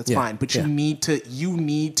faster, that's fine. But you need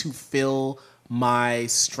to fill my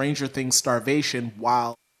Stranger Things starvation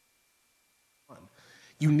while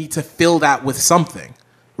you need to fill that with something.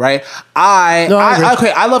 Right? I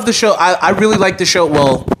love the show. I really like the show.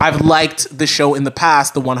 Well, I've liked the show in the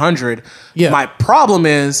past, the 100. Yeah. My problem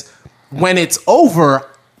is when it's over,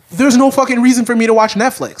 there's no fucking reason for me to watch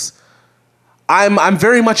Netflix. I'm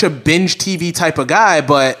very much a binge TV type of guy,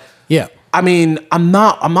 but yeah. I mean, I'm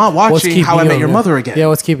not watching How I Met Your Mother again. Yeah,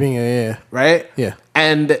 what's keeping you? Yeah. Right? Yeah.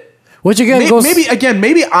 And which again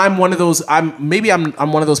maybe I'm one of those. I'm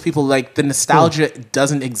one of those people. Like the nostalgia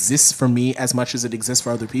doesn't exist for me as much as it exists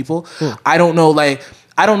for other people. I don't know. I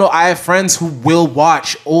have friends who will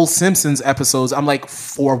watch old Simpsons episodes. I'm like,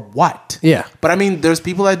 for what? Yeah. But I mean, there's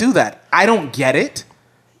people that do that. I don't get it.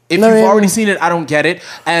 If you've already seen it, I don't get it.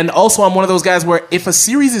 And also, I'm one of those guys where if a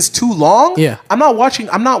series is too long, I'm not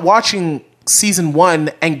watching season 1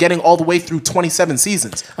 and getting all the way through 27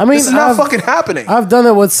 seasons. I mean, this is not fucking happening. I've done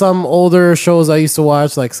it with some older shows I used to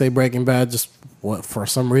watch, like say Breaking Bad. Just for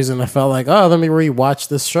some reason, I felt like, let me rewatch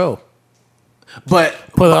this show. But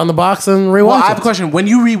put it on the box and rewatch it. I have a question. When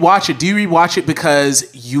you rewatch it, do you rewatch it because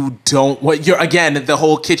you don't? Again, the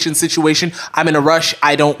whole kitchen situation. I'm in a rush.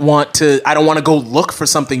 I don't want to go look for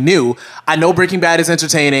something new. I know Breaking Bad is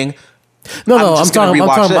entertaining. I'm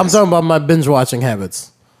talking about my binge watching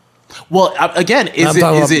habits. Well, again,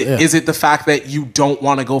 is it the fact that you don't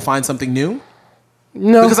want to go find something new?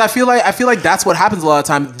 No, because I feel like that's what happens a lot of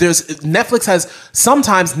time.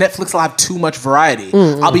 Sometimes Netflix will have too much variety.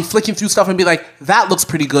 I'll be flicking through stuff and be like, that looks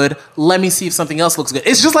pretty good. Let me see if something else looks good.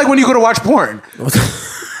 It's just like when you go to watch porn.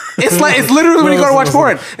 It's literally when you go to watch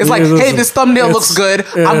porn. It's like, hey, this thumbnail looks good.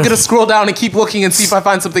 I'm gonna scroll down and keep looking and see if I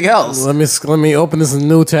find something else. Let me open this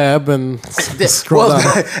new tab and scroll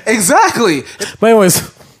down. Exactly. But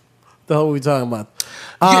anyways. The hell are we talking about?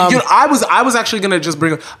 I was actually gonna just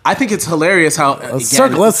bring. I think it's hilarious how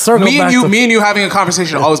let's circle me and you having a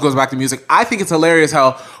conversation always goes back to music. I think it's hilarious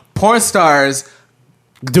how porn stars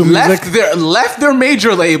left their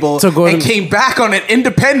major label and came back on an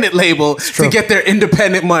independent label to get their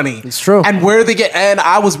independent money. It's true. And where they get, and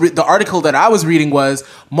the article that I was reading was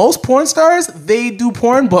most porn stars, they do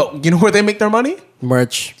porn, but you know where they make their money?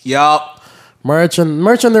 Merch. Yup. Merch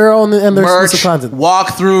and their own and their exclusive content.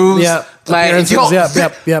 Walkthroughs. Yeah.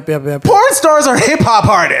 Yep. Porn stars are hip hop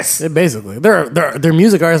artists. Yeah, basically. They're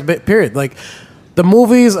music artists, period. Like the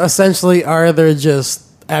movies essentially are their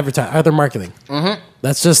just their marketing. Mm-hmm.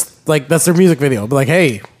 That's just like that's their music video. But like,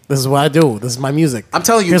 hey, this is what I do. This is my music. I'm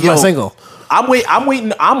telling you, here's my single. I'm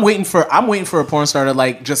waiting for a porn star to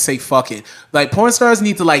like just say fuck it. Like porn stars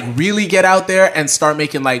need to like really get out there and start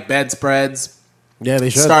making like bedspreads. Yeah,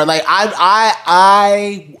 they should start like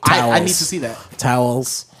I need to see that.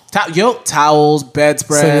 Towels. Towels,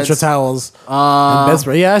 bedspreads, signature towels, and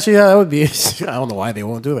bedspread. Yeah, actually, that would be. I don't know why they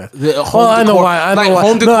won't do that. I know why. I know why.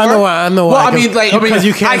 Home decor? No, I know why. Well, I mean, because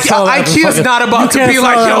you can't. IKEA's not about to be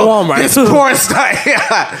like, yo, Walmart. This porn star.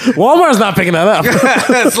 Yeah. Walmart's not picking that up.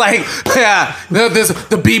 It's like, there's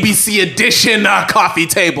the BBC edition coffee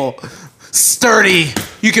table, sturdy.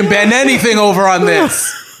 You can bend anything over on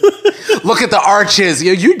this. Look at the arches.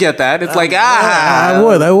 You get that. It's like, I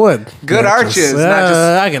would. Good arches.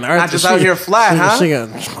 Not just out here flat, huh?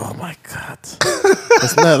 Oh, my God.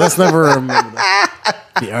 Let's never remember that.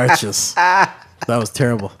 The arches. That was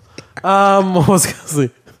terrible. What was I going to say?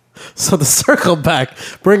 So to circle back,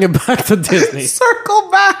 bring it back to Disney. Circle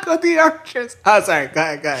back on the arches. Oh, sorry. Go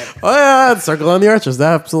ahead. Oh, yeah, circle on the arches.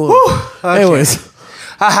 Absolutely. Okay. Anyways.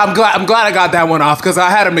 I'm glad I got that one off because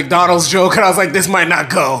I had a McDonald's joke and I was like, this might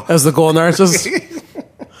not go. As the golden arches?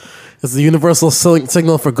 It's the universal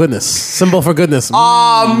signal for goodness. Symbol for goodness.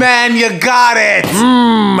 Oh, man, you got it.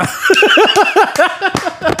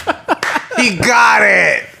 He got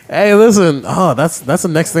it. Hey, listen. Oh, that's the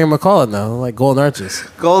next thing I'm going to call it now. Like golden arches.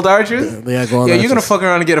 Gold arches? Yeah, golden arches. You're going to fuck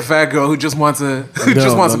around and get a fat girl who just wants a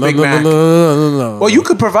Big Mac. No. Well, you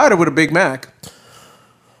could provide her with a Big Mac.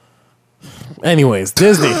 Anyways,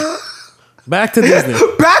 Disney. Back to Disney.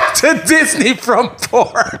 Back to Disney from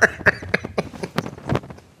porn.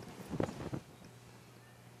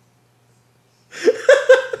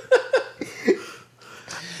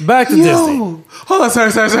 Back to Disney. Hold on,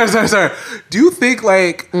 sorry. Do you think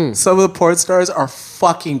like some of the porn stars are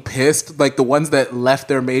fucking pissed? Like the ones that left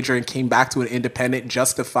their major and came back to an independent,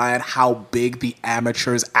 justifying how big the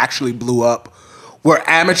amateurs actually blew up? Where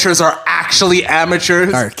amateurs are actually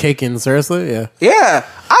amateurs. Are caking, seriously? Yeah. Yeah.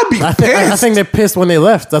 I'd be pissed. I think they're pissed when they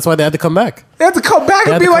left. That's why they had to come back. They had to come back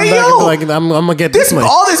and be like, yo. I'm going to get this money.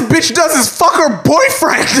 All this bitch does is fuck her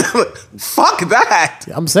boyfriend. Fuck that.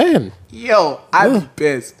 I'm saying. Yo, I'd be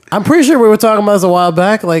pissed. I'm pretty sure we were talking about this a while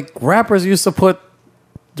back. Like, rappers used to put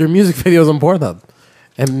their music videos on Pornhub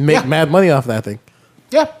and make mad money off that thing.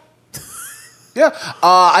 Yeah. Yeah,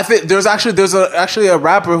 I think there's actually a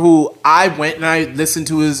rapper who I went and I listened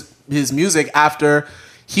to his music after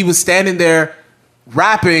he was standing there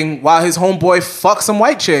rapping while his homeboy fucked some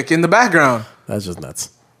white chick in the background. That's just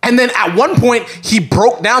nuts. And then at one point he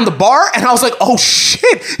broke down the bar and I was like, oh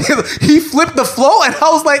shit! He flipped the flow and I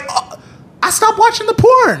was like, I stopped watching the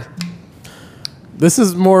porn. This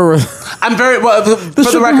is more. I'm very well.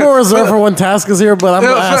 This should be more reserved for when Task is here, but I'm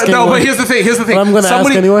going to ask anyway. No, but here's the thing. I'm going to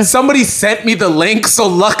ask anyway. Somebody sent me the link, so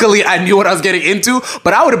luckily I knew what I was getting into.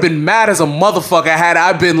 But I would have been mad as a motherfucker had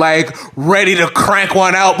I been like ready to crank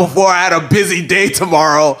one out before I had a busy day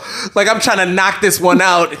tomorrow. Like I'm trying to knock this one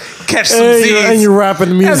out, catch some Z's, and you're rapping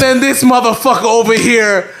the music, and then this motherfucker over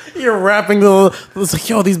here. You're rapping it's like,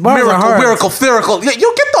 yo, these bars are hard. Miracle. Yo,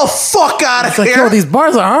 get the fuck out of here. Like, yo, these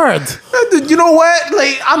bars are hard. You know what?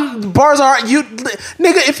 Like, bars are hard.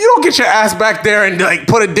 Nigga, if you don't get your ass back there and like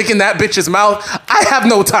put a dick in that bitch's mouth, I have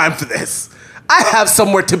no time for this. I have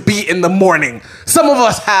somewhere to be in the morning. Some of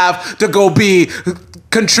us have to go be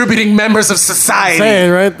contributing members of society. I'm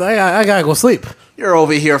saying, right? I gotta go sleep. You're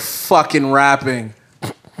over here fucking rapping.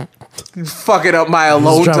 Fucking up my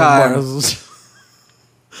alone time.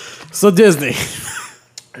 So Disney.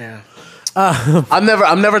 Yeah. I'm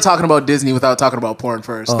never talking about Disney without talking about porn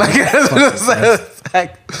first.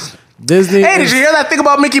 Disney. Hey, did you hear that thing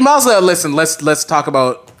about Mickey Mouse? Listen, let's talk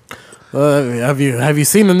about. Have you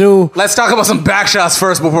seen the new? Let's talk about some backshots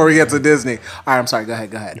first before we get to Disney. All right, I'm sorry. Go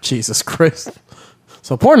ahead. Jesus Christ.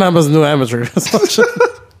 So Pornhub is a new amateur.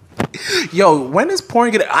 Yo, when is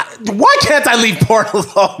porn gonna? Why can't I leave porn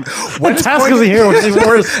alone? When Task is here, which is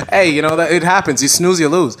worse. Hey, you know that it happens. You snooze, you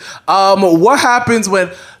lose. What happens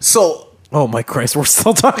when? So. Oh my Christ, we're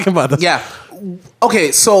still talking about this. Yeah.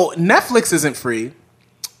 Okay, so Netflix isn't free.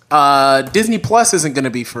 Disney Plus isn't going to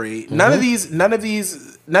be free. Mm-hmm. None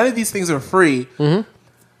of these things are free. Mm-hmm.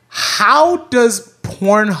 How does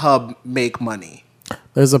Pornhub make money?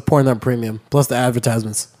 There's a Pornhub Premium plus the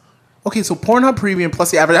advertisements. Okay, so Pornhub Premium plus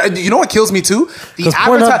the advertisements. You know what kills me too?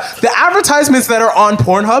 The advertisements that are on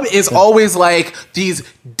Pornhub is always like these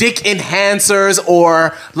dick enhancers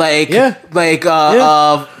or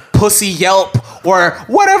pussy Yelp or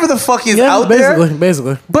whatever the fuck is out there.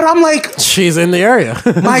 Basically. But I'm like, she's in the area.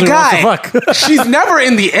 My guy, she's never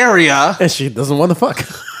in the area, and she doesn't want to fuck.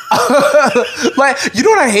 Like, you know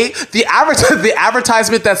what I hate? The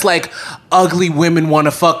advertisement that's like, ugly women want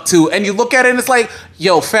to fuck too, and you look at it and it's like,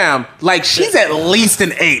 yo, fam, like she's at least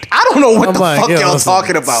an 8. I don't know what fuck y'all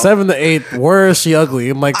talking about. 7 to 8. Where is she ugly?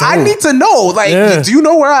 I'm like, I need to know. Like, do you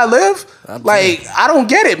know where I live? Like, I don't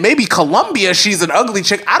get it. Maybe Colombia, she's an ugly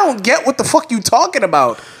chick. I don't get what the fuck you talking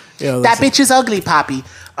about. Yeah, that bitch is ugly, Poppy.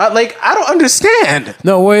 Like, I don't understand.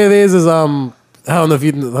 No, what it is I don't know if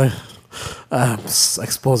you like. I'm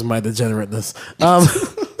exposing my degenerateness.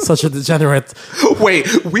 Such a degenerate.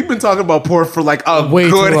 Wait, we've been talking about porn for like a Way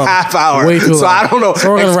good too long. half hour. Way too so long. I don't know.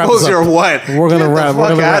 So we're gonna wrap this Exposure up. or what? We're gonna wrap.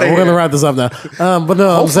 We're gonna wrap this up now. But no,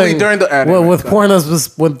 I'm Hopefully saying during the well, with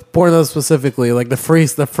Pornhub specifically, like the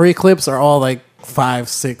free clips are all like 5,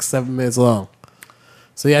 6, 7 minutes long.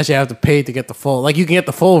 So you actually have to pay to get the full. Like you can get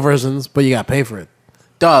the full versions, but you got to pay for it.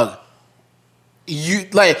 Doug, you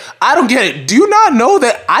like I don't get it. Do you not know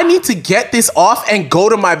that I need to get this off and go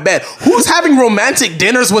to my bed? Who's having romantic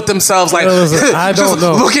dinners with themselves? Like Listen, I don't just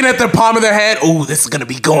know. looking at the palm of their hand. Oh, this is gonna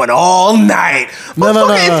be going all night. No. If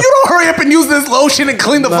you don't hurry up and use this lotion and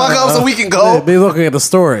clean the fuck up so we can go. They looking at the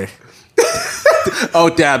story.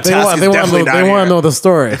 Oh damn, They want to know the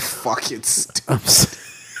story. Fucking stupid.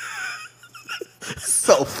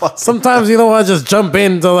 So fucking. Sometimes you don't want to just jump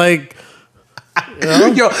into like. You know?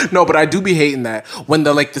 Yo, no, but I do be hating that when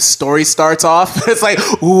the story starts off. It's like,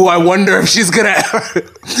 ooh, I wonder if she's gonna.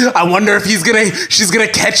 I wonder if she's gonna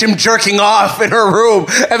catch him jerking off in her room,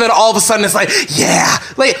 and then all of a sudden it's like, yeah,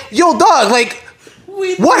 like, yo, dog, like,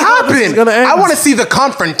 what happened? I want to see the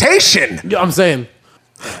confrontation. Yeah, I'm saying.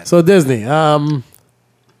 So Disney, Do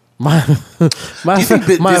you think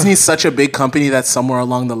Disney's such a big company that somewhere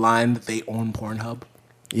along the line they own Pornhub?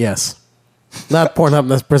 Yes. Not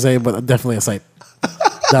Pornhub per se, but definitely a site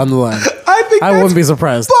down the line. I wouldn't be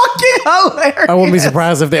surprised. Fucking hilarious. I wouldn't be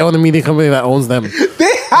surprised if they own a media company that owns them.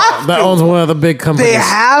 They have That to. owns one of the big companies. They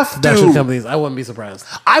have to. Production companies. I wouldn't be surprised.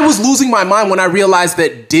 I was losing my mind when I realized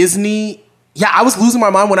that Disney. Yeah, I was losing my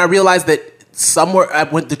mind when I realized that somewhere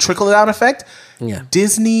with the trickle down effect. Yeah.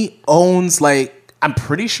 Disney owns I'm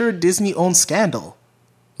pretty sure Disney owns Scandal.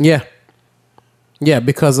 Yeah. Yeah,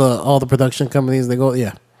 because all the production companies, they go,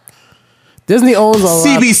 yeah. Disney owns a lot.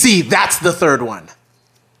 CBC, that's the third one.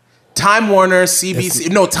 Time Warner, CBC.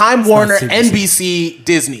 No, Time Warner, CBC. NBC,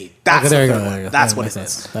 Disney. That's Okay, there the you third go. one. There you go. That's That what makes it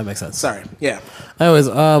sense. is. That makes sense. Sorry. Yeah. Anyways,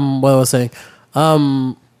 what I was saying.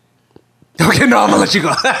 Okay, no, I'm gonna let you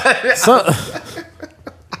go. So,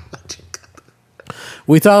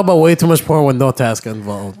 we talk about way too much porn with no Task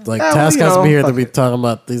involved. Like, Yeah, well, Task you has to know, be here to fuck be it. talking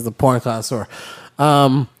about he's the porn connoisseur.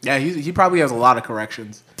 Yeah, he probably has a lot of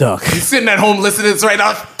corrections. Duck. He's sitting at home listening to this right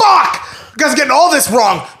now. Fuck! You guys are getting all this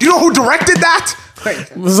wrong. Do you know who directed that?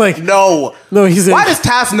 It's like, No. he's Why does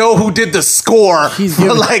Tass know who did the score he's for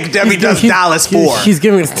giving- Debbie he's Does gi- Dallas he- 4? He's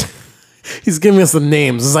giving us. He's giving us the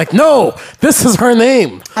names. It's like, no, this is her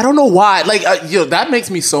name. I don't know why. That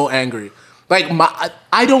makes me so angry.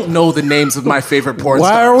 I don't know the names of my favorite porn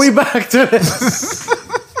stars. Why are we back to this?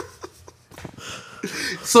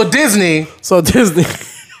 So Disney.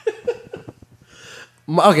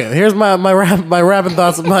 Okay, here's my rapping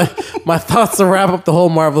thoughts. My thoughts to wrap up the whole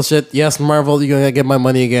Marvel shit. Yes, Marvel, you're gonna get my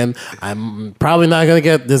money again. I'm probably not gonna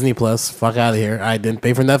get Disney Plus. Fuck out of here. I didn't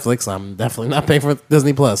pay for Netflix. I'm definitely not paying for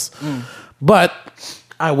Disney Plus. But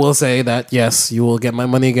I will say that yes, you will get my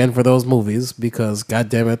money again for those movies because god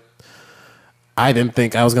damn it, I didn't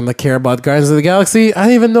think I was gonna care about Guardians of the Galaxy. I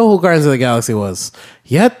didn't even know who Guardians of the Galaxy was.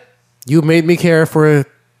 Yet you made me care for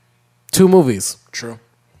 2 movies. True.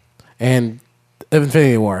 And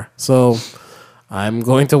Infinity War. So I'm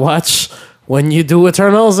going to watch when you do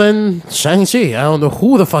Eternals and Shang-Chi. I don't know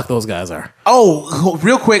who the fuck those guys are. Oh,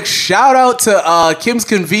 real quick, shout out to Kim's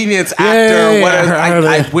Convenience actor. Yeah,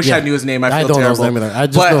 I wish I knew his name. I feel don't know his terrible. name either. I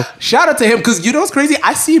just but know. shout out to him because you know what's crazy?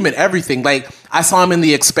 I see him in everything. Like I saw him in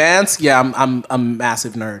The Expanse. Yeah, I'm a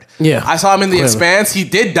massive nerd. Yeah, I saw him in The clearly. Expanse. He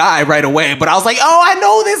did die right away, but I was like, oh, I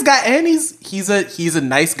know this guy, and he's a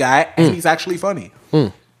nice guy, and he's actually funny.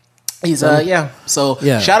 He's yeah. So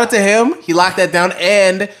shout out to him. He locked that down,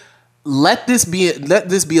 and let this be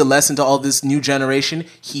a lesson to all this new generation.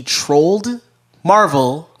 He trolled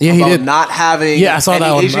Marvel he about did. not having I saw any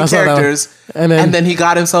that one. Asian I saw that one. characters, And then he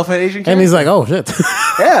got himself an Asian character. and he's like, oh shit.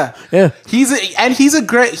 yeah, Yeah. He's a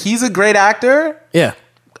great actor. Yeah.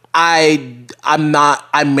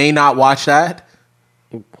 I may not watch that.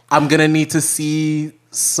 I'm gonna need to see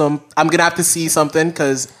I'm gonna have to see something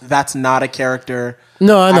because that's not a character.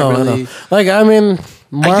 No, I know. Like, I mean,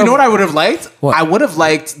 You know what I would have liked? What? I would have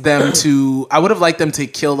liked them to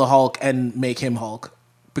kill the Hulk and make him Hulk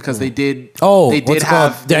because they did. Oh, they did what's it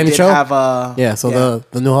called? have Danny they did Cho? have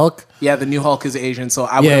the new Hulk? the new Hulk is Asian, so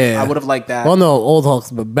I would have liked that. Well, no, old Hulk's,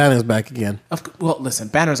 but Banner's back again. Well, listen,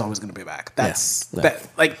 Banner's always going to be back. That's Yeah.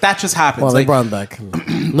 that just happens. Well, they brought him back.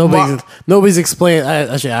 Nobody's explained.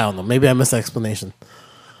 Actually, I don't know. Maybe I missed the explanation.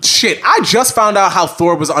 Shit, I just found out how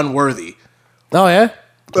Thor was unworthy. Oh, yeah?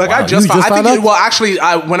 Like Wow, I just you found, just I think found it, out? well actually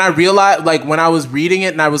when I realized like when I was reading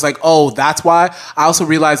it and I was like, oh, that's why. I also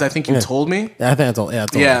realized I think you told me. Yeah, I think I told. Yeah, I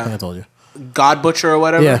think I told you. God Butcher or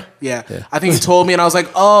whatever. Yeah. I think you told me, and I was like,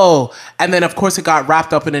 oh. And then of course it got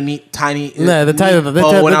wrapped up in a neat, tiny. Nah, the title. neat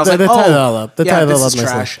bow, and I was like, they oh, tied it all up. They yeah, tied it this all is up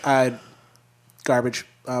nicely. trash. Garbage.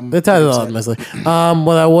 They tied it all up nicely.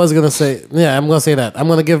 What I was gonna say, I'm gonna say that I'm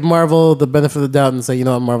gonna give Marvel the benefit of the doubt and say, you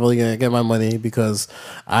know what, Marvel, you're gonna get my money because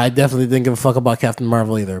I definitely didn't give a fuck about Captain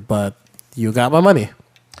Marvel either. But you got my money.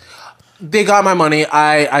 They got my money.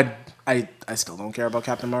 I still don't care about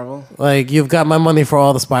Captain Marvel. Like you've got my money for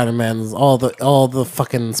all the Spider-Mans, all the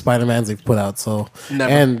fucking Spider-Mans they've put out. So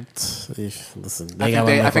Never. And listen,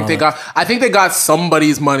 I think they got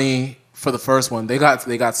somebody's money for the first one. They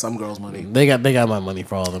got some girl's money. They got my money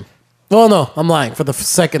for all of them. Oh no, I'm lying. For the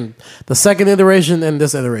second iteration and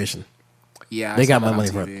this iteration, Yeah, they I saw got my that on money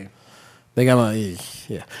for TV. it. They got my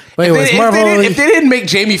yeah. But anyways, Marvel. If they didn't make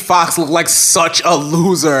Jamie Foxx look like such a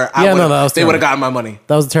loser, they would have gotten my money.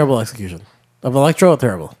 That was a terrible execution of Electro.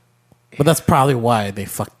 Terrible, but that's probably why they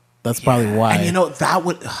fucked. That's probably why. And you know that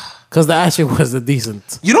would because the actually was a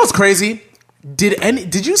decent. You know what's crazy?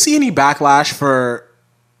 Did you see any backlash for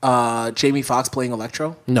Jamie Foxx playing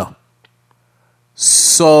Electro? No.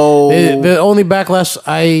 So The only backlash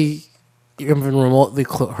I even heard remotely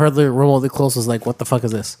close was like, what the fuck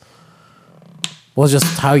is this? Was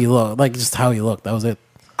just how you look, like just how you look. That was it.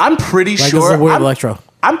 I'm pretty Like, sure. This is a weird Electro.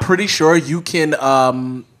 I'm pretty sure you can.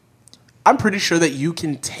 I'm pretty sure that you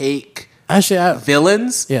can take Actually,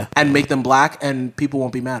 villains, Yeah. and make them black, and people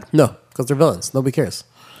won't be mad. no, because they're villains. Nobody cares.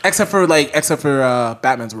 Except for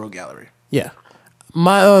Batman's Rogue Gallery. Yeah.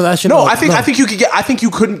 Actually, No, I think you could get. I think you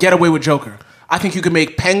couldn't get away with Joker. I think you could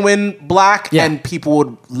make Penguin black, Yeah. and people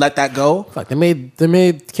would let that go. Fuck, they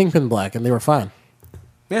made Kingpin black, and they were fine.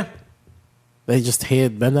 Yeah. They just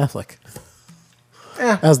hated Ben Affleck.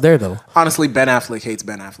 Yeah. That's Daredevil. Honestly, Ben Affleck hates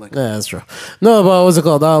Ben Affleck. Yeah, that's true. No, but what's it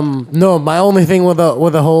called? No, my only thing with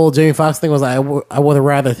the whole Jamie Foxx thing was I would have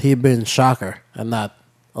rather he'd been Shocker and not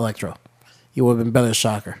Electro. He would have been better as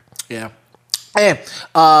Shocker. Yeah. Hey,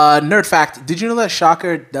 nerd fact: did you know that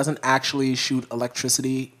Shocker doesn't actually shoot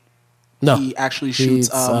electricity? No, He actually shoots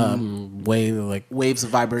waves of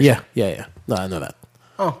vibration. Yeah. No, I know that.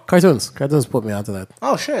 Oh. Cartoons put me onto that.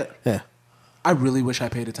 Oh shit! Yeah. I really wish I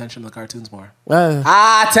paid attention to the cartoons more. Uh,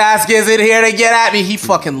 Task isn't here to get at me. He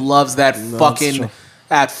fucking loves that true.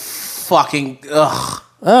 ugh.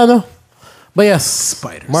 I don't know. But yes,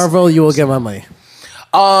 Spiders. Marvel, you will get my money.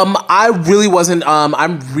 I really wasn't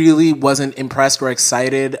impressed or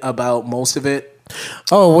excited about most of it.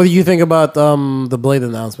 Oh, what do you think about the Blade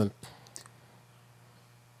announcement?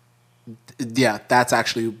 Yeah, that's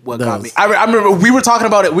actually what got me. I remember we were talking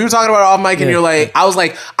about it. We were talking about it off mic, and you're like, I was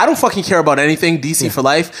like, I don't fucking care about anything DC for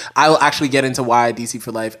life. I'll actually get into why DC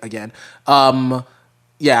for life again.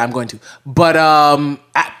 Yeah, I'm going to. But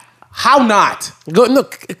how not?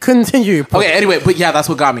 Continue your point. Okay, anyway, but yeah, that's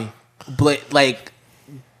what got me.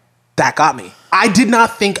 That got me. I did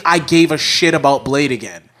not think I gave a shit about Blade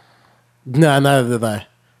again. No, neither did I.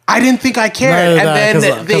 I didn't think I cared, and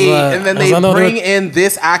then they bring in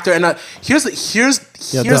this actor. And here's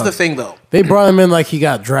the thing, though. They brought him in like he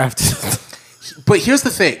got drafted. But here's the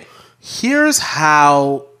thing. Here's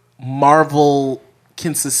how Marvel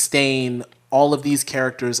can sustain all of these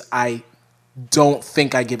characters I don't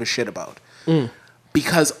think I give a shit about.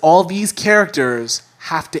 Because all these characters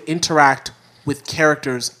have to interact with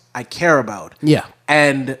characters I care about. Yeah.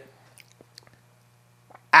 And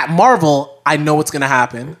at Marvel, I know what's going to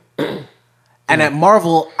happen. And at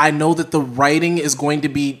Marvel, I know that the writing is going to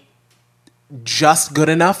be just good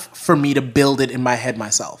enough for me to build it in my head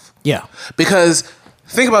myself. Yeah. Because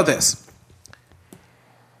think about this.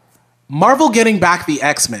 Marvel getting back the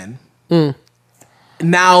X-Men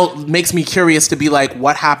now makes me curious to be like,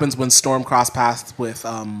 what happens when Storm cross paths with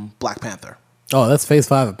Black Panther? Oh, that's Phase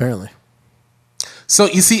 5 apparently. So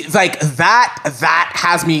you see, like that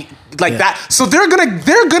has me like that. So they're gonna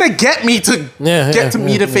get me to get to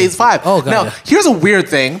me to Phase 5. Oh, God, now here's a weird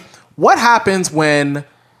thing. What happens when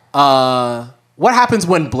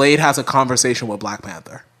Blade has a conversation with Black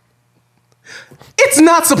Panther? It's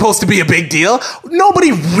not supposed to be a big deal.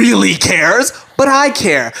 Nobody really cares, but I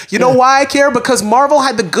care. You know why I care? Because Marvel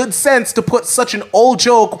had the good sense to put such an old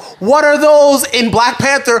joke. What are those in Black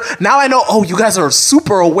Panther? Now I know. Oh, you guys are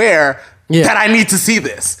super aware. That I need to see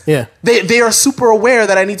this. Yeah. They are super aware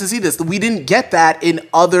that I need to see this. We didn't get that in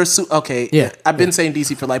other... I've been saying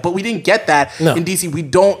DC for life, but we didn't get that in DC. We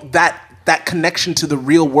don't... That connection to the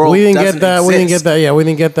real world We didn't doesn't get that. exist. We didn't get that. Yeah, we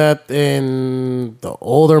didn't get that in the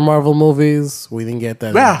older Marvel movies. We didn't get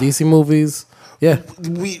that in DC movies. Yeah.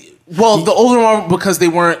 Well, the older Marvel, because they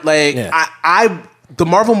weren't like the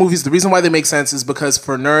Marvel movies. The reason why they make sense is because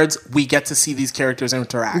for nerds, we get to see these characters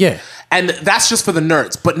interact. Yeah, and that's just for the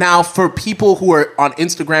nerds. But now for people who are on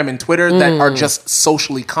Instagram and Twitter that are just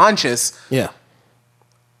socially conscious,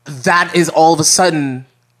 that is all of a sudden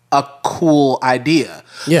a cool idea.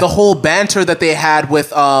 Yeah. The whole banter that they had with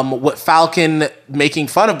Falcon making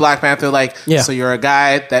fun of Black Panther, like, so you're a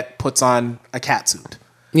guy that puts on a cat suit.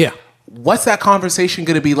 Yeah. What's that conversation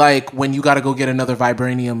going to be like when you got to go get another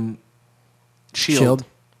vibranium shield?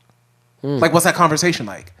 Like, what's that conversation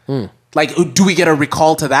like? Like, do we get a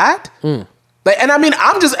recall to that? Like, and I mean,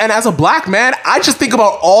 and as a black man, I just think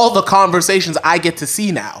about all the conversations I get to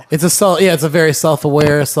see now. It's a very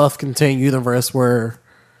self-aware, self-contained universe where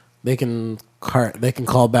they can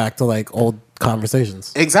call back to like old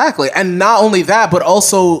conversations. Exactly, and not only that, but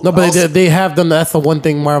also they have done. That's the one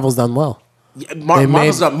thing Marvel's done well. Yeah,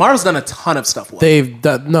 Marvel's done a ton of stuff well. They've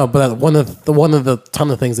done one of the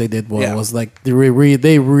ton of things they did well was like they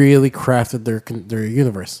really crafted their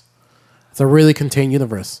universe. It's a really contained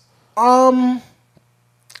universe.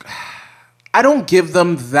 I don't give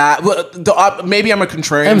them that. Maybe I'm a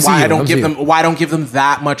contrarian. MCU, why I don't give them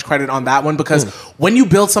that much credit on that one? Because when you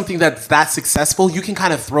build something that's that successful, you can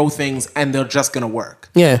kind of throw things and they're just gonna work.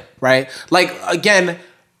 Yeah. Right. Like again,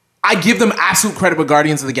 I give them absolute credit with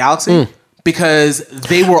Guardians of the Galaxy because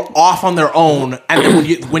they were off on their own, and then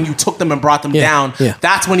when you took them and brought them down,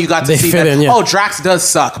 that's when you got to see that. Oh, Drax does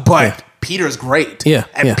suck, but Peter's great.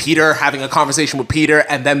 And Peter having a conversation with Peter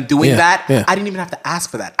and them doing that. I didn't even have to ask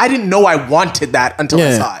for that. I didn't know I wanted that until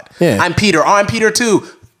I saw it. I'm Peter. Oh, I'm Peter too.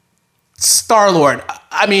 Star-Lord.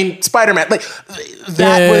 I mean, Spider-Man. Like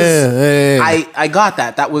that I got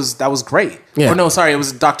that. That was great. Or no, sorry, it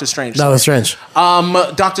was Doctor Strange. That was Strange.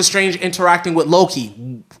 Doctor Strange interacting with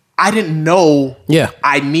Loki. I didn't know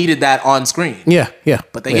I needed that on screen.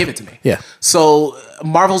 But they gave it to me. So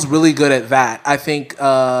Marvel's really good at that. I think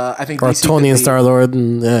or DC Tony and Star-Lord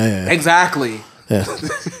and exactly.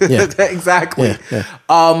 Exactly.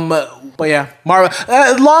 But yeah, Marvel.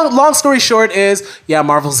 Long story short is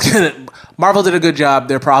Marvel did a good job.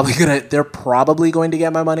 They're probably going to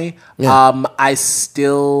get my money.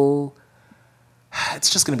 It's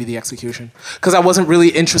just going to be the execution because I wasn't really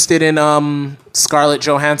interested in Scarlett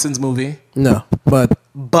Johansson's movie. No, but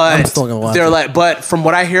I'm still gonna watch it. But from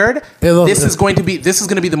what I heard, this is going to be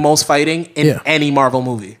the most fighting in any Marvel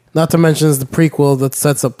movie. Not to mention it's the prequel that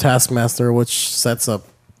sets up Taskmaster, which sets up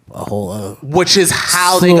a whole which is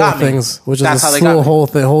how they got things. Which is a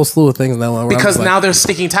whole slew of things now. Because now they're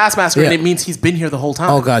sticking Taskmaster, and it means he's been here the whole time.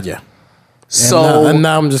 Oh God, yeah. So and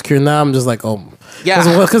now I'm just curious. Now I'm just like,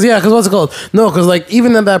 because what's it called? No, because like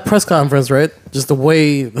even at that press conference, right? Just the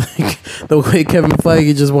way Kevin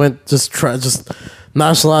Feige just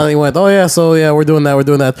nonchalantly went, we're doing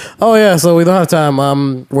that. Oh yeah, so we don't have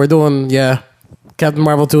time. We're doing Captain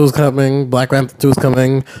Marvel 2 is coming, Black Panther 2 is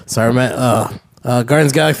coming, Guardians of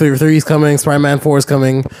the Galaxy 3 is coming, Spider-Man 4 is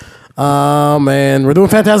coming. Man, we're doing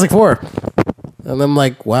Fantastic Four. And I'm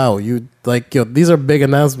like, wow, these are big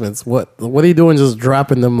announcements. What are you doing just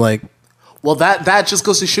dropping them like? Well, that just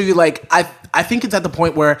goes to show you, like, I think it's at the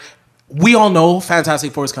point where we all know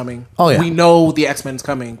Fantastic Four is coming. Oh, yeah. We know the X-Men is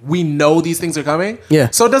coming. We know these things are coming. Yeah.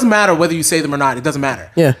 So it doesn't matter whether you say them or not. It doesn't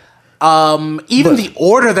matter. Yeah. Even the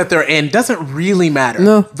order that they're in doesn't really matter.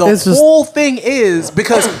 No, the whole thing is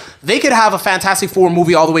because they could have a Fantastic Four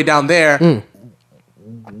movie all the way down there.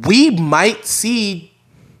 We might see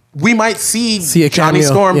a Johnny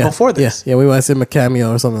Storm before this. Yeah, we might see him a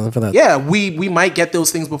cameo or something for that. Yeah, we might get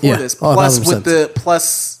those things before this. Plus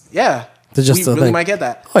 100%. We really might get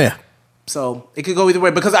that. Oh yeah. So it could go either way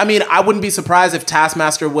because I wouldn't be surprised if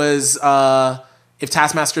Taskmaster was if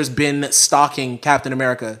Taskmaster's been stalking Captain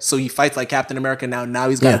America, so he fights like Captain America now. Now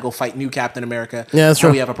he's got to go fight new Captain America. Yeah, that's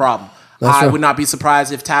true. We have a problem. I would not be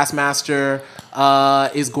surprised if Taskmaster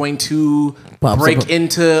is going to break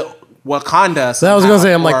into Wakanda. So I was gonna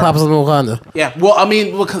say pops in Wakanda. Yeah, well,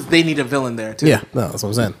 because they need a villain there too. Yeah, no, that's what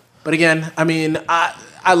I'm saying. But again,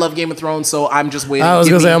 I love Game of Thrones, so I'm just waiting. I was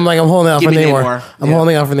gonna say I'm holding out for Namor. I'm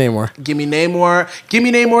holding out for Namor. Give me Namor. Give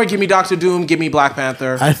me Doctor Doom. Give me Black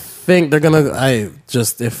Panther. I think they're gonna.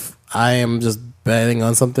 If I am just betting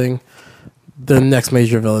on something, the next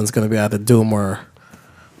major villain is gonna be either Doom or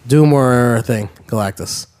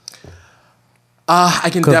Galactus.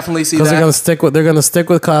 I can definitely see that. Because they're gonna stick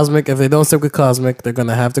with Cosmic. If they don't stick with Cosmic, they're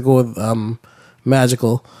gonna have to go with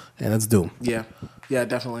Magical, and it's Doom. Yeah,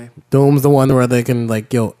 definitely. Doom's the one where they can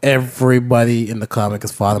everybody in the comic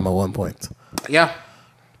has fought him at one point. Yeah.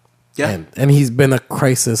 And he's been a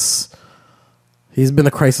crisis. He's been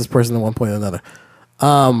a crisis person at one point or another.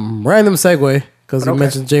 Random segue, because you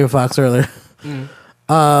mentioned Jamie Foxx earlier.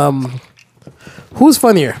 Who's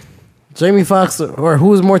funnier, Jamie Foxx or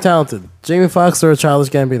who's more talented, Jamie Foxx or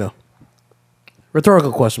Childish Gambino?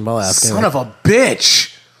 Rhetorical question, but I'll ask. Son of a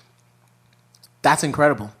bitch. That's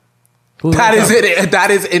incredible. That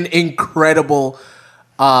is an incredible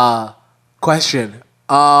question.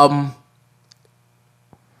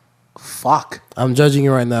 Fuck. I'm judging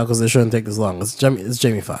you right now because it shouldn't take this long. It's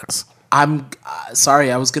Jamie Foxx. I'm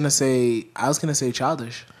sorry. I was gonna say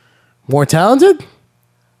Childish. More talented?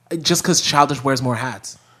 Just because Childish wears more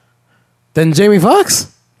hats. Than Jamie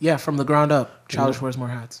Foxx? Yeah, from the ground up, Childish wears more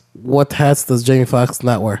hats. What hats does Jamie Foxx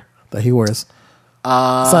not wear that he wears?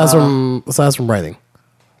 Aside from writing.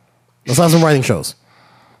 Aside from writing shows.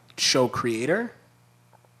 Show creator?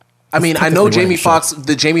 I mean, I know Jamie Foxx,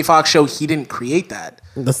 the Jamie Foxx show, he didn't create that.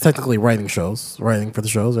 That's technically writing shows. Writing for the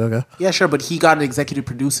shows, okay. Yeah, sure, but he got an executive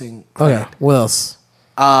producing credit. Okay, what else?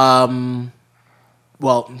 Well,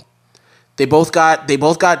 they both got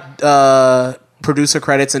producer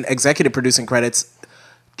credits and executive producing credits.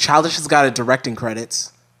 Childish has got a directing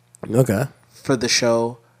credits. Okay. For the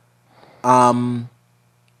show. I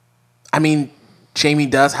mean, Jamie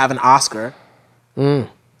does have an Oscar.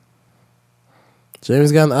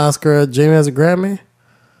 Jamie's got an Oscar. Jamie has a Grammy?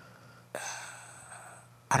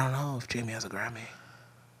 I don't know if Jamie has a Grammy.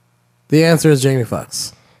 The answer is Jamie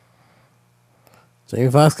Foxx.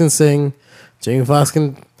 Jamie Foxx can sing. Jamie Foxx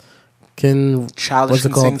can Childish what's it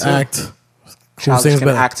can called? Sing act. too. Who Childish sings can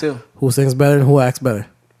better? act too. Who sings better and who acts better?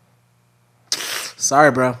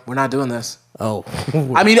 Sorry, bro. We're not doing this. Oh.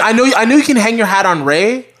 I mean, I know you can hang your hat on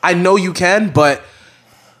Ray. I know you can, but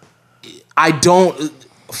I don't.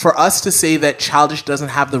 For us to say that Childish doesn't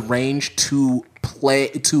have the range to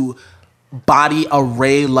body a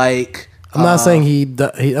Ray like. I'm not saying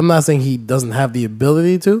I'm not saying he doesn't have the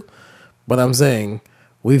ability to, but I'm saying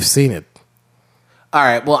we've seen it. All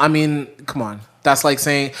right. Well, I mean, come on. That's like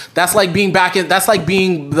being in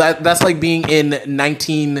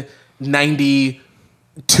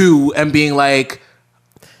 1992 and being like,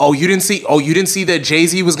 oh, you didn't see that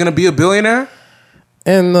Jay-Z was gonna be a billionaire?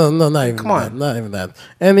 And no, not even come on. that. Not even that.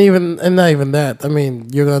 And not even that. I mean,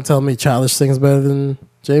 you're gonna tell me Childish sings better than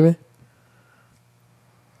Jamie?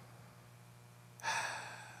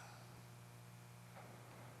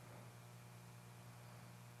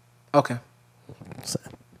 Okay.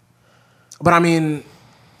 But I mean,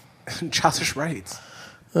 Childish writes.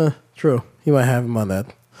 True. You might have him on that.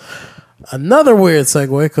 Another weird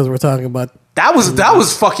segue because we're talking about that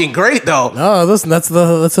was fucking great though. No, listen, that's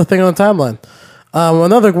the thing on the timeline.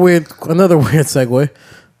 Another weird segue.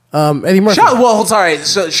 Eddie Murphy.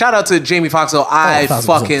 Shout out to Jamie Foxx. Though I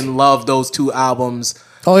fucking love those two albums.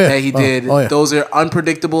 That he did. Oh, yeah. Those are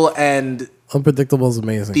Unpredictable and Unpredictable is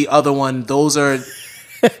amazing. The other one, those are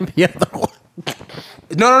the other one.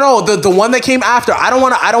 No. The one that came after. I don't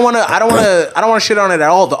want to shit on it at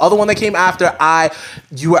all. The other one that came after.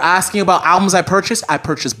 You were asking about albums I purchased. I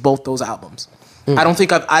purchased both those albums. I don't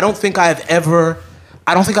think I've ever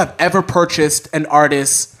purchased an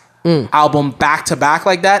artist's album back to back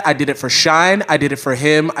like that. I did it for Shine. I did it for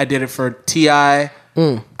him. I did it for T.I.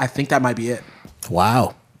 I think that might be it.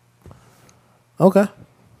 Wow. Okay.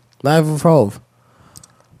 Not even for Hove.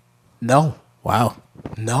 No. Wow.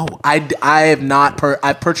 No, I have not.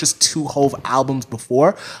 I've purchased two Hove albums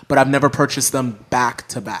before, but I've never purchased them back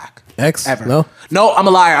to back. X? Ever. No, I'm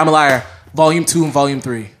a liar. Volume 2 and Volume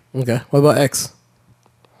 3. Okay. What about X?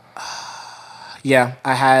 Yeah,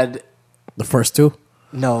 I had the first two.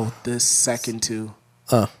 No, the second two.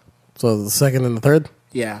 Oh, so the second and the third.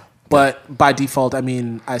 Yeah, but by default, I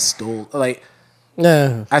mean I stole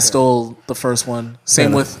Yeah, I stole the first one.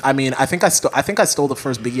 Same with. I mean, I think I stole the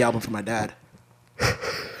first Biggie album from my dad.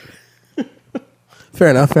 Fair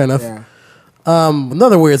enough. Yeah.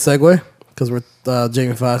 Another weird segue because we're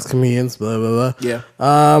Jamie Foxx comedians. Blah blah blah. Yeah.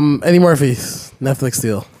 Eddie Murphy's Netflix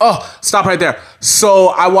deal. Oh, stop right there. So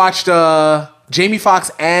I watched Jamie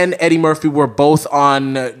Foxx and Eddie Murphy were both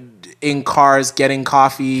in cars getting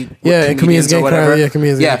coffee. Yeah, and comedians getting whatever. Yeah,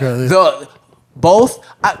 comedians getting cars. Both.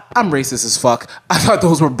 I'm racist as fuck. I thought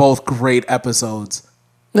those were both great episodes.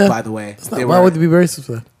 Yeah. By the way, why would you be racist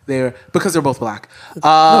for that? Because they're both black.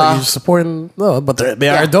 No, you're supporting. No, but they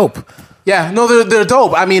are dope. Yeah, no, they're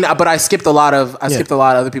dope. I mean, but I skipped a lot of other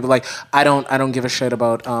people. Like I don't give a shit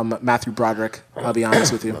about Matthew Broderick. I'll be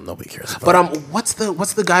honest with you. Well, nobody cares. About what's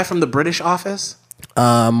the guy from the British Office?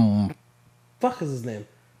 Fuck is his name?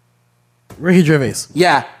 Ricky Gervais.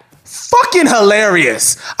 Yeah, fucking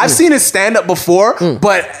hilarious. I've seen his stand up before,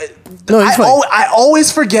 but. No, I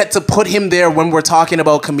always forget to put him there when we're talking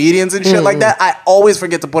about comedians and shit like that. I always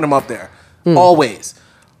forget to put him up there. Always.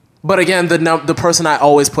 But again, the person I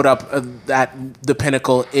always put up at the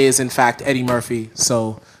pinnacle is in fact Eddie Murphy.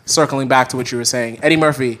 So circling back to what you were saying, Eddie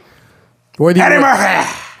Murphy. Where do you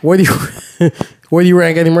where do you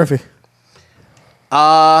rank Eddie Murphy?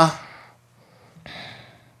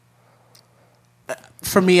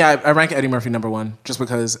 For me, I rank Eddie Murphy number one just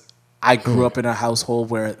because I grew up in a household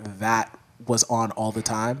where that was on all the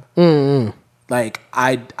time. Mm-hmm. Like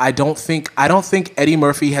I don't think Eddie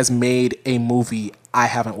Murphy has made a movie I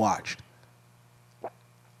haven't watched.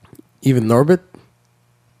 Even Norbit?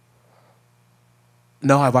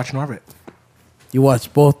 No, I watched Norbit. You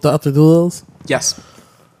watched both Dr. Doolittles? Yes.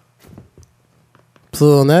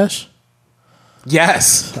 Pluto Nash?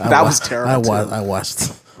 Yes. That was terrible. I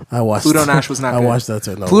watched. Pluto Nash was not good. I watched that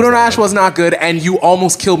too. No, Pluto Nash was not good, and you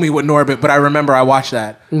almost killed me with Norbit, but I remember I watched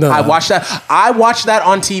that. No. I watched that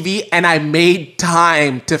on TV, and I made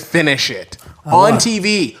time to finish it. On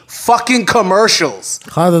TV. Fucking commercials.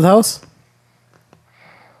 Haunted House?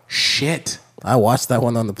 Shit. I watched that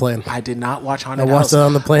one on the plane. I did not watch Haunted House. I watched it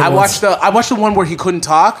on the plane. I watched the one where he couldn't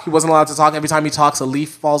talk. He wasn't allowed to talk. Every time he talks, a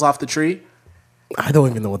leaf falls off the tree. I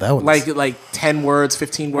don't even know what that one is. Like 10 words,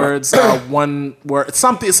 15 words, 1 word,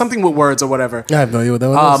 something with words or whatever. I have no idea what that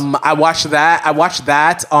one is. I watched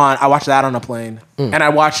that on a plane. And I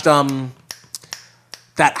watched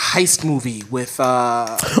that heist movie with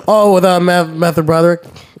with Matthew Broderick?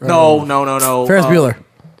 No. Ferris Bueller.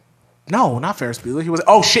 No, not Ferris Bueller. He was.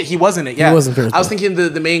 Oh shit, he wasn't it. Yeah, he wasn't Ferris Bueller. I was thinking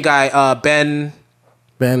the main guy, Ben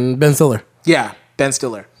Stiller. Yeah, Ben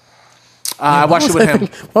Stiller. I watched it with him.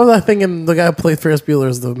 What was I thinking? The guy who played Ferris Bueller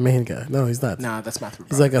is the main guy. No, he's not. Nah, that's Matthew.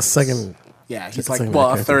 He's like a second. Yeah, he's like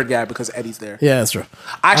a third guy because Eddie's there. Yeah, that's true.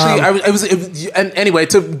 Actually, and anyway,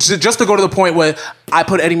 just to go to the point where I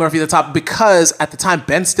put Eddie Murphy at the top because at the time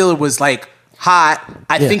Ben Stiller was like hot.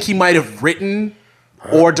 I think he might have written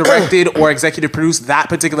or directed or executive produced that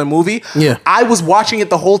particular movie. Yeah. I was watching it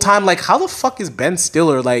the whole time like, how the fuck is Ben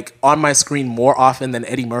Stiller like on my screen more often than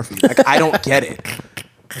Eddie Murphy? Like, I don't get it.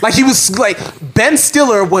 Like he was like Ben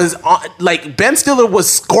Stiller was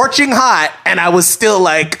scorching hot, and I was still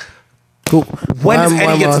like, cool. When does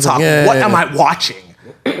Eddie get to talk? What am I watching?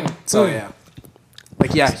 So yeah,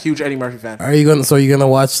 huge Eddie Murphy fan. Are you gonna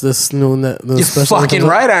watch this new You're special? Fucking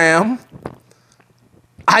right, I am.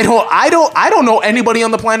 I don't know anybody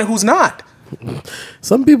on the planet who's not.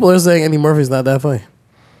 Some people are saying Eddie Murphy's not that funny.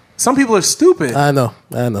 Some people are stupid. I know.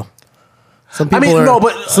 Some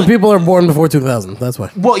people some people are born before 2000. That's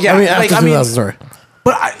why. Well, yeah. After 2000. Sorry.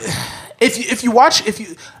 But if you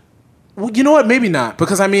know what? Maybe not,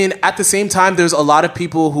 because I mean, at the same time, there's a lot of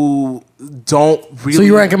people who don't really. So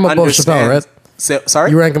you rank him above Chappelle, right?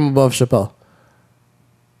 Sorry. You rank him above Chappelle.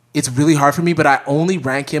 It's really hard for me, but I only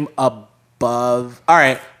rank him above. All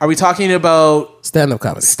right. Are we talking about stand-up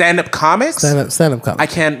comics? Stand-up comics. Stand-up comics. I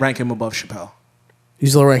can't rank him above Chappelle. You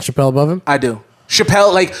still rank Chappelle above him? I do.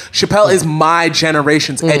 Chappelle is my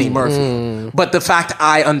generation's Eddie Murphy. But the fact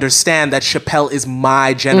I understand that Chappelle is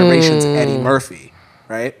my generation's Eddie Murphy,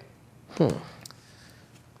 right?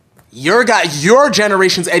 Your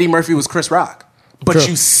generation's Eddie Murphy was Chris Rock, but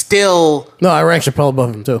you still I rank Chappelle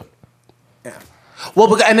above him too. Yeah,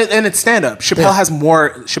 well, and it's stand up. Chappelle has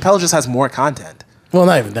more. Chappelle just has more content. Well,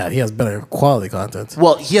 not even that. He has better quality content.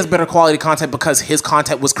 Well, he has better quality content because his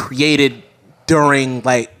content was created during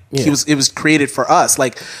it was created for us.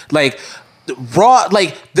 Like Raw,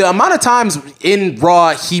 like the amount of times in Raw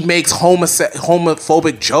he makes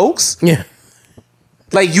homophobic jokes. Yeah.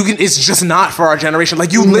 Like it's just not for our generation.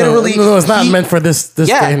 Like you literally, no, it's not meant for this.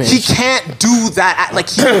 Day and age. He can't do that. Like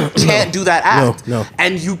he can't do that act. No.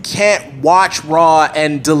 And you can't watch Raw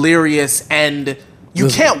and Delirious, and you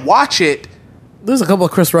can't watch it. There's a couple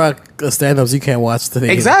of Chris Rock stand-ups you can't watch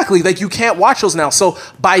today. Exactly. Like you can't watch those now. So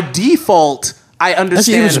by default, I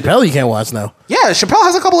understand. Actually, even Chappelle you can't watch now. Yeah, Chappelle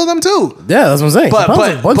has a couple of them too. Yeah, that's what I'm saying.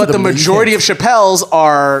 But the majority of Chappelle's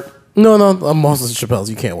are most of the Chappelle's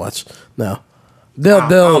you can't watch now. I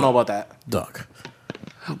don't know about that. Dog.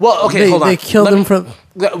 Well, okay, hold on. They killed him for.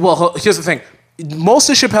 Well, here's the thing. Most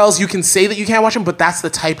of Chappelle's you can say that you can't watch him, but that's the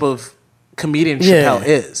type of comedian Chappelle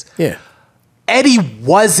is. Yeah. Eddie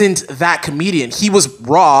wasn't that comedian. He was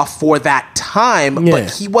raw for that time,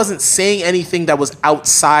 but he wasn't saying anything that was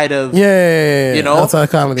outside of you know, outside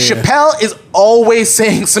comedy. Chappelle is always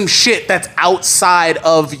saying some shit that's outside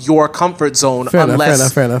of your comfort zone,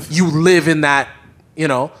 unless fair enough. you live in that, you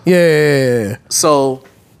know. Yeah. So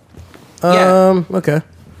okay.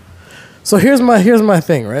 So here's my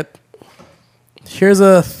thing, right?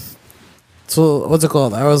 So what's it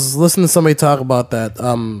called? I was listening to somebody talk about that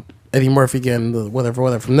Eddie Murphy getting the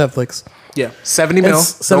whatever from Netflix. Yeah, 70 mil.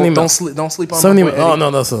 70 mil. Don't sleep on 70 my boy mil. Oh Eddie.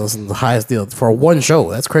 no, that's the highest deal for one show.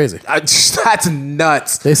 That's crazy. That's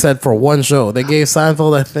nuts. They said for one show. They gave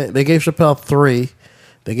Seinfeld, I think. They gave Chappelle 3.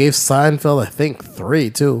 They gave Seinfeld, I think, 3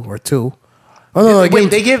 too, or 2. Oh no, they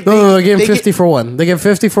gave him 50 for one. They gave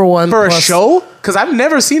 50 for one for a show. Because I've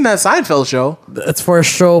never seen that Seinfeld show. It's for a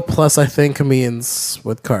show plus I think comedians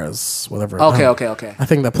with cars, whatever. Okay. I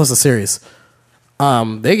think that plus a series.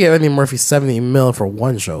 They gave Eddie Murphy 70 mil for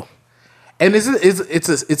one show. And it's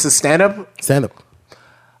a stand up. Stand up.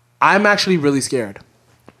 I'm actually really scared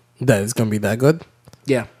that it's gonna be that good.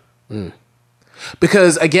 Yeah.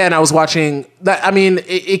 Because again, I was watching that. I mean,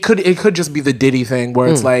 it could just be the Diddy thing where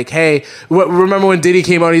it's like, hey, remember when Diddy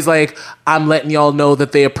came out? He's like, I'm letting y'all know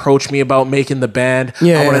that they approached me about making the band.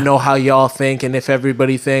 I want to know how y'all think, and if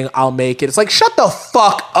everybody think I'll make it. It's like, shut the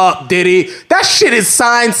fuck up, Diddy. That shit is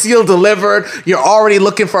signed, sealed, delivered. You're already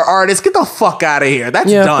looking for artists. Get the fuck out of here. That's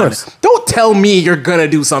done. Don't tell me you're gonna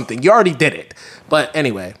do something. You already did it. But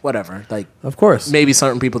anyway, whatever. Like, of course, maybe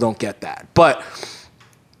certain people don't get that, but.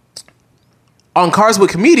 On Cars with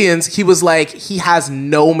Comedians, he was like, he has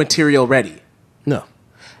no material ready. No.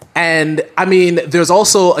 And, I mean, there's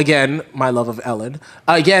also, again, my love of Ellen.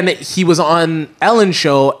 Again, he was on Ellen's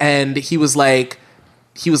show, and he was like,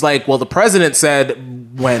 well, the president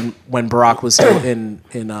said when Barack was still in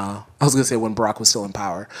I was going to say when Barack was still in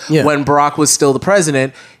power. Yeah. When Barack was still the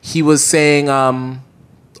president, he was saying,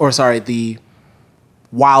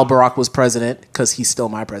 while Barack was president, because he's still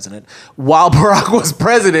my president, while Barack was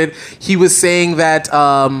president, he was saying that,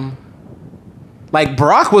 like,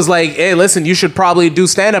 Barack was like, hey, listen, you should probably do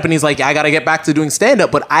stand-up. And he's like, I got to get back to doing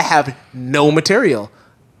stand-up, but I have no material.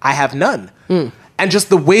 I have none. And just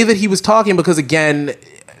the way that he was talking, because again,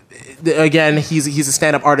 he's a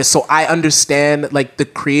stand-up artist, so I understand, like, the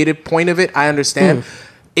creative point of it. I understand.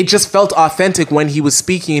 It just felt authentic when he was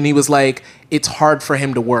speaking, and he was like, it's hard for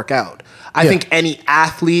him to work out. I think any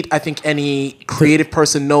athlete, I think any creative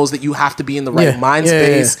person knows that you have to be in the right mind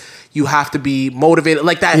space. You have to be motivated.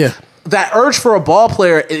 Like that that urge for a ball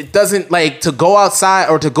player, it doesn't, like, to go outside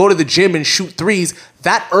or to go to the gym and shoot threes,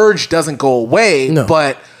 that urge doesn't go away. No.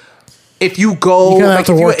 But if you go, like,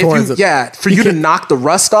 for you to knock the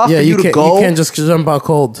rust off, for you to go. You can't just jump out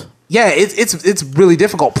cold. Yeah, it's really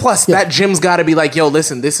difficult. Plus, that gym's got to be like, yo,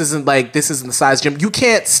 listen, this isn't the size gym. You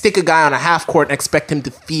can't stick a guy on a half court and expect him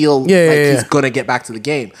to feel he's gonna get back to the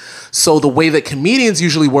game. So the way that comedians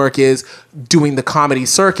usually work is doing the comedy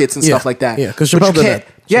circuits and stuff like that. Yeah, because Chappelle did that.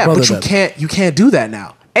 But you can't do that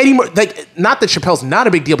now. Like, not that Chappelle's not a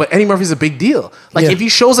big deal, but Eddie Murphy's a big deal. Like, if he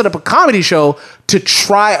shows up at a comedy show to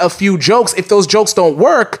try a few jokes, if those jokes don't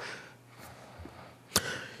work.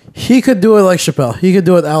 He could do it like Chappelle. He could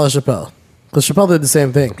do it a la Chappelle. Because Chappelle did the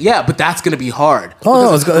same thing. Yeah, but that's going to be hard.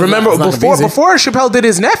 Remember, before Chappelle did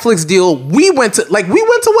his Netflix deal, we went to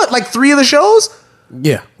what, like 3 of the shows?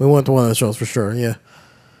 Yeah, we went to one of the shows for sure, yeah.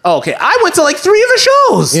 Oh, okay, I went to like 3 of the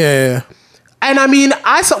shows. Yeah. And I mean,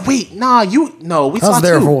 I saw, we saw 2. I was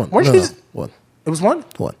there for one. One. It was one?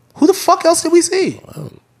 One. Who the fuck else did we see?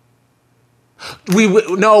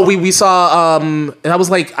 We saw that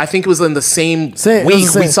was like, I think it was in the same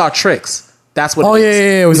week we saw Tricks. That's what. Oh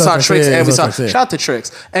yeah. We saw Tricks and we saw shout out to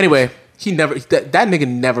Tricks. Anyway, he never that nigga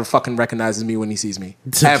never fucking recognizes me when he sees me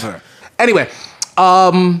ever. Anyway,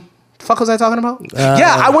 fuck was I talking about?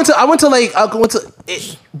 I went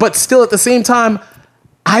to but still at the same time,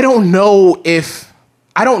 I don't know if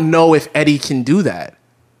Eddie can do that.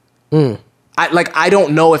 I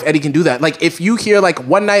don't know if Eddie can do that. Like, if you hear like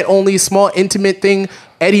one night only, small intimate thing,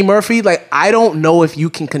 Eddie Murphy, like, I don't know if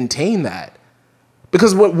you can contain that.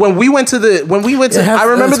 Because when we went to I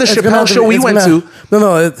remember the Chappelle show we went to.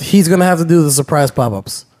 No, he's gonna have to do the surprise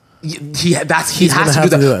pop-ups. He has to do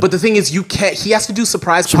that. But the thing is, you can't. He has to do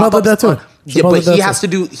surprise pop-ups. Did that too. But he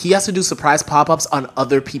has to do surprise pop-ups on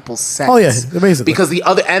other people's sets. Oh yeah, amazing. Because the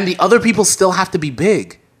other people still have to be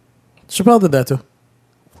big. Chappelle did that too.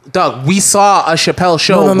 Doug, we saw a Chappelle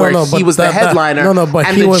show where he was the headliner, and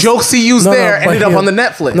the jokes he used ended up on the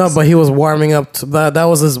Netflix. No, but he was warming up. That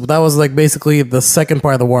was like basically the second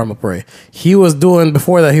part of the warm up, right? He was doing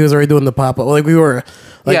before that. He was already doing the pop up. Like we were,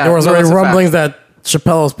 like there was already rumblings that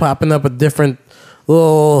Chappelle was popping up at different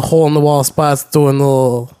little hole in the wall spots, doing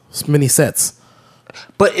little mini sets.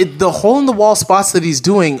 But the hole in the wall spots that he's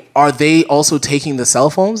doing, are they also taking the cell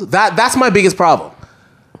phones? That's my biggest problem.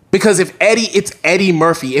 Because it's Eddie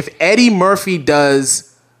Murphy. If Eddie Murphy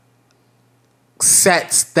does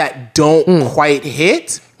sets that don't quite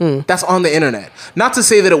hit, that's on the internet. Not to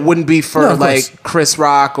say that it wouldn't be for like Chris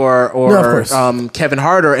Rock or Kevin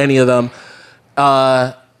Hart or any of them.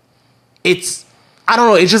 It's I don't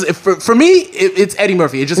know. It's just for me. It's Eddie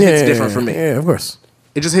Murphy. It just hits different for me. Yeah, of course.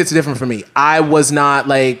 It just hits different for me. I was not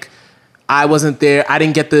like. I wasn't there. I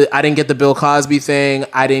didn't get the Bill Cosby thing.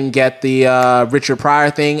 I didn't get the Richard Pryor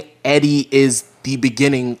thing. Eddie is the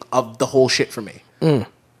beginning of the whole shit for me.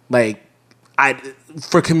 Like,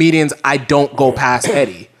 for comedians, I don't go past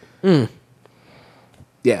Eddie.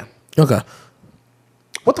 Yeah. Okay.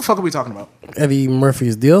 What the fuck are we talking about? Eddie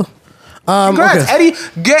Murphy's deal. Congrats, okay.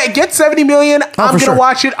 Eddie. Get 70 million. I'm gonna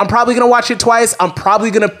watch it. I'm probably gonna watch it twice. I'm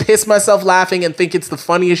probably gonna piss myself laughing and think it's the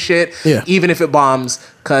funniest shit, even if it bombs,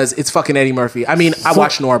 because it's fucking Eddie Murphy. I mean, I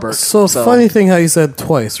watched Norbert. So funny thing how you said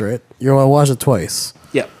twice, right? You're gonna watch it twice.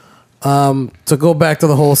 Yeah. To go back to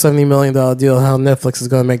the whole $70 million deal, how Netflix is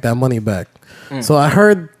gonna make that money back. So I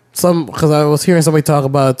heard because I was hearing somebody talk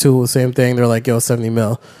about it too, the same thing. They're like, yo, 70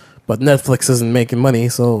 mil. But Netflix isn't making money,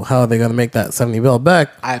 so how are they going to make that 70 mil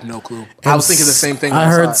back? I have no clue. I was thinking the same thing. I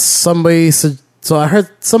heard somebody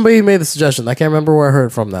made the suggestion. I can't remember where I heard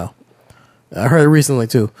it from now. I heard it recently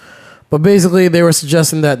too. But basically, they were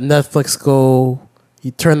suggesting that Netflix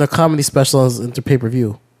turn their comedy specials into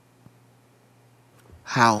pay-per-view.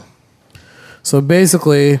 How? So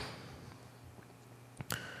basically,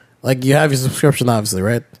 like you have your subscription, obviously,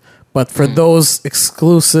 right? But for those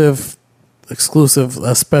exclusive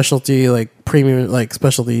specialty, like premium, like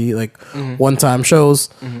specialty, like one-time shows,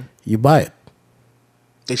 you buy it.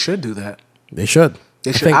 They should do that. They should.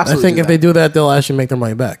 They should. I think if they do that, they'll actually make their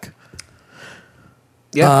money back.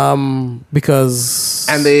 Yeah. Because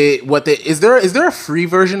is there a free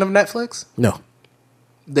version of Netflix? No.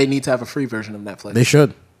 They need to have a free version of Netflix. They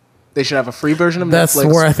should. They should have a free version of Netflix. That's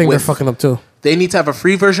where I think they're fucking up too. They need to have a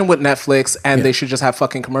free version with Netflix, and they should just have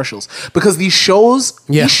fucking commercials, because these shows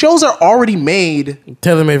are already made,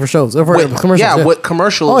 tailor-made for shows, with commercials. Yeah, with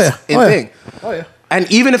commercials. Thing. Oh yeah. And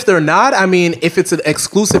even if they're not, I mean, if it's an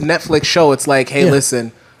exclusive Netflix show, it's like, hey,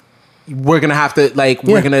 listen, we're gonna have to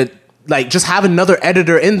we're gonna just have another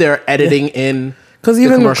editor in there editing in. Because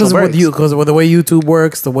with the way YouTube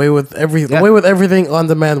works, the way with everything on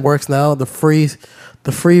demand works now, the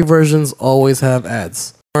free versions always have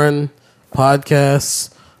ads.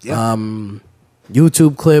 Podcasts,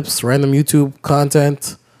 YouTube clips, random YouTube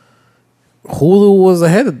content. Hulu was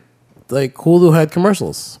ahead. Hulu had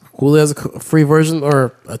commercials. Hulu has a free version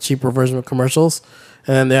or a cheaper version of commercials,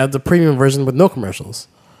 and they have the premium version with no commercials.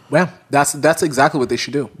 Well, that's exactly what they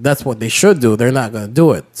should do. That's what they should do. They're not going to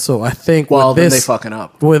do it. So I think then they fucking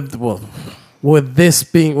up. With this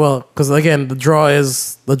being because again the draw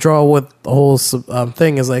with the whole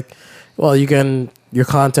thing is like, well, you can your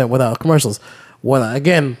content without commercials. I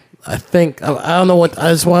think I don't know what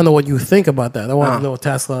I just want to know what you think about that. I want to know what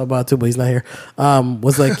Tasla about too, but he's not here.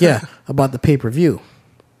 Was like about the pay-per-view.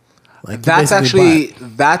 Like that's actually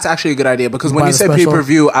a good idea, because when you said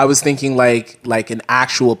pay-per-view, I was thinking like an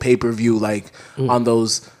actual pay-per-view on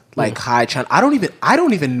those high channel. I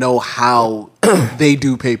don't even know how they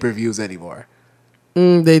do pay-per-views anymore.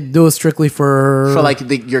 They do it strictly for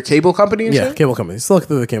your cable company and shit? Cable company. Still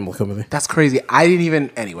through the cable company. That's crazy. I didn't even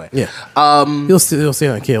anyway. Yeah. You'll see it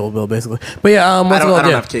on a cable bill basically. But yeah, I don't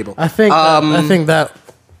have cable. I think that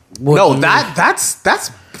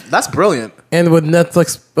that's brilliant. And with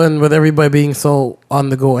Netflix and with everybody being so on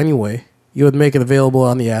the go anyway, you would make it available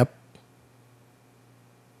on the app.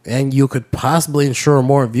 And you could possibly ensure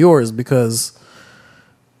more viewers, because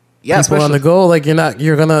people on the go,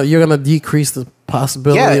 you're gonna decrease the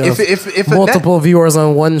possibility of if multiple viewers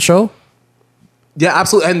on one show. Yeah,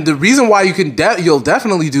 absolutely. And the reason why you'll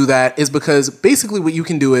definitely do that is because basically what you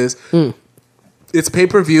can do is it's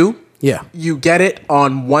pay-per-view. Yeah, you get it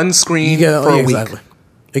on one screen for a week.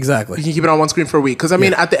 Exactly. You can keep it on one screen for a week. Because I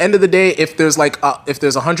mean, at the end of the day, if there's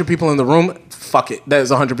 100 people in the room, fuck it. There's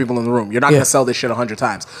 100 people in the room. You're not gonna sell this shit 100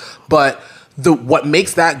 times. But what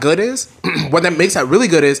makes that good is what that makes that really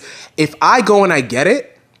good is if I go and I get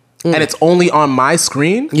it and it's only on my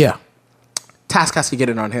screen. Yeah. Task has to get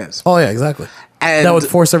it on his. Oh yeah, exactly. And that would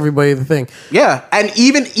force everybody to think. Yeah, and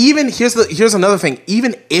even here's another thing.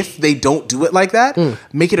 Even if they don't do it like that,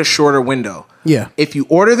 make it a shorter window. Yeah. If you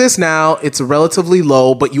order this now, it's relatively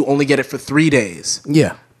low, but you only get it for 3 days.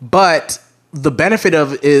 Yeah. But the benefit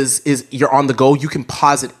of is you're on the go. You can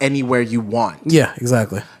pause it anywhere you want. Yeah,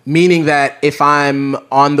 exactly. Meaning that if I'm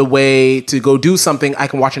on the way to go do something, I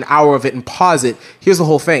can watch an hour of it and pause it. Here's the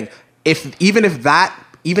whole thing. Even if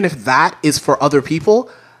that is for other people,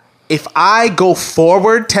 if I go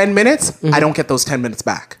forward 10 minutes, I don't get those 10 minutes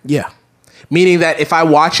back. Yeah. Meaning that if I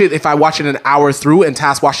watch it an hour through and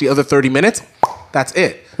Task watch the other 30 minutes, that's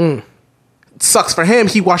it. Sucks for him.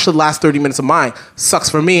 He watched the last 30 minutes of mine. Sucks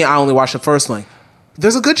for me. I only watched the first one.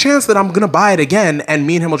 there's a good chance that I'm going to buy it again and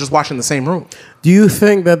me and him will just watch in the same room. Do you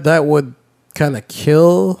think that would kind of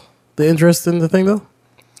kill the interest in the thing, though?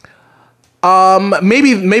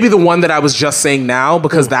 Maybe the one that I was just saying now,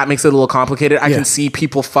 because that makes it a little complicated. I can see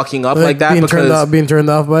people fucking up like that being turned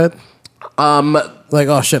off by it. Like,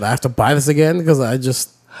 oh shit, I have to buy this again because I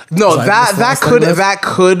just that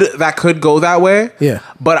could go that way. Yeah,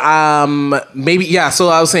 but maybe So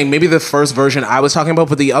I was saying maybe the first version I was talking about,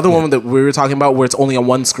 but the other one that we were talking about where it's only on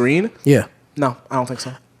one screen. Yeah, no, I don't think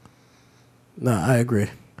so. No, I agree.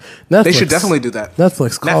 Netflix, they should definitely do that.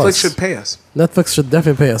 Netflix should pay us. Netflix should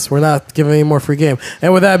definitely pay us. We're not giving any more free game.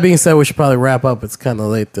 And with that being said, we should probably wrap up. It's kind of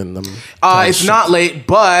late. It's not late,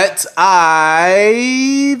 but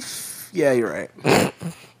yeah, you're right.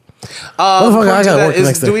 I gotta work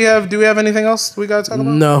next day. Do we have anything else we gotta talk about?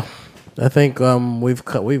 No, I think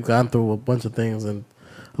we've gone through a bunch of things and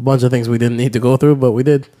a bunch of things we didn't need to go through, but we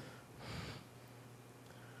did.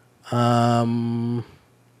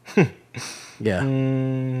 Yeah.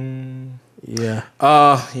 Yeah.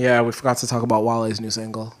 Yeah, we forgot to talk about Wale's new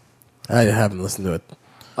single. I haven't listened to it.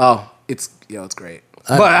 Oh, it's great.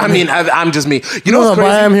 I'm just me. You know what's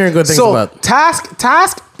crazy? I am hearing good things about.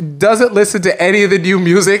 Task doesn't listen to any of the new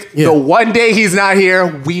music. Yeah. The one day he's not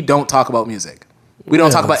here, we don't talk about music. We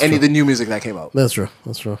don't talk about any of the new music that came out. That's true.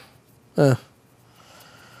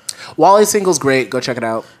 Wale's single's great. Go check it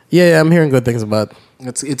out. Yeah, I'm hearing good things about.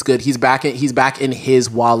 It's good. He's back in his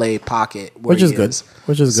Wale pocket, which is good.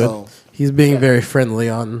 Good. He's being very friendly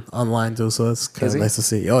online too, so it's kind of nice to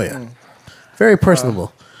see. Oh yeah, very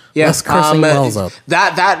personable. Less cursing wells up.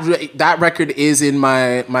 That record is in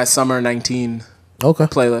my summer 19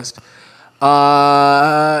 playlist.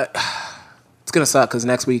 It's gonna suck because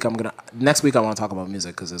next week I want to talk about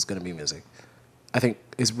music because there's gonna be music. I think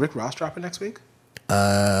is Rick Ross dropping next week?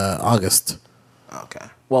 August. Okay.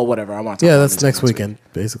 Well, whatever. I want to talk about that's next weekend,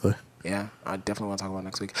 basically. Yeah, I definitely want to talk about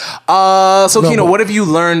next week. Kino, what have you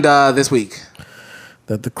learned this week?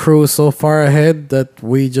 That the crew is so far ahead that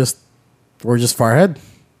we're just far ahead.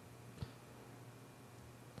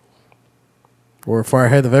 We're far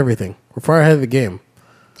ahead of everything. We're far ahead of the game.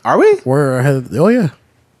 Are we? We're ahead. Oh yeah.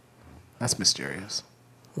 That's mysterious.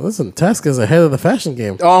 Listen, Task is ahead of the fashion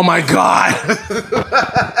game. Oh my god.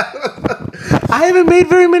 I haven't made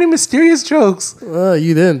very many mysterious jokes.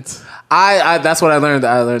 You didn't. I that's what I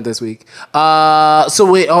learned this week.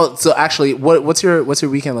 So actually, what's your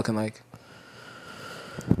weekend looking like?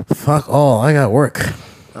 Fuck all. I got work.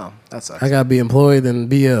 Oh, that sucks. I gotta be employed and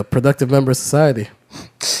be a productive member of society.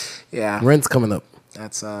 Yeah. Rent's coming up.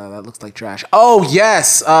 That looks like trash. Oh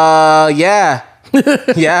yes. Yeah.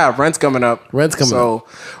 Yeah, rent's coming up. Rent's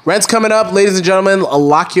coming up, ladies and gentlemen.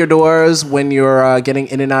 Lock your doors when you're getting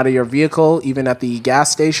in and out of your vehicle, even at the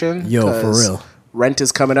gas station. Yo, for real. Rent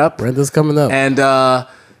is coming up. And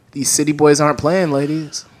these city boys aren't playing,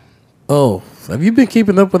 ladies. Oh, have you been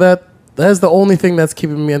keeping up with that? That's the only thing that's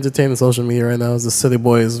keeping me entertained on social media right now is the city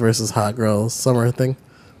boys versus hot girls summer thing.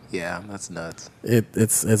 Yeah, that's nuts.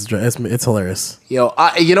 It's hilarious. Yo,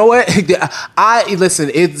 you know what?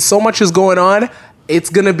 Listen. So much is going on. It's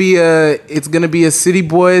gonna be a city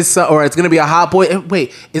boys or it's gonna be a hot boy.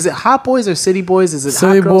 Wait, is it hot boys or city boys? Is it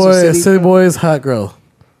city hot girls or city boys? Hot girl.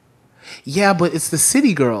 Yeah, but it's the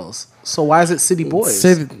city girls. So why is it city boys?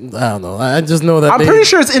 I don't know. I just know that I'm pretty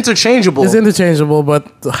sure it's interchangeable. It's interchangeable,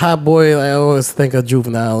 but the hot boy, I always think of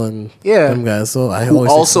Juvenile and them guys. So I who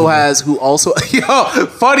also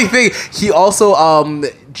funny thing, he also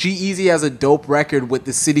G-Eazy has a dope record with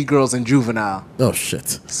the City Girls and Juvenile. Oh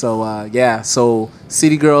shit. So so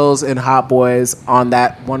City Girls and Hot Boys on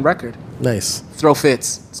that one record. Nice. Throw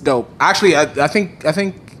fits. It's dope. Actually, I think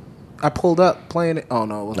I pulled up playing it. Oh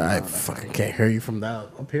no, I fucking can't hear you from down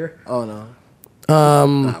up here. Oh no.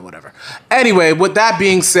 Whatever. Anyway, with that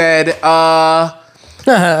being said, I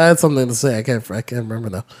had something to say. I can't remember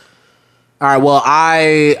now. All right. Well,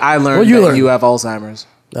 I learned you have Alzheimer's.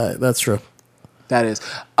 That's true. That is.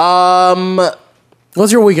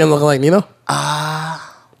 What's your weekend looking like, Nino? Got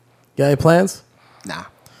any plans? Nah.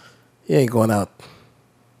 You ain't going out.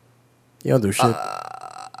 You don't do shit.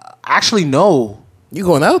 Actually, no. You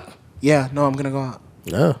going out? Yeah, no, I'm gonna go out.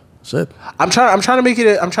 Oh, shit. I'm trying to make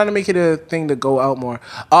it a thing to go out more.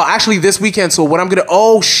 Actually, this weekend. So what I'm gonna?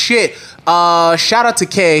 Oh shit! Shout out to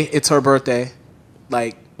Kay. It's her birthday.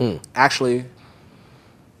 Actually,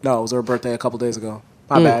 no, it was her birthday a couple days ago.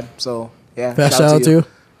 My bad. So yeah. Shout out to you.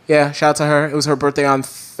 Yeah, shout out to her. It was her birthday on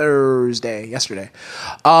yesterday.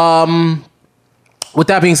 With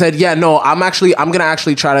that being said, yeah, no, I'm gonna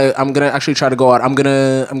actually try to go out. I'm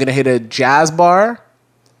gonna hit a jazz bar.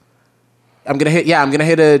 I'm gonna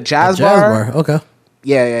hit a jazz bar. Okay.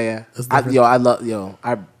 Yeah.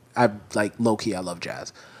 I like low key. I love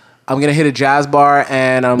jazz. I'm gonna hit a jazz bar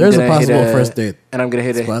and There's a possible first date. And I'm gonna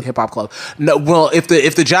hit a hip hop club. No, well, if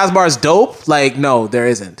the jazz bar is dope, like no, there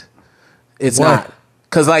isn't. It's not,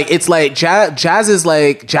 because like it's like jazz is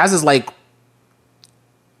like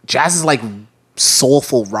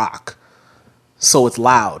soulful rock, so it's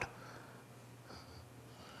loud.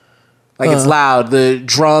 Like it's loud. The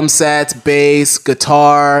drum sets, bass,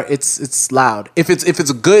 guitar. It's loud. If it's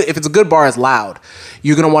a good bar, it's loud.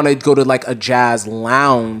 You're gonna want to go to like a jazz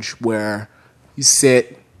lounge where you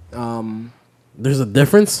sit. There's a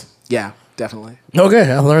difference. Yeah, definitely.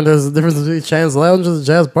 Okay, I learned there's a difference between jazz lounge and a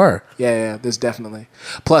jazz bar. Yeah, there's definitely.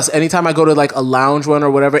 Plus, anytime I go to like a lounge one or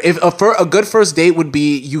whatever, if a good first date would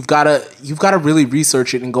be, you've gotta really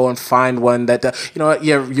research it and go and find one that you know what?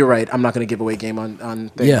 Yeah, you're right. I'm not gonna give away game on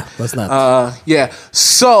thing. Yeah, let's not. Yeah.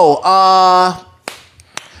 So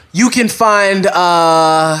you can find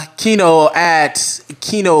Kino at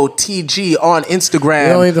Kino TG on Instagram.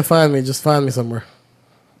 You don't need to find me. Just find me somewhere.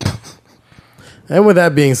 And with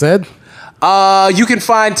that being said, you can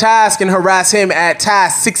find Task and harass him at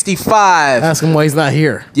Task65. Ask him why he's not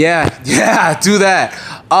here. Yeah, do that.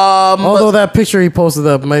 Although that picture he posted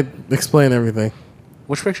up might explain everything.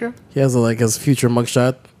 Which picture? He has his future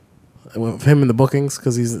mugshot with him in the bookings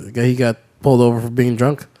because he got pulled over for being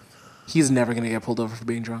drunk. He's never gonna get pulled over for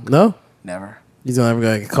being drunk. No, never. He's never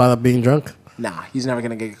gonna get caught up being drunk. Nah, he's never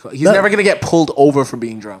gonna get. Never gonna get pulled over for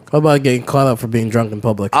being drunk. What about getting caught up for being drunk in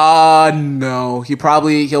public? No. He'll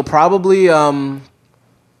probably. I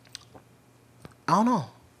don't know.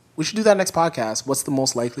 We should do that next podcast. What's the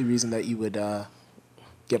most likely reason that you would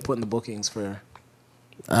get put in the bookings for?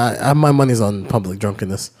 My money's on public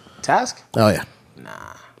drunkenness. Task? Oh yeah.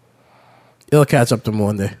 Nah. It'll catch up to him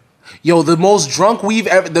one day. Yo, the most drunk we've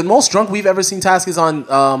ever seen Task is on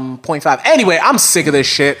 0.5. Anyway, I'm sick of this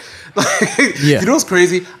shit. Yeah. You know what's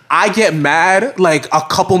crazy? I get mad like a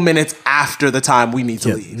couple minutes after the time we need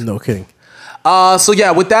to leave. No kidding. So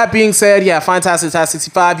yeah, with that being said, find Task at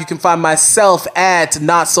Task65. You can find myself at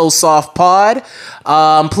Not So Soft Pod.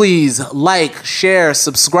 Please like, share,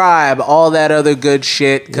 subscribe, all that other good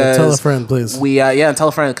shit. Tell a friend, please. And tell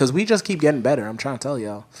a friend because we just keep getting better. I'm trying to tell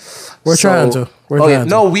y'all. We're trying to.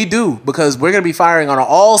 No, we do, because we're going to be firing on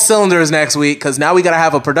all cylinders next week because now we got to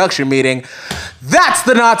have a production meeting. That's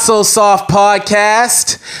the Not So Soft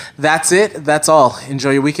Podcast. That's it. That's all. Enjoy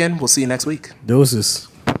your weekend. We'll see you next week. Doses.